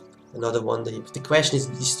another wonder. The question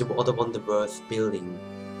is the other wonder worth building?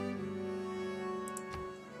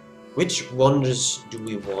 Which wonders do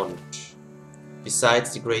we want?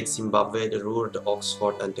 Besides the Great Zimbabwe, the Ruhr, the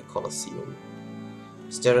Oxford and the Colosseum.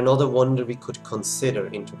 Is there another wonder we could consider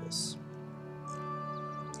into this?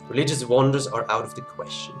 Religious wonders are out of the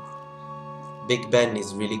question. Big Ben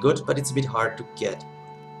is really good, but it's a bit hard to get.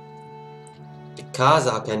 The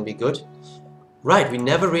Casa can be good. Right, we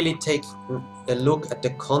never really take a look at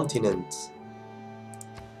the continent.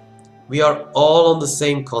 We are all on the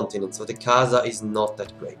same continent, so the Casa is not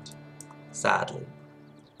that great, sadly.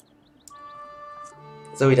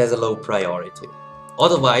 So it has a low priority.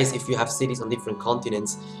 Otherwise, if you have cities on different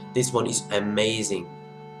continents, this one is amazing.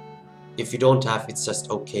 If you don't have, it's just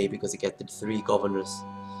okay, because you get the 3 governors.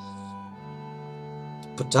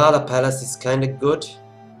 Potala Palace is kinda good.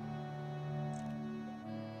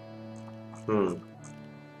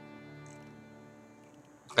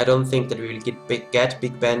 I don't think that we will get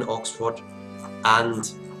Big Ben, Oxford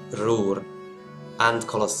and Ruhr and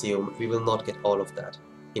Colosseum. We will not get all of that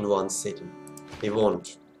in one city. We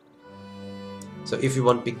won't. So if we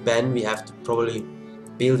want Big Ben, we have to probably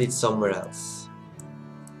build it somewhere else.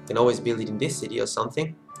 You can always build it in this city or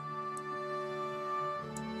something.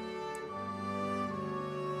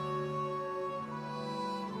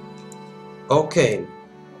 Okay.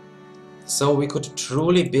 So we could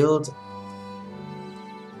truly build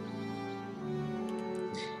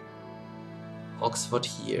Oxford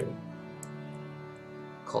here,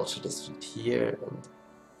 Culture District here, and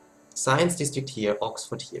Science District here,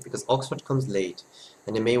 Oxford here, because Oxford comes late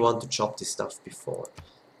and they may want to chop this stuff before.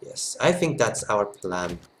 Yes, I think that's our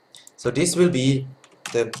plan. So this will be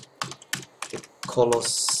the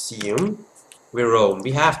Colosseum. We're Rome.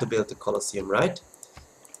 We have to build the Colosseum, right?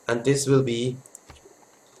 And this will be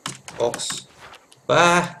Oxford.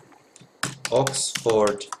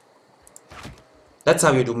 That's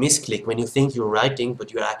how you do misclick, when you think you're writing,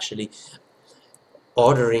 but you're actually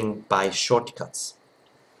ordering by shortcuts.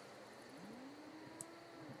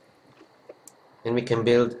 And we can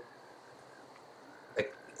build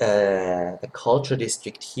a culture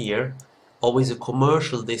district here, always a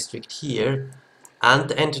commercial district here, and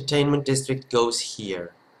the entertainment district goes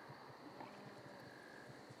here.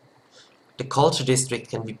 The culture district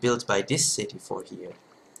can be built by this city for here.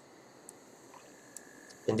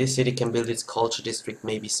 And this city can build its culture district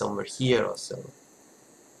maybe somewhere here or so.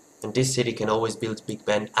 And this city can always build Big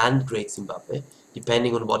Ben and Great Zimbabwe,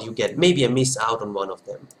 depending on what you get. Maybe I miss out on one of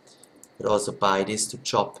them. But also buy this to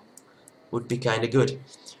chop. Would be kinda good.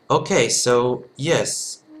 Okay, so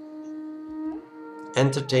yes.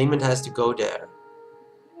 Entertainment has to go there.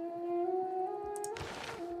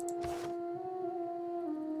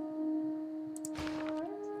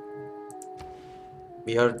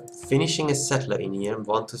 We are finishing a settler in here and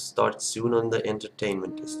want to start soon on the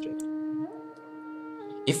entertainment district.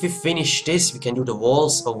 If we finish this, we can do the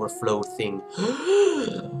walls overflow thing.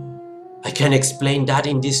 I can explain that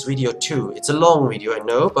in this video too. It's a long video, I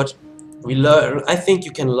know, but I think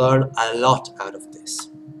you can learn a lot out of this.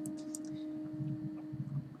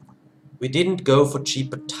 We didn't go for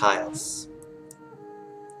cheaper tiles.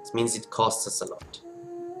 This means it costs us a lot.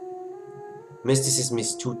 Mysticism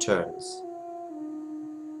is 2 turns.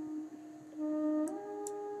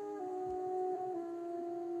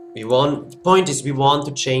 point is we want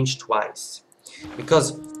to change twice.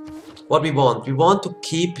 Because what we want to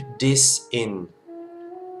keep this in.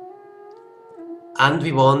 And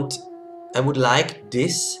I would like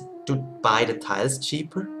this to buy the tiles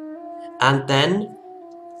cheaper. And then,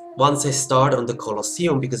 once I start on the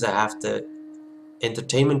Colosseum, because I have the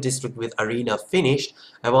entertainment district with arena finished,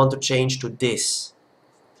 I want to change to this.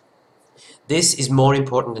 This is more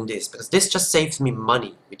important than this, because this just saves me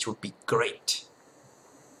money, which would be great.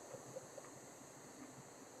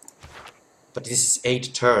 But this is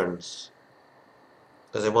 8 turns,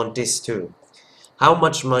 because I want this too. How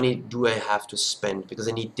much money do I have to spend? Because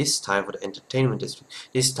I need this tile for the entertainment district,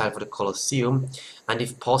 this tile for the Colosseum, and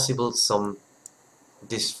if possible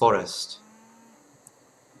this forest.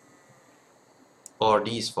 Or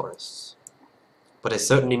these forests. But I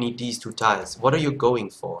certainly need these 2 tiles. What are you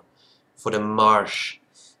going for? For the marsh.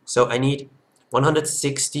 So I need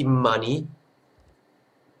 160 money.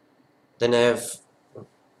 Then I have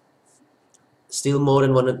still more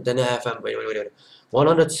than one. Then I have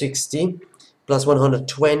 160 plus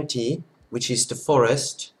 120, which is the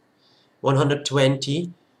forest.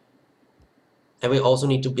 120. And we also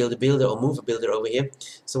need to build a builder or move a builder over here.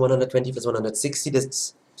 So 120 plus 160.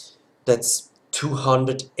 That's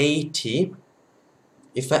 280.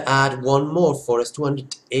 If I add one more forest,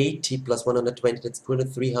 280 plus 120, that's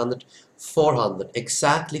 200, 300, 400.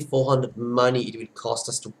 Exactly 400 money it will cost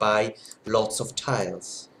us to buy lots of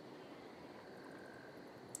tiles.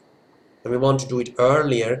 And we want to do it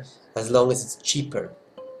earlier, as long as it's cheaper.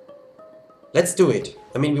 Let's do it.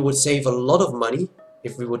 I mean, we would save a lot of money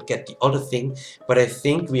if we would get the other thing, but I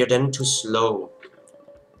think we are then too slow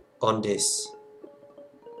on this.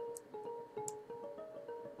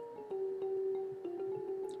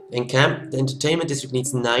 The entertainment district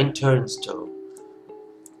needs 9 turns though.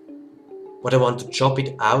 But I want to chop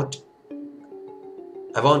it out.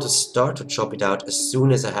 I want to start to chop it out as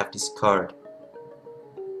soon as I have this card.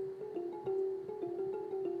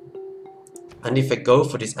 And if I go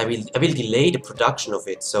for this, I will delay the production of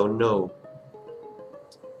it, so no.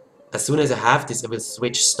 As soon as I have this, I will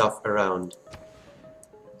switch stuff around.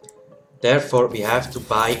 Therefore, we have to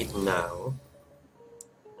buy it now.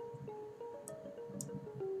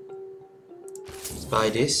 Buy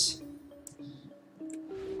this,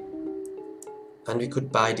 and we could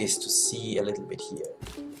buy this to see a little bit here.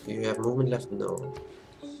 Do you have movement left? No.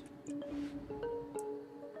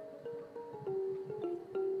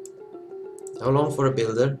 How long for a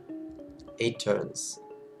builder? 8 turns.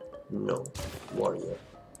 No. Warrior.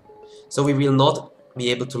 So we will not be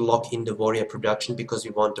able to lock in the warrior production because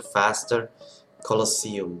we want a faster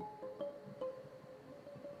Colosseum.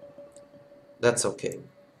 That's okay.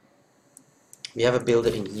 We have a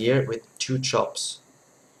builder in here with 2 chops.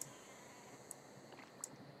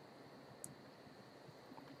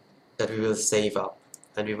 That we will save up.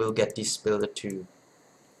 And we will get this builder too.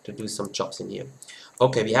 To do some chops in here.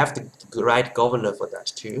 Okay, we have the right governor for that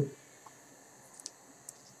too.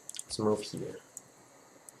 Let's move here.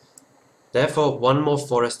 Therefore, one more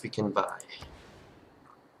forest we can buy.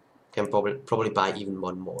 Can probably buy even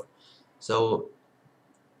one more. So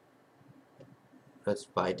let's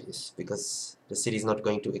buy this, because the city is not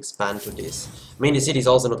going to expand to this. I mean, the city is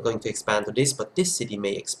also not going to expand to this, but this city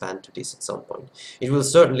may expand to this at some point. It will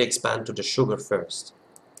certainly expand to the sugar first.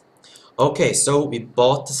 Okay, so we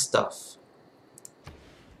bought the stuff.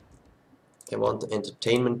 I want the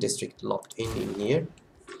entertainment district locked in here.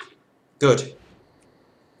 Good.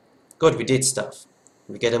 Good, we did stuff.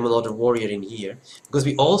 We get another warrior in here, because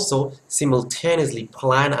we also simultaneously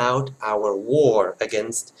plan out our war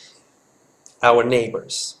against our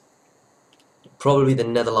neighbors. Probably the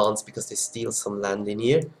Netherlands, because they steal some land in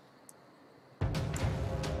here.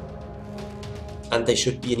 And they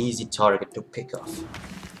should be an easy target to pick off.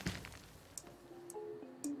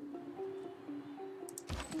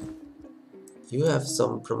 You have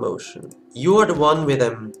some promotion. You are the one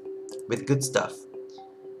with good stuff.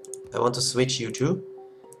 I want to switch you too.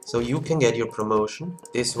 So you can get your promotion.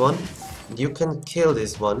 This one. And you can kill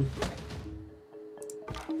this one.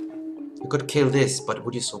 You could kill this, but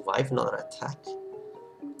would you survive another attack?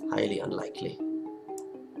 Highly unlikely.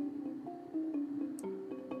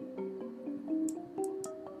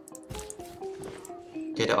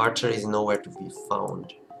 Okay, the archer is nowhere to be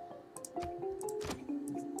found.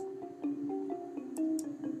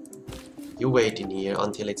 You wait in here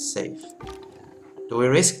until it's safe. Do we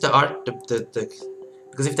risk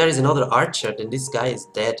because if there is another archer, then this guy is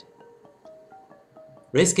dead.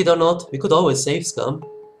 Risk it or not? We could always save scum.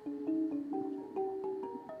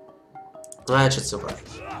 I should survive.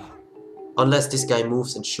 Unless this guy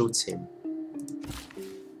moves and shoots him.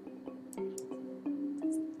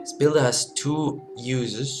 builder has 2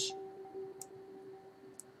 uses.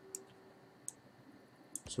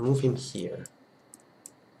 So move him here.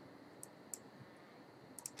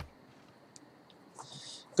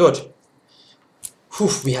 Good.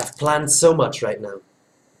 Whew, we have planned so much right now.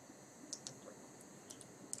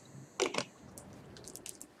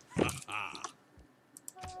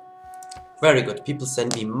 Very good. People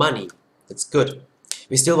send me money. That's good.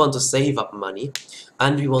 We still want to save up money.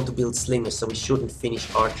 And we want to build slingers, so we shouldn't finish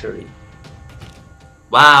archery.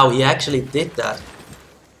 Wow, he actually did that.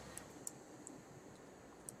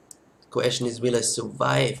 Question is, will I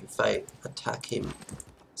survive if I attack him?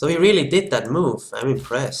 So he really did that move. I'm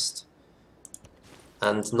impressed.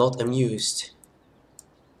 And not amused.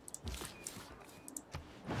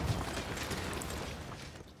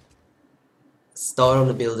 Start on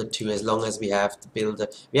the builder too, as long as we have the builder.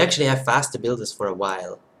 We actually have faster builders for a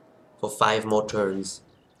while. For 5 more turns.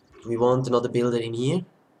 Do we want another builder in here?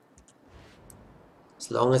 As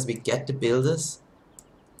long as we get the builders.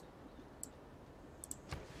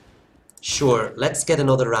 Sure, let's get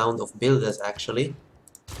another round of builders actually.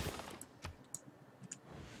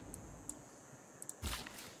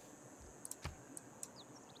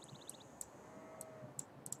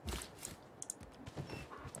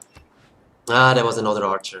 Ah, there was another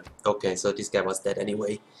archer. Okay, so this guy was dead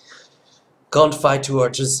anyway. Can't fight 2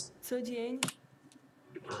 archers.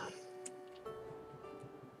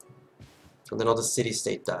 And another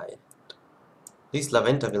city-state died. At least La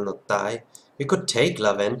Venta will not die. We could take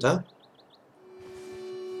La Venta.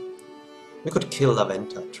 We could kill La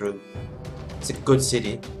Venta, true. It's a good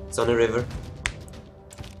city. It's on a river.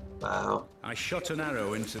 Wow. I shot an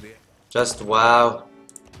arrow into the... Just wow.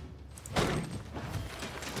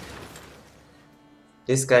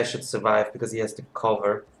 This guy should survive because he has the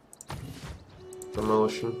cover.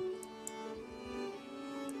 Promotion.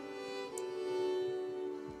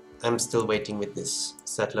 I'm still waiting with this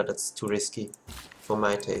settler, that's too risky for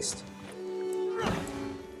my taste.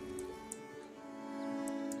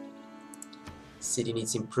 City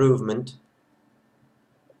needs improvement.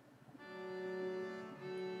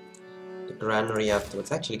 The granary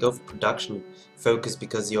afterwards. Actually go for production focus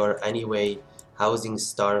because you're anyway housing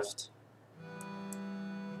starved.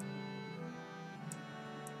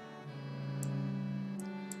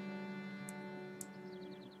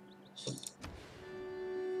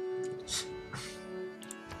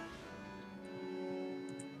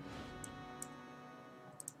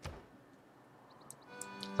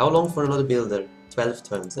 How long for another builder? 12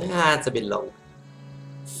 turns. Ah, it's a bit long.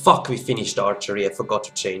 Fuck, we finished archery. I forgot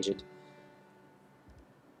to change it.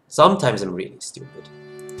 Sometimes I'm really stupid.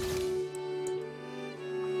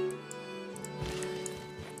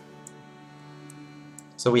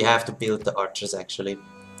 So we have to build the archers actually.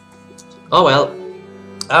 Oh well.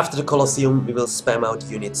 After the Colosseum we will spam out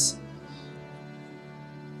units.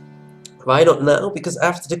 Why not now? Because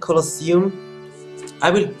after the Colosseum I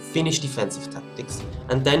will finish defensive tactics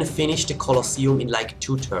and then finish the Colosseum in like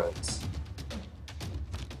 2 turns.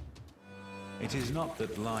 It is not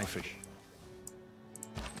that life is...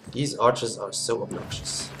 These archers are so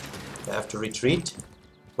obnoxious. I have to retreat.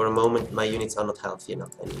 For a moment my units are not healthy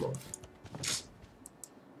enough anymore.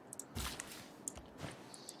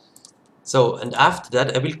 So, and after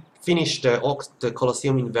that I will finish the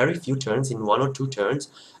Colosseum in very few turns, in 1 or 2 turns,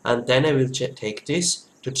 and then I will take this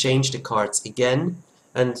to change the cards again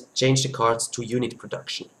and change the cards to unit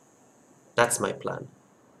production. That's my plan.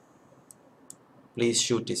 Please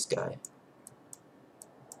shoot this guy.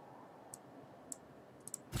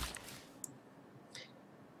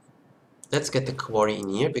 Let's get the quarry in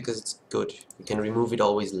here because it's good. We can remove it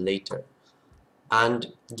always later.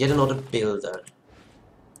 And get another builder.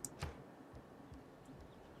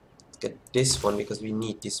 Let's get this one because we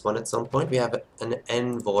need this one at some point. We have an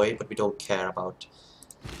envoy, but we don't care about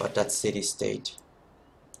that city-state.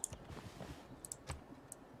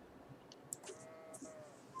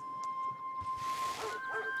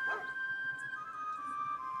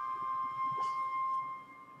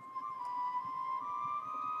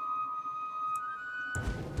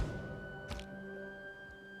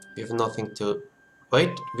 We have nothing to...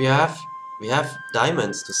 Wait, we have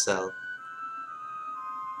diamonds to sell.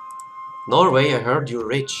 Norway, I heard you're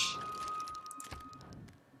rich.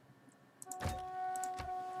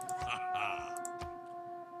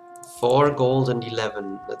 Four gold and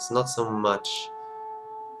 11. That's not so much.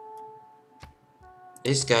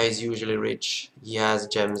 This guy is usually rich. He has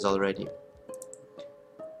gems already.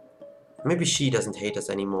 Maybe she doesn't hate us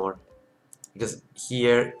anymore. Because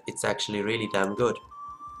here it's actually really damn good.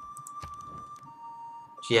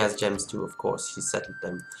 She has gems too, of course. She settled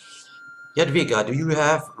them. Jadwiga, do you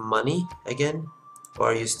have money again?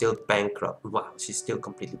 Or are you still bankrupt? Wow, she's still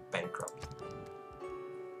completely bankrupt.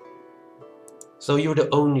 So you're the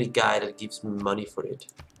only guy that gives me money for it.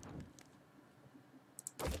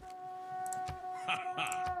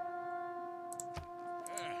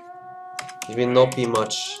 It will not be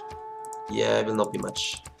much. Yeah, it will not be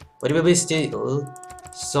much. But it will be still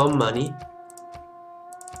some money.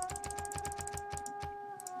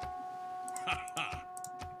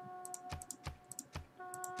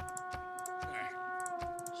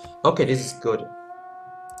 Okay, this is good.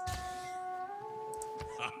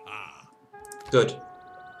 Good.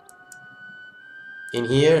 In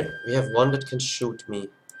here, we have one that can shoot me.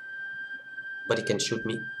 But he can shoot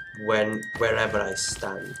me wherever I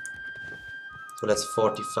stand. So that's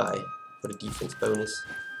 45 for the defense bonus.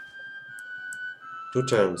 2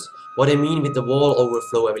 turns. What I mean with the wall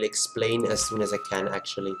overflow, I will explain as soon as I can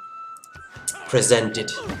actually present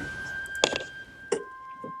it.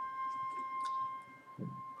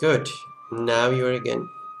 Good. Now you're again.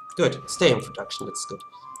 Good. Stay in production, that's good.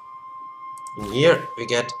 In here we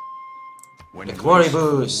get the quarry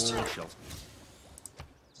boost.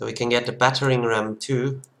 So we can get the battering ram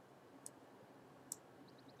too.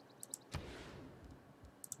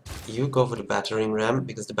 You go for the battering ram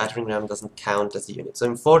because the battering ram doesn't count as a unit. So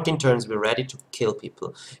in 14 turns we're ready to kill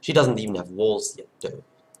people. She doesn't even have walls yet though.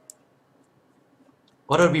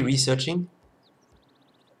 What are we researching?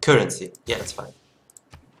 Currency. Yeah, that's fine.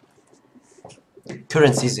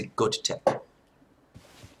 Currency is a good tech.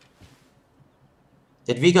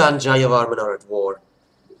 Jadwiga and Jayavarman are at war.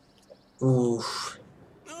 Oof.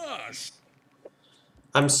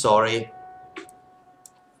 I'm sorry.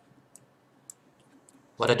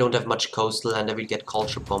 But I don't have much coastal and I will get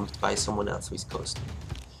culture bombed by someone else who is coastal.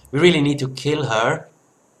 We really need to kill her.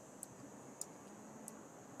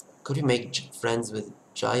 Could we make friends with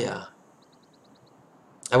Jaya?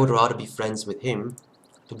 I would rather be friends with him,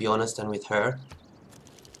 to be honest, than with her.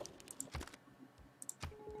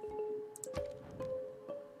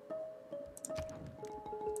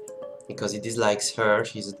 Because he dislikes her,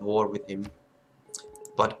 she's at war with him.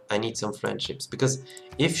 But I need some friendships, because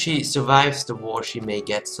if she survives the war, she may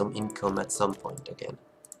get some income at some point again.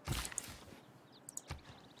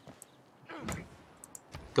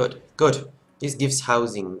 Good, good. This gives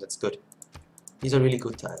housing, that's good. These are really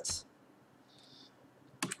good tiles.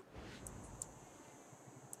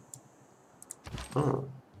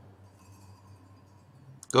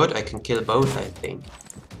 Good, I can kill both, I think.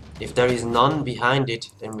 If there is none behind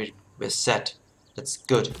it, then we're set. That's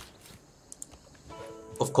good.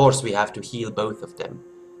 Of course we have to heal both of them.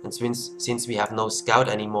 And since we have no scout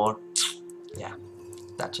anymore, yeah,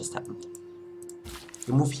 that just happened.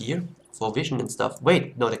 We move here for vision and stuff.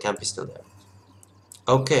 Wait, no, the camp is still there.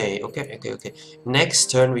 Okay.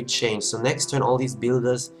 Next turn we change. So next turn all these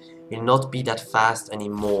builders will not be that fast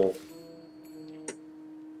anymore.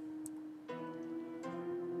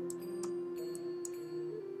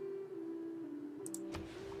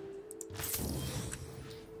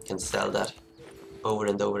 Can sell that over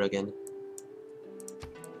and over again.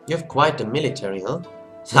 You have quite the military, huh?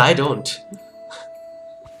 I don't.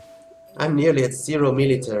 I'm nearly at 0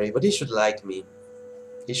 military, but he should like me.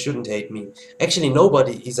 He shouldn't hate me. Actually,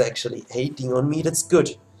 nobody is actually hating on me, that's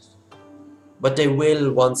good. But they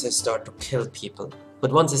will once I start to kill people.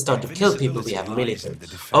 But once I start to kill people, we have military.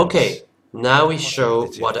 Okay, now we show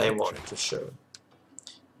what I want to show.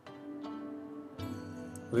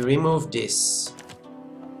 We remove this.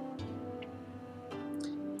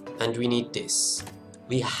 And we need this.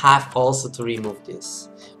 We have also to remove this,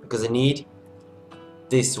 because I need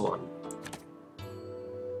this one.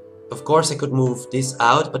 Of course I could move this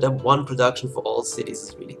out, but that one production for all cities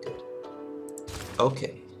is really good.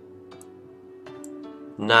 Okay.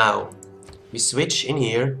 Now, we switch in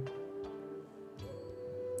here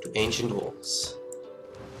to Ancient Walls.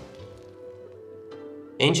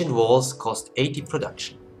 Ancient Walls cost 80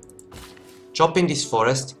 production. Chopping this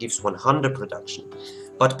forest gives 100 production.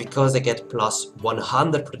 But because I get plus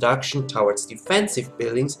 100 production towards defensive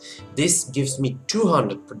buildings, this gives me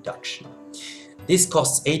 200 production. This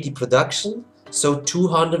costs 80 production, so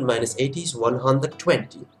 200 minus 80 is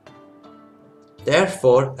 120.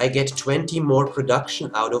 Therefore, I get 20 more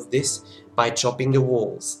production out of this by chopping the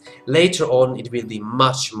walls. Later on it will be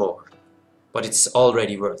much more, but it's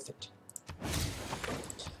already worth it.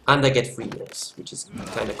 And I get free walls, which is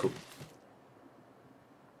kinda cool.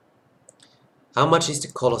 How much is the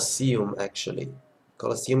Colosseum actually?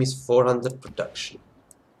 Colosseum is 400 production.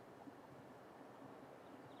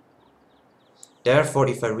 Therefore,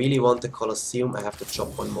 if I really want the Colosseum, I have to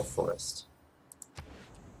chop one more forest.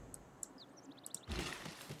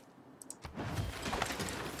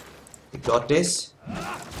 We got this.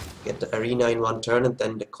 Get the arena in one turn and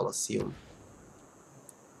then the Colosseum.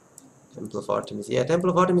 Temple of Artemis. Yeah, Temple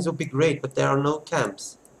of Artemis would be great, but there are no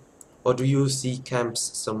camps. Or do you see camps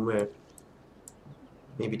somewhere?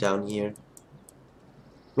 Maybe down here.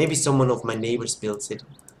 Maybe someone of my neighbors builds it.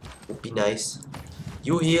 Would be nice.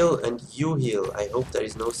 You heal and you heal. I hope there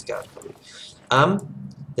is no scout coming.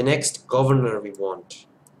 The next governor we want.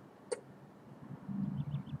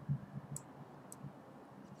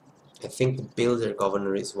 I think the builder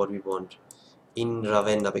governor is what we want. In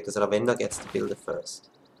Ravenna, because Ravenna gets the builder first.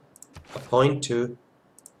 Appoint to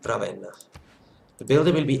Ravenna. The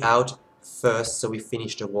builder will be out first, so we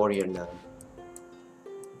finish the warrior now.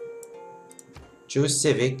 Choose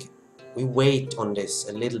civic. We wait on this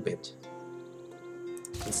a little bit.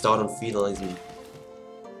 And start on feudalism.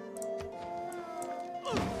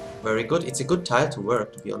 Very good. It's a good tile to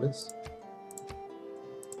work, to be honest.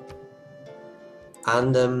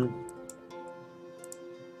 And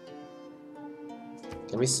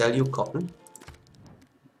can we sell you cotton?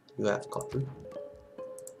 You have cotton.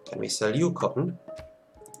 Can we sell you cotton?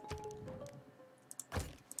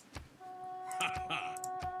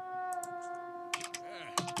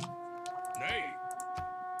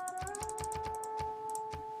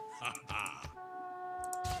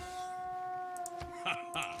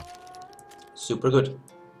 Super good.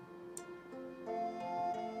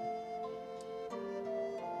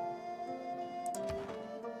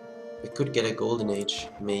 We could get a golden age,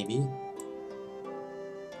 maybe.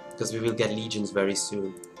 Because we will get legions very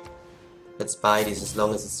soon. Let's buy this as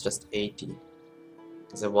long as it's just 80.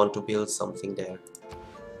 Because I want to build something there.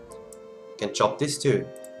 Can chop this too.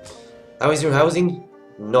 How is your housing?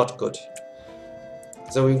 Not good.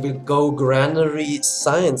 So we will go Granary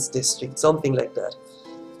Science District, something like that.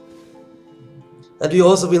 And we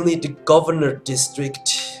also will need the Governor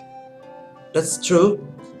District. That's true.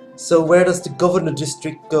 So where does the Governor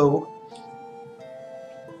District go?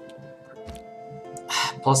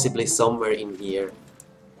 Possibly somewhere in here.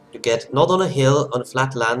 To get not on a hill, on a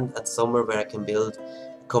flat land, and somewhere where I can build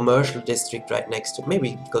a commercial district right next to it.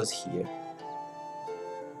 Maybe it goes here.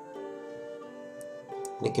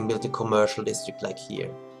 And you can build a commercial district like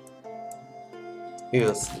here. We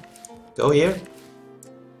will see. Go here.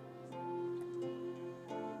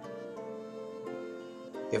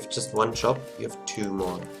 You have just one shop, you have two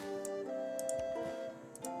more.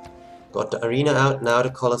 Got the arena out, now the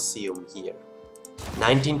Colosseum here.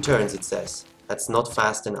 19 turns it says. That's not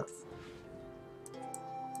fast enough.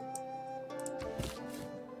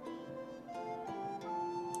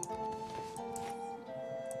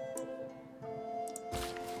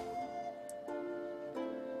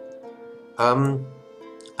 I'm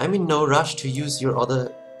in no rush to use your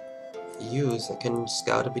other use. I can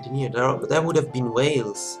scout a bit in here. There would have been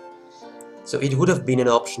Wales. So it would have been an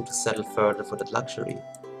option to settle further for that luxury.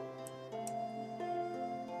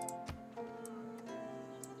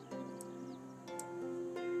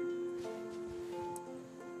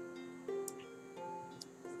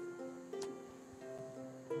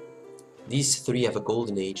 These three have a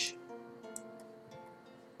golden age.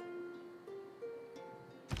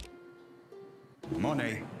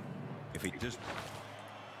 Money, if it does.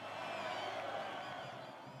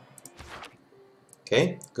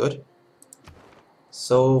 Okay, good.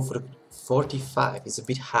 So for the 45 is a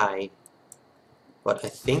bit high, but I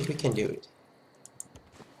think we can do it.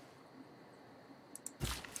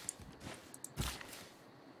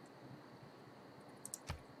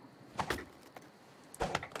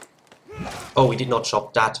 Oh, we did not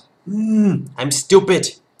chop that. I'm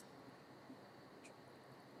stupid.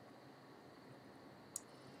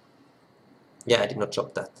 Yeah, I did not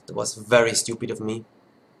chop that. That was very stupid of me.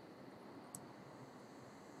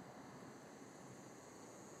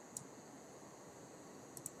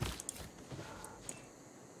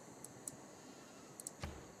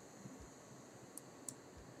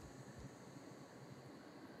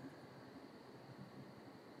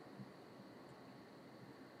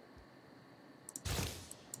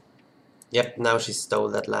 Yep, now she stole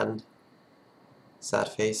that land. Sad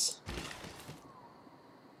face.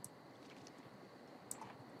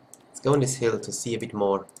 Let's go on this hill to see a bit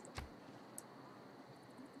more.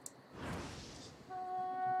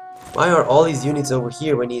 Why are all his units over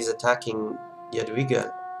here when he's attacking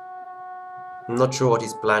Jadwiga? I'm not sure what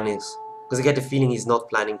his plan is. Because I get the feeling he's not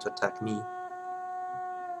planning to attack me.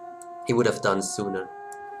 He would have done sooner.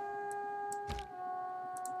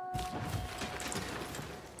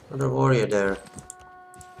 Another warrior there.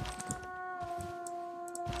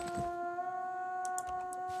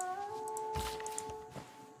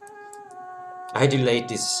 I delayed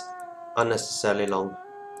this unnecessarily long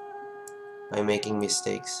by making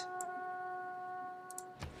mistakes.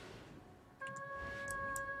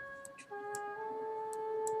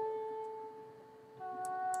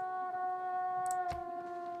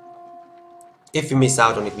 If we miss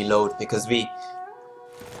out on it, we load, because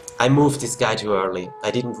I moved this guy too early.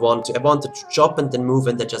 I didn't want to. I wanted to chop and then move,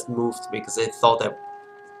 and I just moved because I thought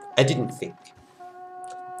I didn't think.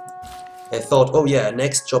 I thought, oh yeah,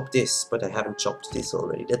 next chop this, but I haven't chopped this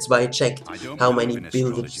already. That's why I checked I don't how believe many in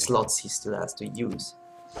building astrology. slots he still has to use.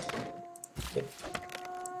 Okay.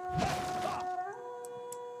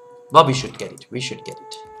 But we should get it. We should get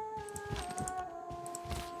it.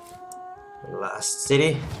 Last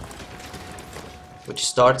city, which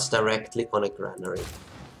starts directly on a granary.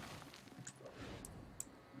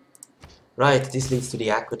 Right, this leads to the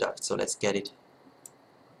aqueduct, so let's get it.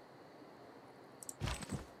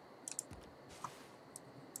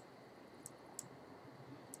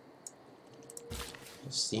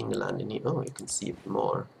 I've seen the land in here. Oh, you can see it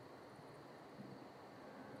more.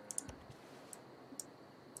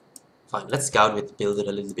 Fine, let's scout with the builder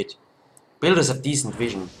a little bit. Builders have decent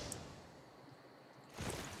vision.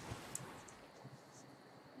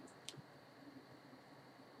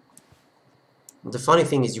 The funny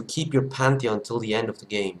thing is you keep your pantheon until the end of the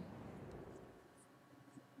game.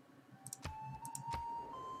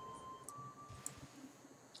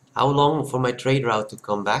 How long for my trade route to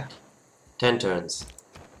come back? 10 turns.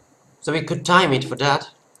 So we could time it for that.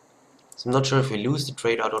 So I'm not sure if we lose the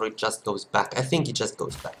trade route or it just goes back. I think it just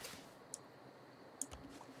goes back.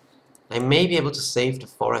 I may be able to save the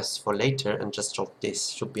forest for later and just chop this.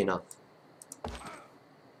 Should be enough.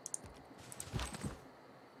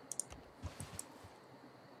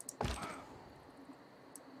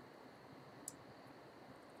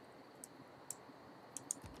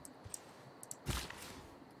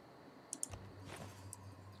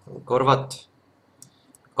 Korvat.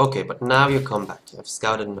 Okay, but now you come back. I've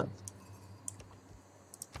scouted enough.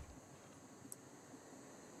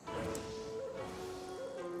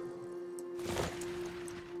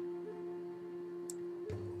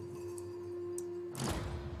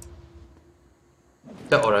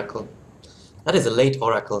 The Oracle. That is a late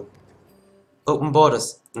Oracle. Open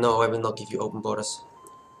borders. No, I will not give you open borders.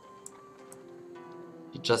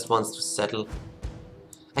 He just wants to settle.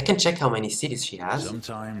 I can check how many cities she has.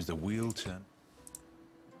 Sometimes the wheel turns.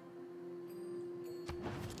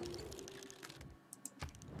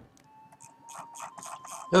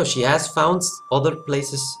 Oh, she has found other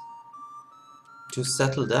places to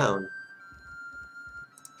settle down.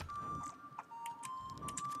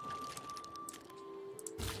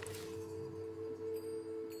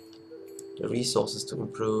 The resources to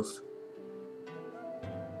improve.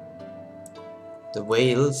 The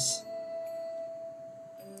whales.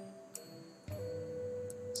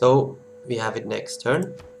 So we have it next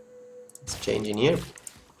turn. Let's change in here.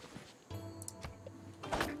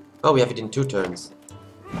 Oh, we have it in 2 turns.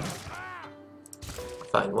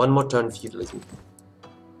 Fine, one more turn feudalism.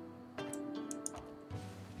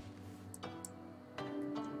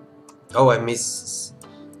 Oh, I missed.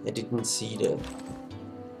 I didn't see the...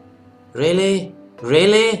 Really?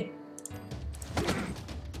 Really?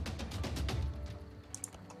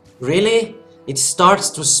 Really? It starts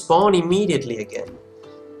to spawn immediately again.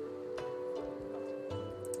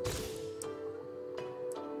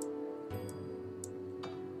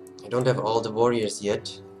 I don't have all the warriors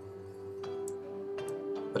yet.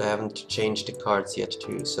 But I haven't changed the cards yet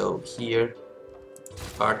too. So here,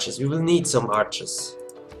 archers. We will need some archers.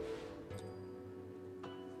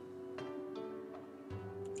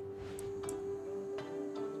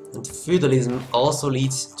 And feudalism also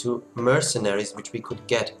leads to mercenaries, which we could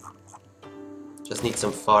get. Just need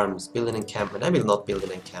some farms. Build an encampment. I will not build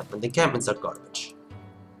an encampment. Encampments are garbage.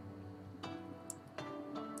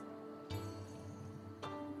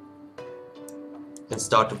 And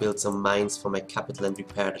start to build some mines for my capital and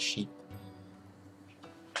repair the sheep.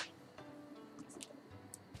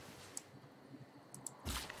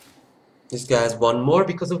 This guy has one more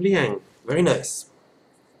because of Liang. Very nice.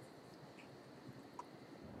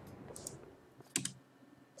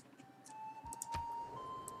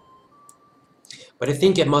 But I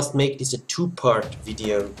think I must make this a 2-part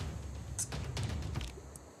video.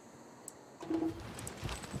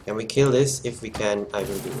 Can we kill this? If we can, I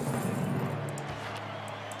will do it.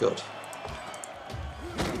 Good.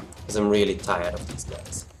 Because I'm really tired of these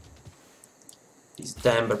guys. These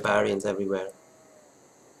damn barbarians everywhere.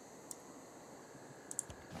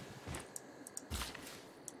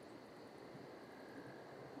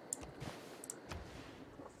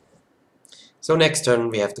 So next turn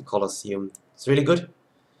we have the Colosseum. It's really good.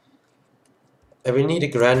 I will need a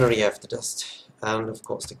granary after this. And of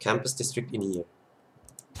course the campus district in here.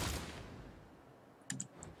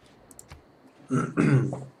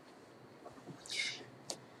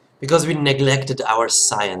 Because we neglected our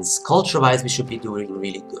science. Culture-wise we should be doing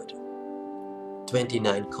really good.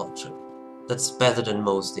 29 culture. That's better than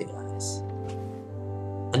most AIs.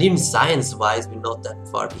 And even science-wise, we're not that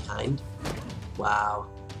far behind. Wow.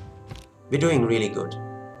 We're doing really good.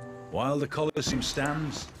 While the Colosseum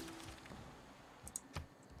stands,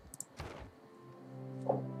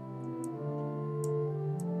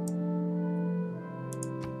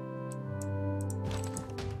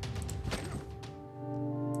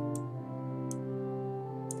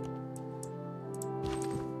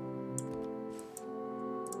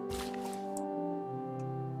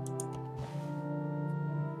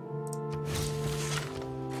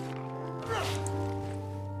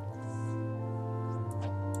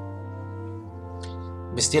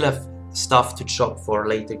 we still have stuff to chop for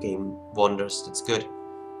later game wonders. That's good.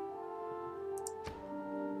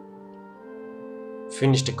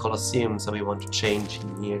 Finish the Colosseum, so we want to change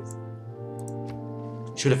in here.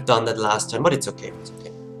 Should have done that last time, but it's okay. It's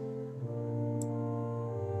okay.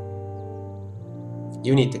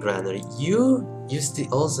 You need the granary. You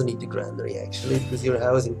also need the granary actually, because you're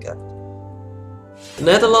housing capped. The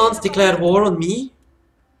Netherlands declared war on me.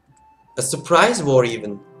 A surprise war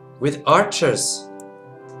even, with archers.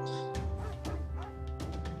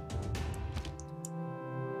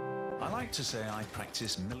 I like to say I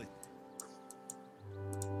practice military.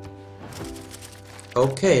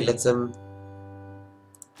 Okay, let's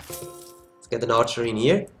get an archer in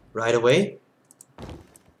here right away.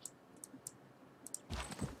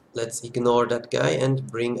 Let's ignore that guy and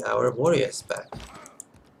bring our warriors back.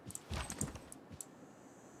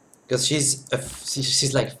 Because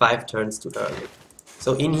she's like 5 turns too early.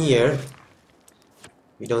 So in here,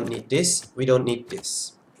 we don't need this, we don't need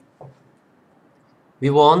this. We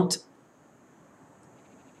want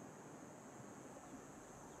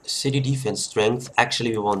city defense strength.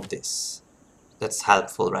 Actually, we want this. That's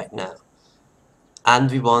helpful right now.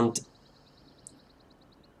 And we want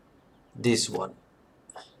this one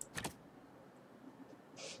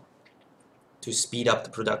to speed up the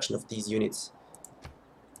production of these units.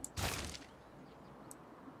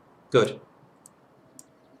 Good.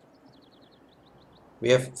 We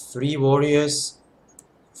have 3 warriors,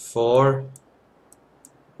 4,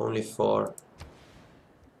 only 4.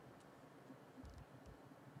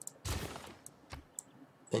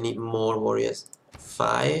 I need more warriors,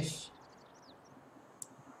 5.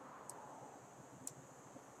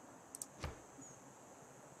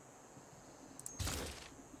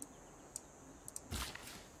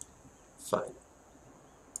 Fine.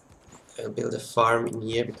 I'll build a farm in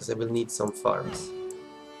here because I will need some farms.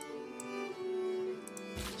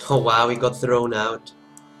 Oh wow, we got thrown out.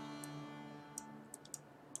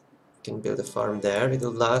 Can build a farm there with the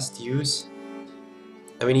last use.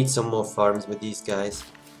 And we need some more farms with these guys.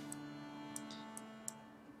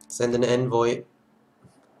 Send an envoy.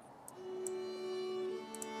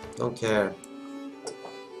 Don't care.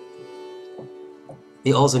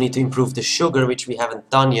 We also need to improve the sugar, which we haven't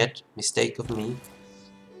done yet. Mistake of me.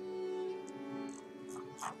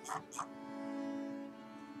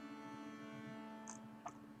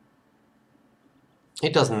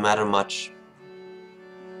 It doesn't matter much.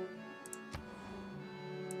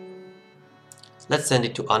 Let's send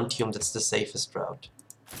it to Antium, that's the safest route.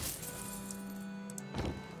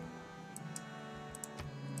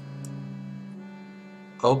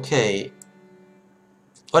 Okay.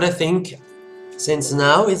 What I think, since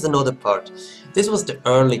now is another part. This was the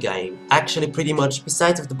early game. Actually, pretty much,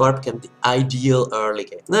 besides of the barb camp, the ideal early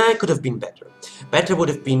game. Nah, it could have been better. Better would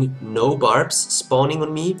have been no barbs spawning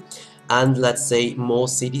on me, and let's say more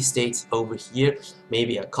city-states over here.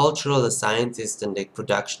 Maybe a cultural, a scientist, and a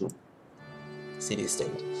production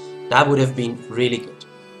city-state. That would have been really good.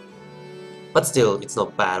 But still, it's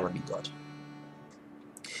not bad what we got.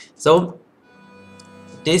 So,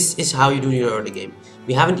 this is how you do your early game.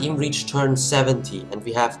 We haven't even reached turn 70 and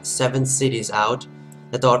we have 7 cities out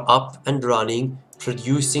that are up and running,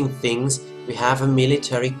 producing things. We have a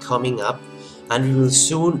military coming up and we will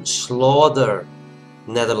soon slaughter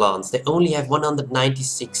Netherlands. They only have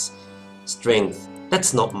 196 strength.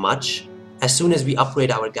 That's not much. As soon as we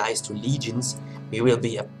upgrade our guys to legions, we will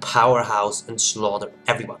be a powerhouse and slaughter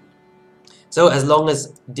everyone. So as long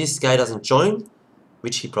as this guy doesn't join,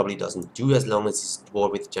 which he probably doesn't do as long as he's at war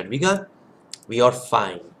with Jadwiga, we are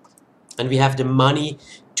fine. And we have the money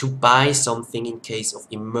to buy something in case of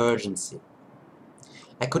emergency.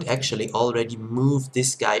 I could actually already move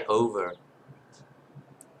this guy over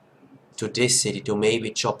to this city to maybe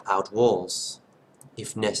chop out walls,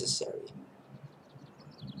 if necessary.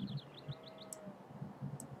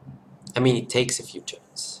 I mean, it takes a few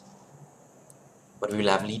turns. But we will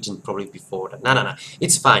have Legion probably before that. No.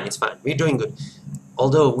 It's fine, it's fine. We're doing good.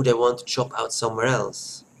 Although, would I want to chop out somewhere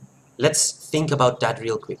else? let's think about that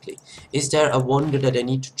real quickly. Is there a wonder that I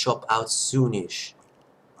need to chop out soonish?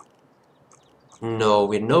 No,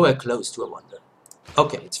 we're nowhere close to a wonder.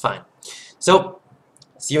 Okay, it's fine. So,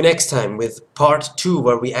 see you next time with part 2,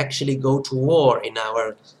 where we actually go to war in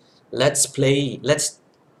our let's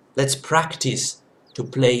practice to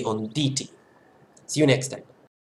play on Deity. See you next time.